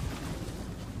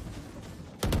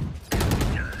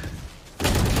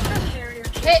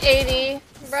 Hit 80.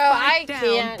 Bro, I down,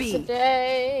 can't B.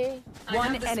 today.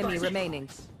 One enemy remaining.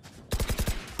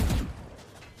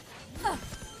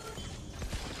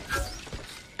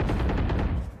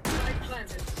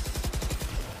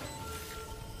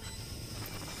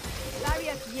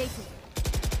 Barrier created.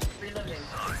 Reloading.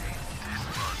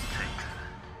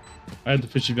 I had the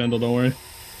Fishy Vandal, don't worry.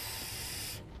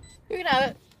 You can have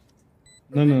it.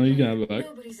 No, you can have it back.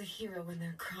 Nobody's a hero when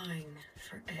they're crying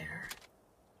for air.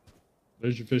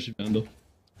 There's your Fishy Vandal.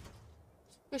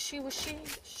 Wishy, wishy,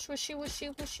 swishy, wishy,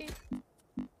 wishy.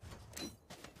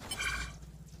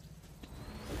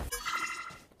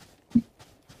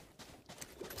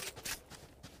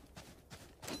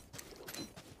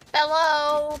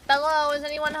 Bello! Bello! Is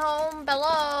anyone home?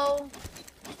 Bello!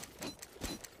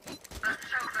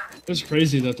 It's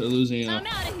crazy that they're losing I'm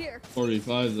out of here.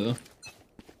 45 though.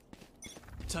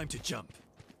 Time to jump.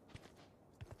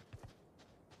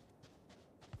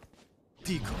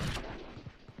 Decoy.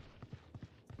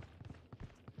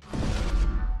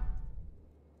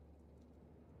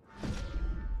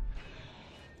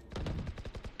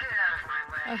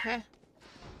 Okay.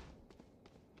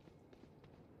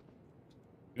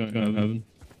 Go heaven.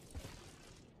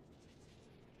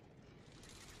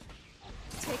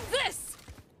 Take this.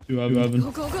 Two heaven.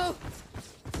 Go, go, go.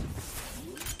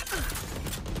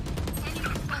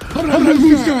 How did I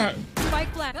lose that?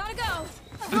 Spike flat. Gotta go.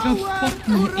 I got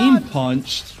fucking aim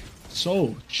punched.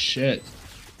 So shit.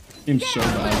 I'm so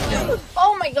bad.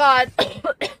 Oh my god!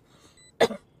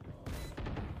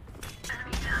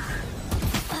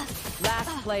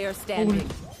 Last player standing.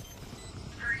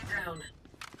 Down.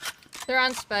 They're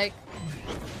on spike.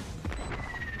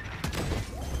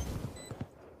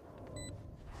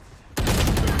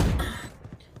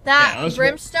 That Yeah,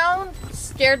 brimstone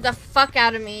scared the fuck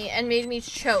out of me and made me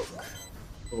choke.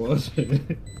 What was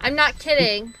it? I'm not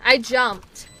kidding. I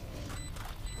jumped.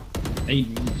 Hey,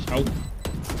 out.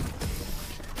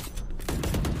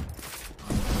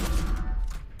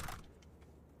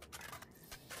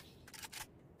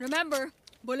 Remember,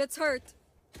 bullets hurt.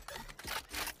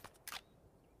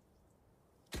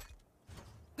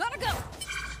 Gotta go.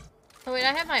 Oh wait,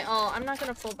 I have my ult. I'm not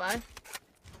gonna full buy.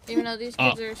 Even though these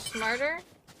kids are smarter.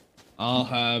 I'll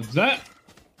have that.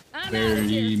 I'm out of Very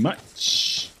here.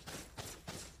 much.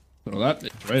 Throw that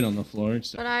bitch right on the floor.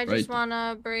 But I just right.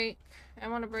 wanna break. I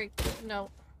wanna break. No.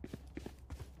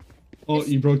 Oh,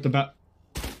 you broke the bat.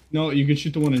 No, you can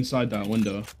shoot the one inside that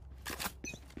window.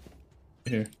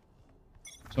 Here.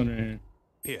 This one right here.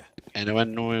 Here.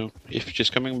 Anyone know if she's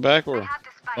coming back or?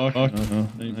 Oh, no.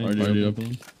 Already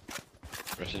open.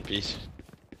 Rest in peace.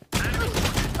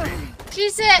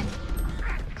 She's it!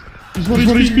 He's 1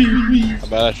 HP. How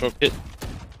about I choke it?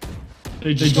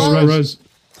 They just don't res.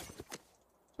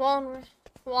 Wall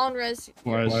res.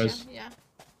 Res. Yeah.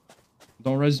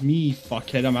 Don't res me,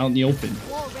 fuckhead. I'm out in the open.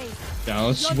 Wall raised. Yeah,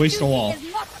 let's Your waste the duty wall.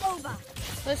 is not over.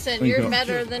 Listen, Thank you're you.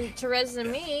 better to res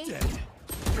than me. Dead.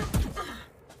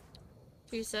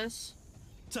 Jesus.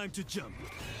 Time to jump.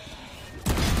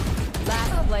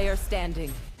 Last player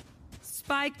standing.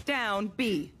 Spike down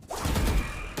B.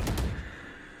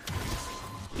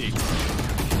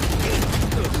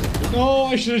 No,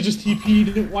 I should have just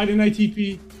TP'd. Why didn't I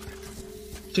TP?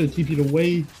 Should have TP'd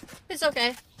away. It's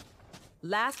okay.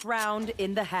 Last round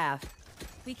in the half.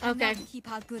 We cannot Okay. keep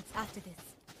our goods after this.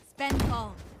 Spend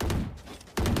all.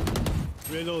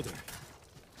 Reloading.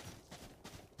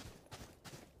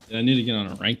 I need to get on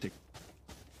a ranked.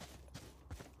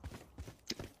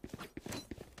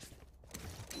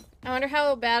 I wonder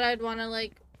how bad I'd want to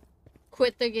like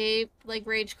quit the game, like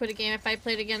rage quit a game if I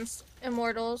played against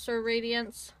Immortals or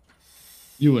Radiants.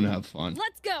 You wouldn't have fun.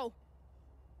 Let's go.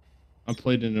 I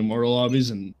played in Immortal lobbies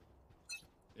and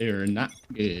they are not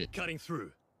good. Cutting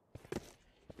through.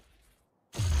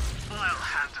 I'll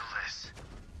handle this.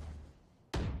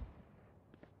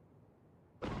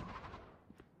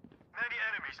 Many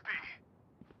enemies B.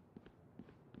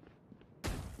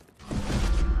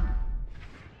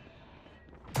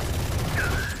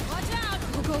 Watch out.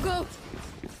 Go, go, go.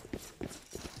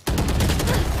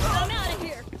 I'm out of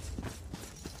here.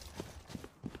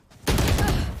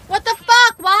 What the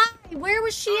fuck? Why? Where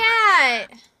was she at?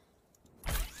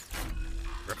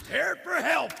 Prepare for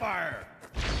hellfire.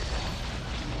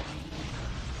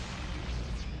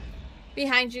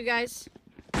 Behind you guys.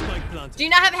 Spike planted. Do you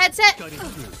not have a headset? Cutting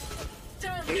through.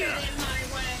 Don't get in my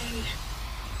way.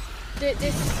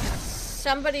 There's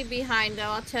somebody behind though,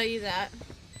 I'll tell you that.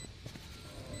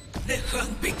 The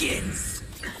hunt begins.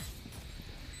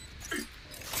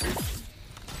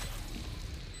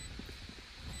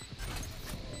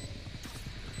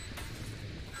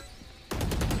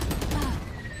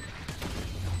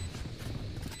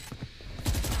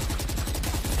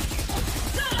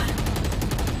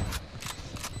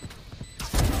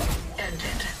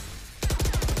 Ended.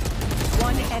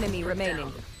 One enemy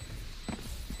remaining.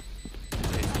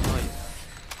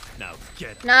 Now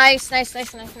get. Nice.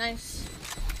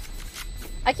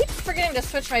 I keep forgetting to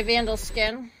switch my Vandal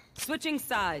skin. Switching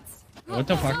sides. What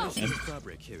the fuck, man?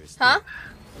 Fabric here is Huh?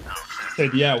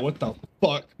 Said, yeah, what the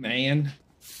fuck, man?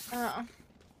 Oh.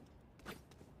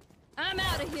 I'm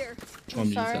out of here. Which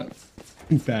one sorry. is that?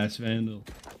 Too fast Vandal.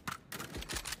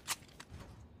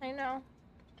 I know.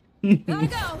 Gotta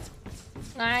go.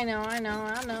 I know.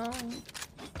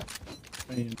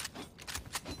 Man.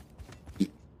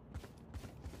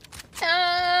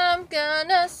 I'm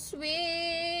gonna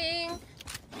swing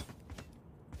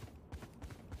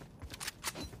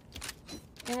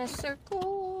in a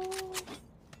circle.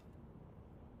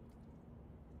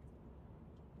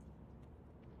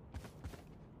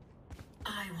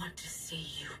 I want to see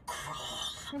you crawl.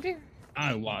 Oh dear.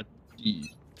 I watch you.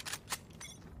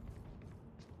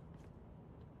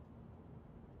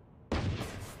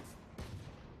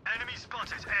 enemy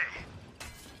spotted A.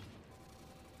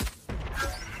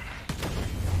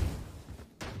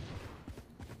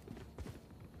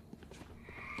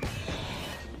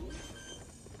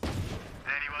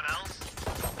 Anyone else?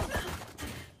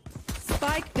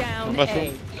 Spike down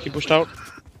Bathroom. A. He pushed out.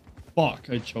 Fuck,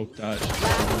 I choked that.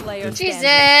 Last player standing.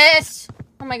 Jesus!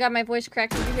 Oh my god, my voice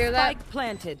cracked. Did you hear that? Spike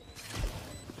planted.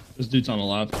 This dude's on a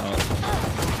laptop.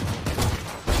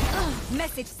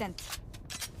 Message sent.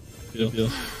 Deal.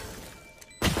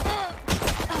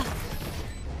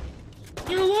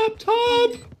 Your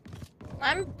laptop!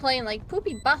 I'm playing like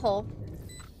poopy butthole.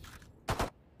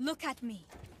 Look at me.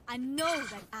 I know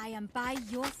that I am by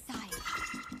your side.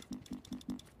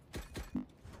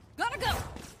 Gotta go.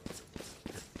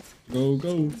 Go.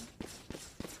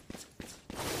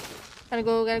 Gotta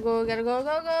go, go, go, gotta go,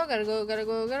 go.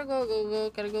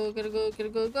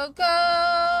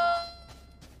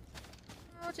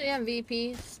 To the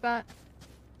MVP spot.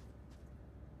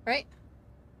 Right?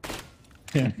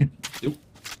 Yeah. Yep.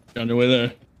 You're on your way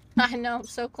there. I know, I'm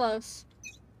so close.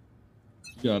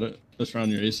 You got it. This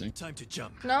round you're acing. Time to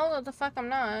jump. No, what the fuck, I'm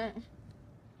not.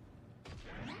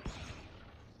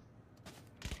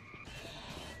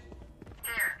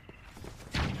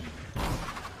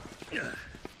 Yeah.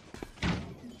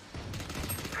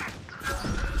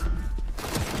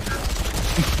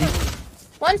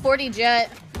 140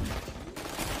 jet.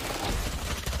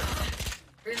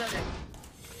 Reloading.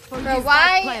 Bro,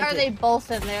 why are they both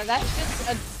in there? That's just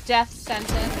a death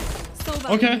sentence.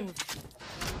 Okay.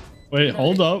 Wait,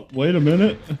 hold up. Wait a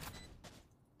minute.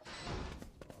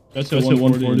 That's hit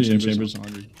 140 and Chambers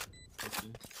 100.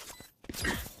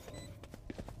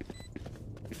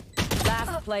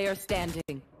 Last player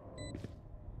standing.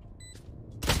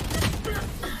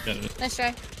 Get it. Nice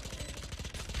try.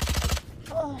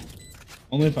 Oh.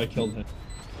 Only if I killed him.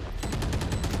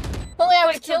 Only I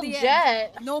would have Till killed the end,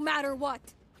 Jet. No matter what.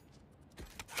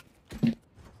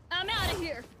 I'm out of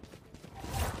here.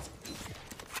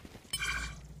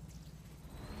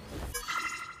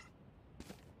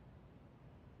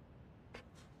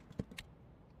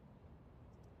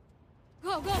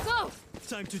 Go, go, go!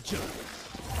 Time to jump.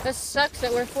 This sucks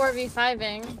that we're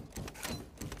 4v5ing.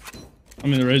 I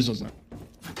mean, the raise doesn't.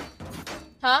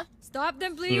 Huh? Stop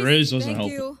them, please. The raise doesn't Thank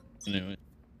help. you. Anyway.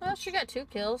 Well, she got 2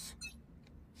 kills.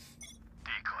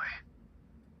 Decoy.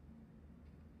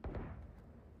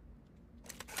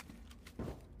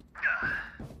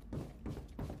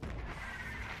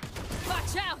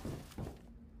 Watch out!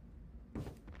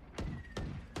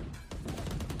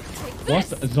 What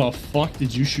the fuck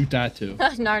did you shoot that to?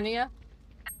 Narnia.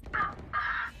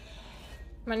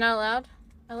 Am I not allowed?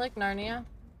 I like Narnia.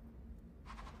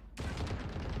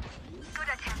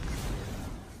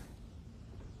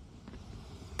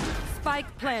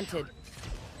 Spike planted.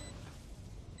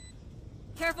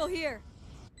 Careful here.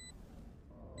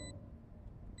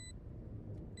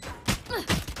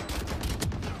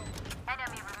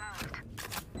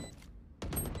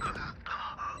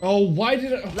 Oh, why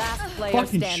did it Last player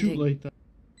fucking standing. shoot like that?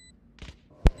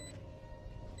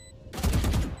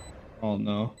 Oh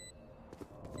no.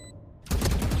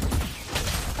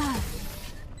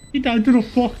 He died to the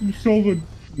fucking shoulder.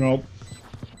 Nope.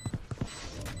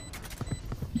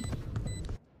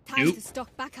 Time to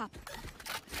stock back up.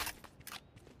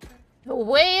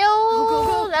 Well,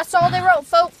 Go. that's all they wrote,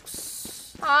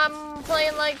 folks. I'm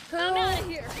playing like I'm out poo. of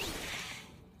here.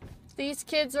 These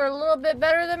kids are a little bit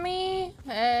better than me,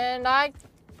 and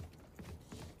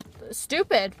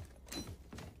stupid.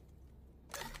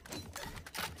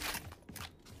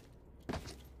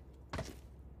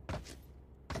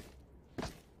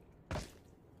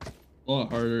 A lot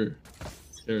harder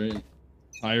carrying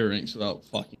higher ranks without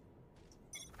fucking.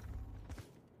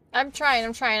 I'm trying,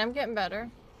 I'm getting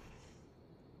better.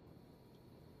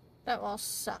 That wall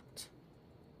sucked.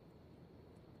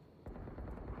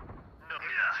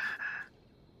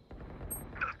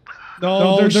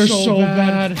 No, they're so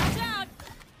bad. Watch out!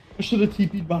 I should have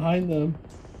TP'd behind them.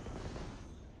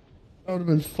 That would have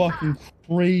been fucking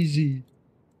crazy.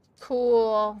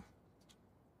 Cool.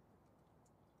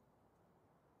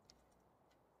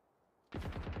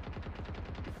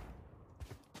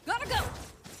 Gotta go!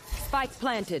 Spike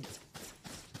planted.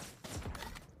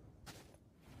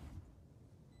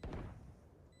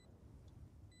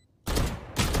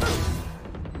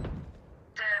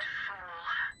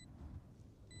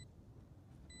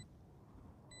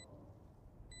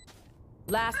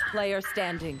 Last player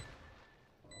standing.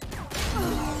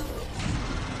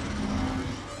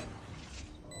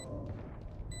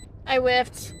 I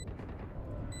whiffed.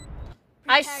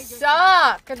 I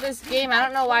suck at this game. I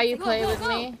don't know why you play with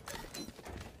me.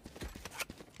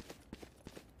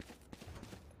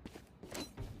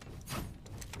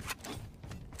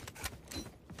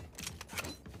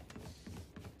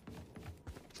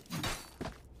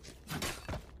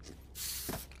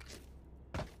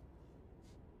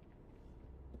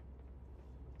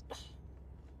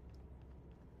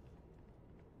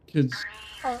 Kids,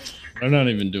 they're not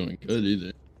even doing good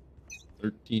either.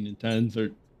 13 and 10,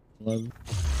 13, 11.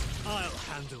 I'll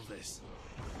handle this.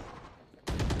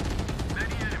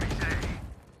 Many enemies,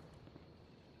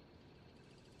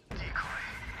 Decoy.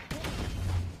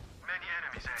 Many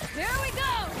enemies, Here we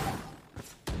go!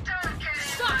 Don't get in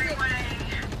Stop my it. way.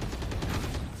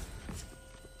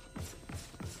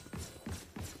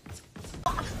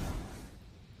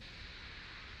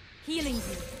 Healing you.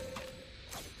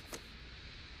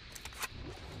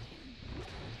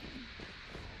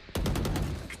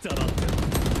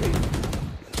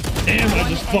 Damn, I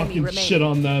just enemy fucking remaining. shit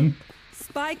on them.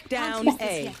 Spike down Can't use this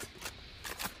A. yet.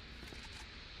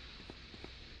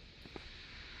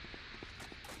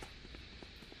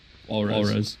 All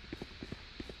res.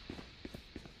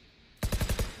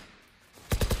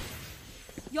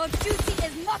 Your duty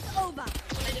is not over.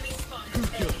 Enemy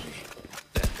spotted.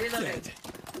 Reloading.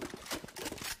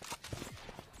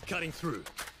 Cutting through.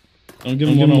 Don't give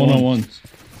them one-on-ones.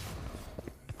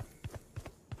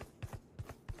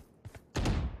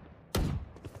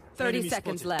 Thirty Enemy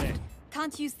seconds spotted. left.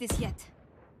 Can't use this yet.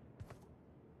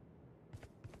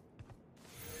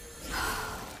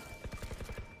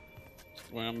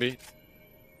 Why on B?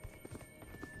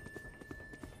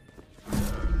 Do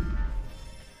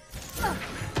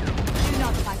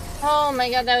not fight. Oh my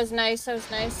god, that was nice. That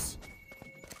was nice.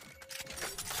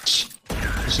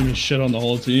 Just gonna shit on the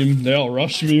whole team. They all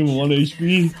rushed me with 1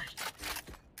 HP.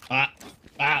 Ah.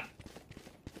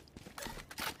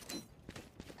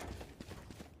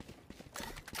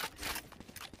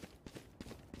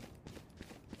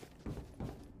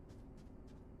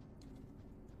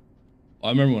 I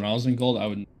remember when I was in gold, I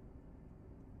would.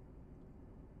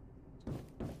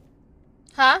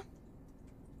 Huh? I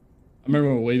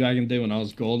remember way back in the day when I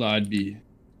was gold, I'd be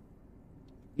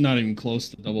not even close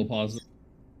to double positive.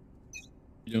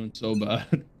 You're doing so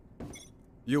bad.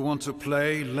 You want to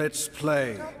play? Let's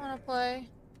play. I don't want to play.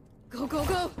 Go, go,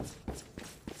 go!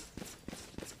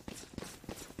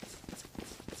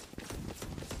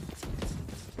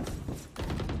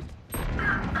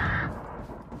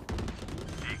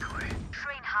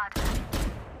 Train hard.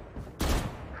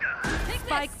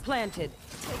 Spike planted.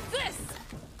 Take this!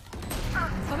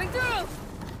 Coming through.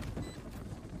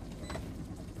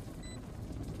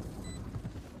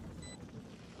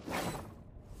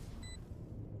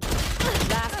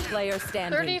 Last player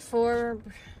standing. 34.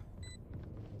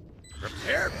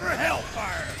 Prepare for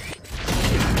hellfire.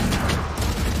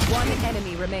 One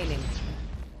enemy remaining.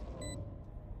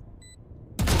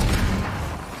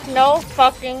 No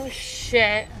fucking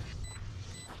shit.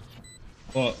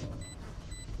 What?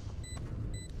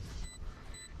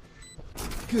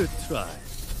 Good try,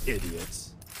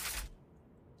 idiots.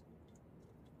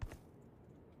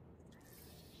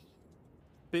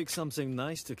 Pick something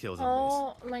nice to kill them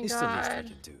Oh with. my It's the least I god.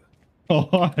 can do. Oh,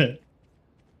 what? You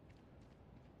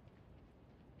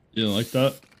didn't like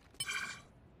that?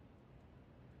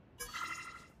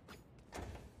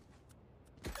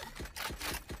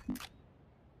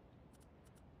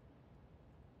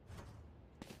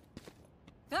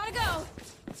 Gotta go.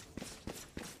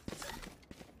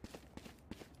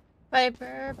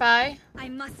 Viper, bye. I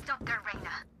must stop their Reina.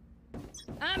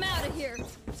 I'm out of here.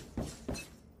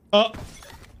 Oh.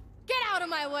 Get out of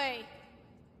my way.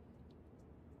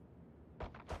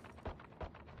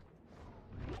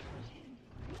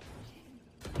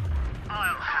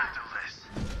 I'll handle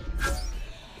this.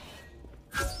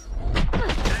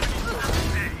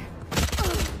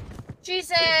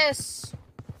 Jesus.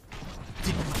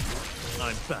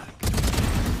 I'm back.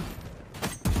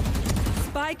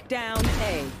 Spike down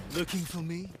A. Looking for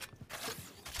me?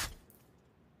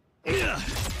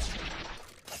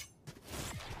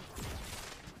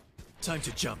 Time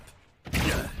to jump.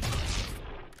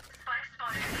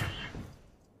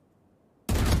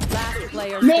 Last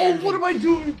player No, standing. what am I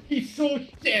doing? He's so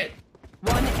shit.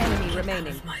 One enemy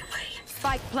remaining.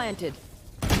 Spike planted.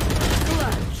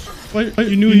 Wait,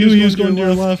 you knew he was going to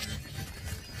your left.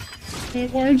 Hey,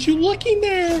 why aren't you looking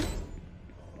there?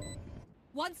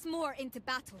 Once more into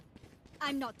battle.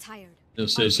 I'm not tired.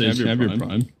 Save your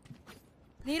prime.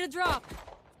 Need a drop.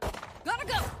 Gotta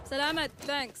go. Salamat.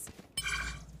 Thanks.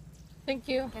 Thank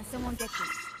you. Can someone get this?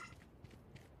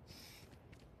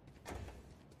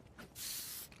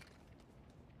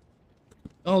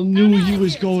 I knew he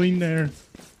was going there.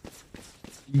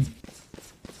 You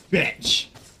bitch.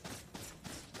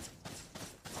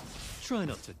 Try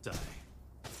not to die.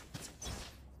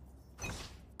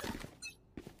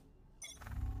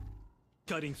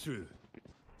 Cutting through.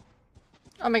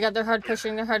 Oh my god, they're hard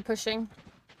pushing. They're hard pushing.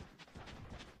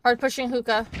 Hard pushing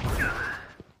hookah.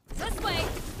 This way.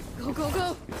 Go, go,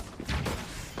 go.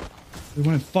 They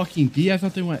went fucking B? I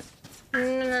thought they went.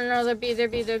 No, they're B, they're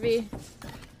B, they're B.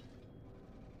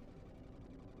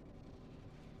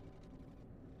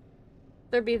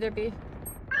 They're B, they're B.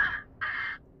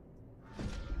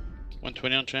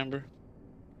 120 on chamber.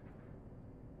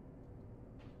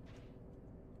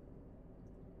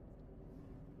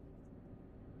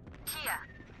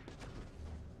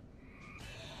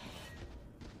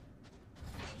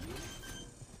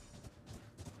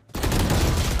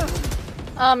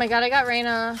 Oh my god, I got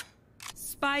Reyna.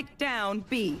 Spike down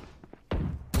B.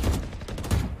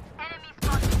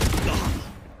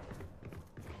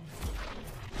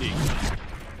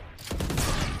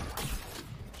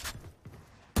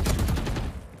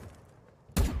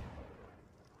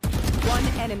 One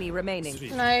enemy remaining.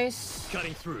 Nice.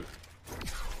 Cutting through.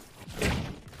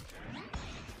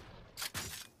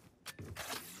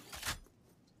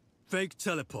 Fake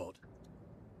teleport.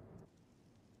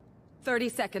 30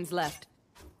 seconds left.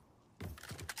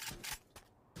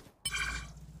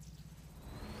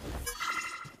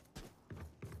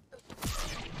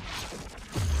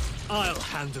 I'll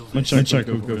handle I'm this. check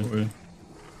hookah for you.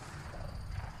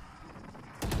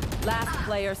 Last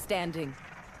player standing.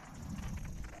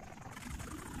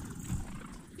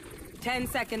 10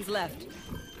 seconds left.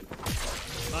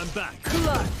 I'm back.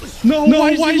 No,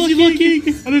 why is he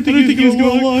looking? I didn't think he was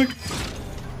gonna look.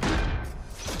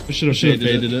 I should have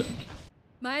faded it.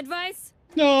 My advice?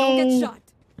 No. Don't get shot.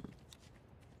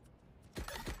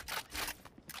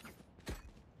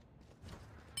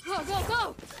 Go, go,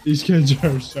 go. These kids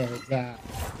are so bad.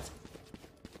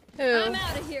 Who? I'm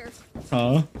out of here.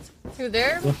 Huh? Who,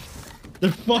 there?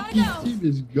 Their fucking team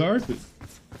is garbage.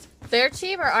 Their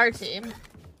team or our team?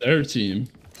 Their team.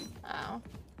 Oh.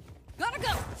 Gotta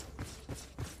go.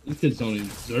 These kids don't even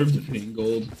deserve to be in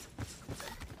gold.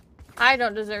 I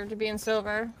don't deserve to be in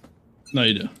silver. No,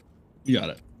 you do. You got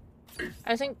it.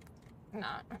 I think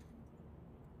not.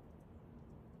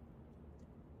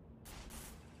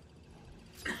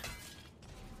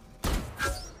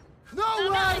 No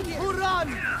run! Who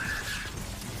run?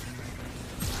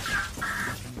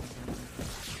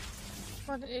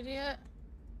 What an idiot.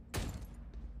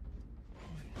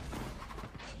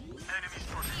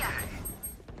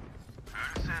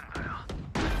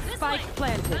 Spike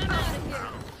planted. I'm out of here.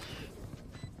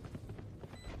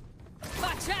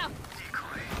 Watch out!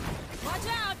 Watch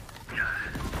out!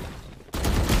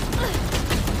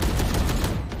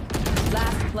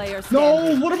 Last player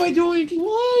standing. No, what am I doing?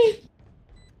 Why?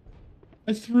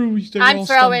 I threw. I'm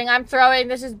throwing. I'm throwing.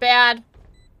 This is bad.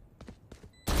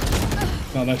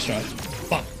 No, nice shot.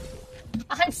 Fuck.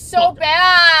 I'm so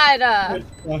bad. I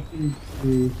fucking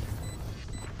threw.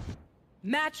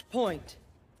 Match point.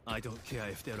 I don't care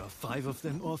if there are 5 of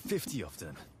them or 50 of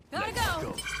them. Gotta Let's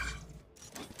go.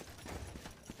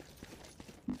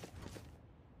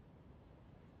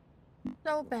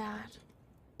 So bad.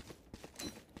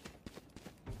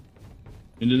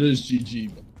 And it is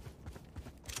GG.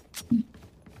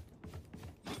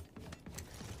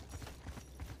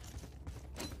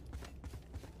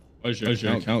 Where's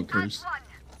your account, Curse?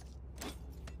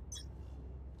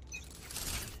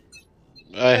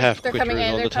 I have They're quick coming in,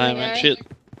 all they're the time coming and in. shit.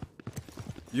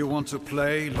 You want to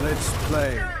play? Let's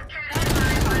play.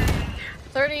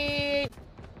 30.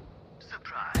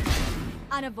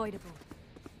 Unavoidable.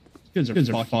 Kids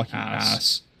are fucking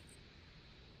ass.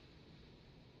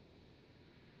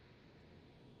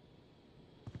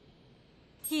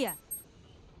 Here.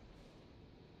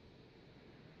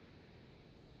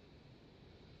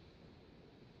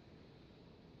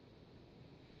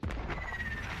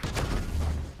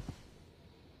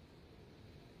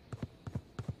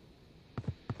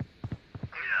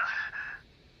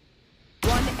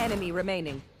 One enemy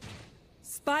remaining.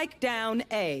 Spike down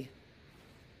A.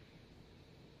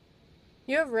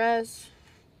 You have res.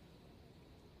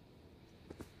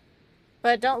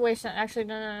 But don't waste it. Actually,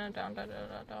 no, don't. Spike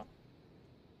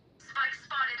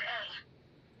spotted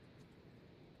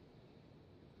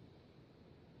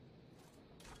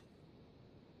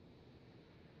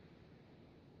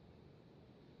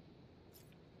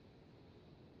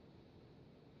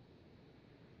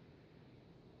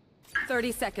A.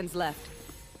 Thirty seconds left.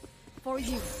 For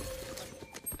you.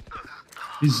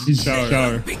 He's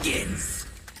shower. Begins.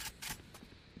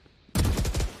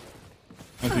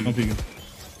 I'm peeking.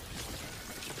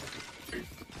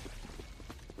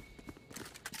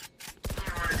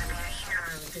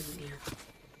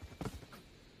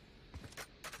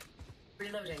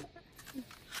 Reloading.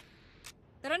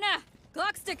 Rana,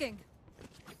 clock sticking.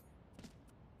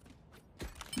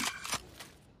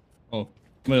 Oh,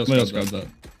 somebody else grabbed that.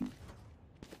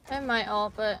 I might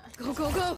ult, but Go, go, go.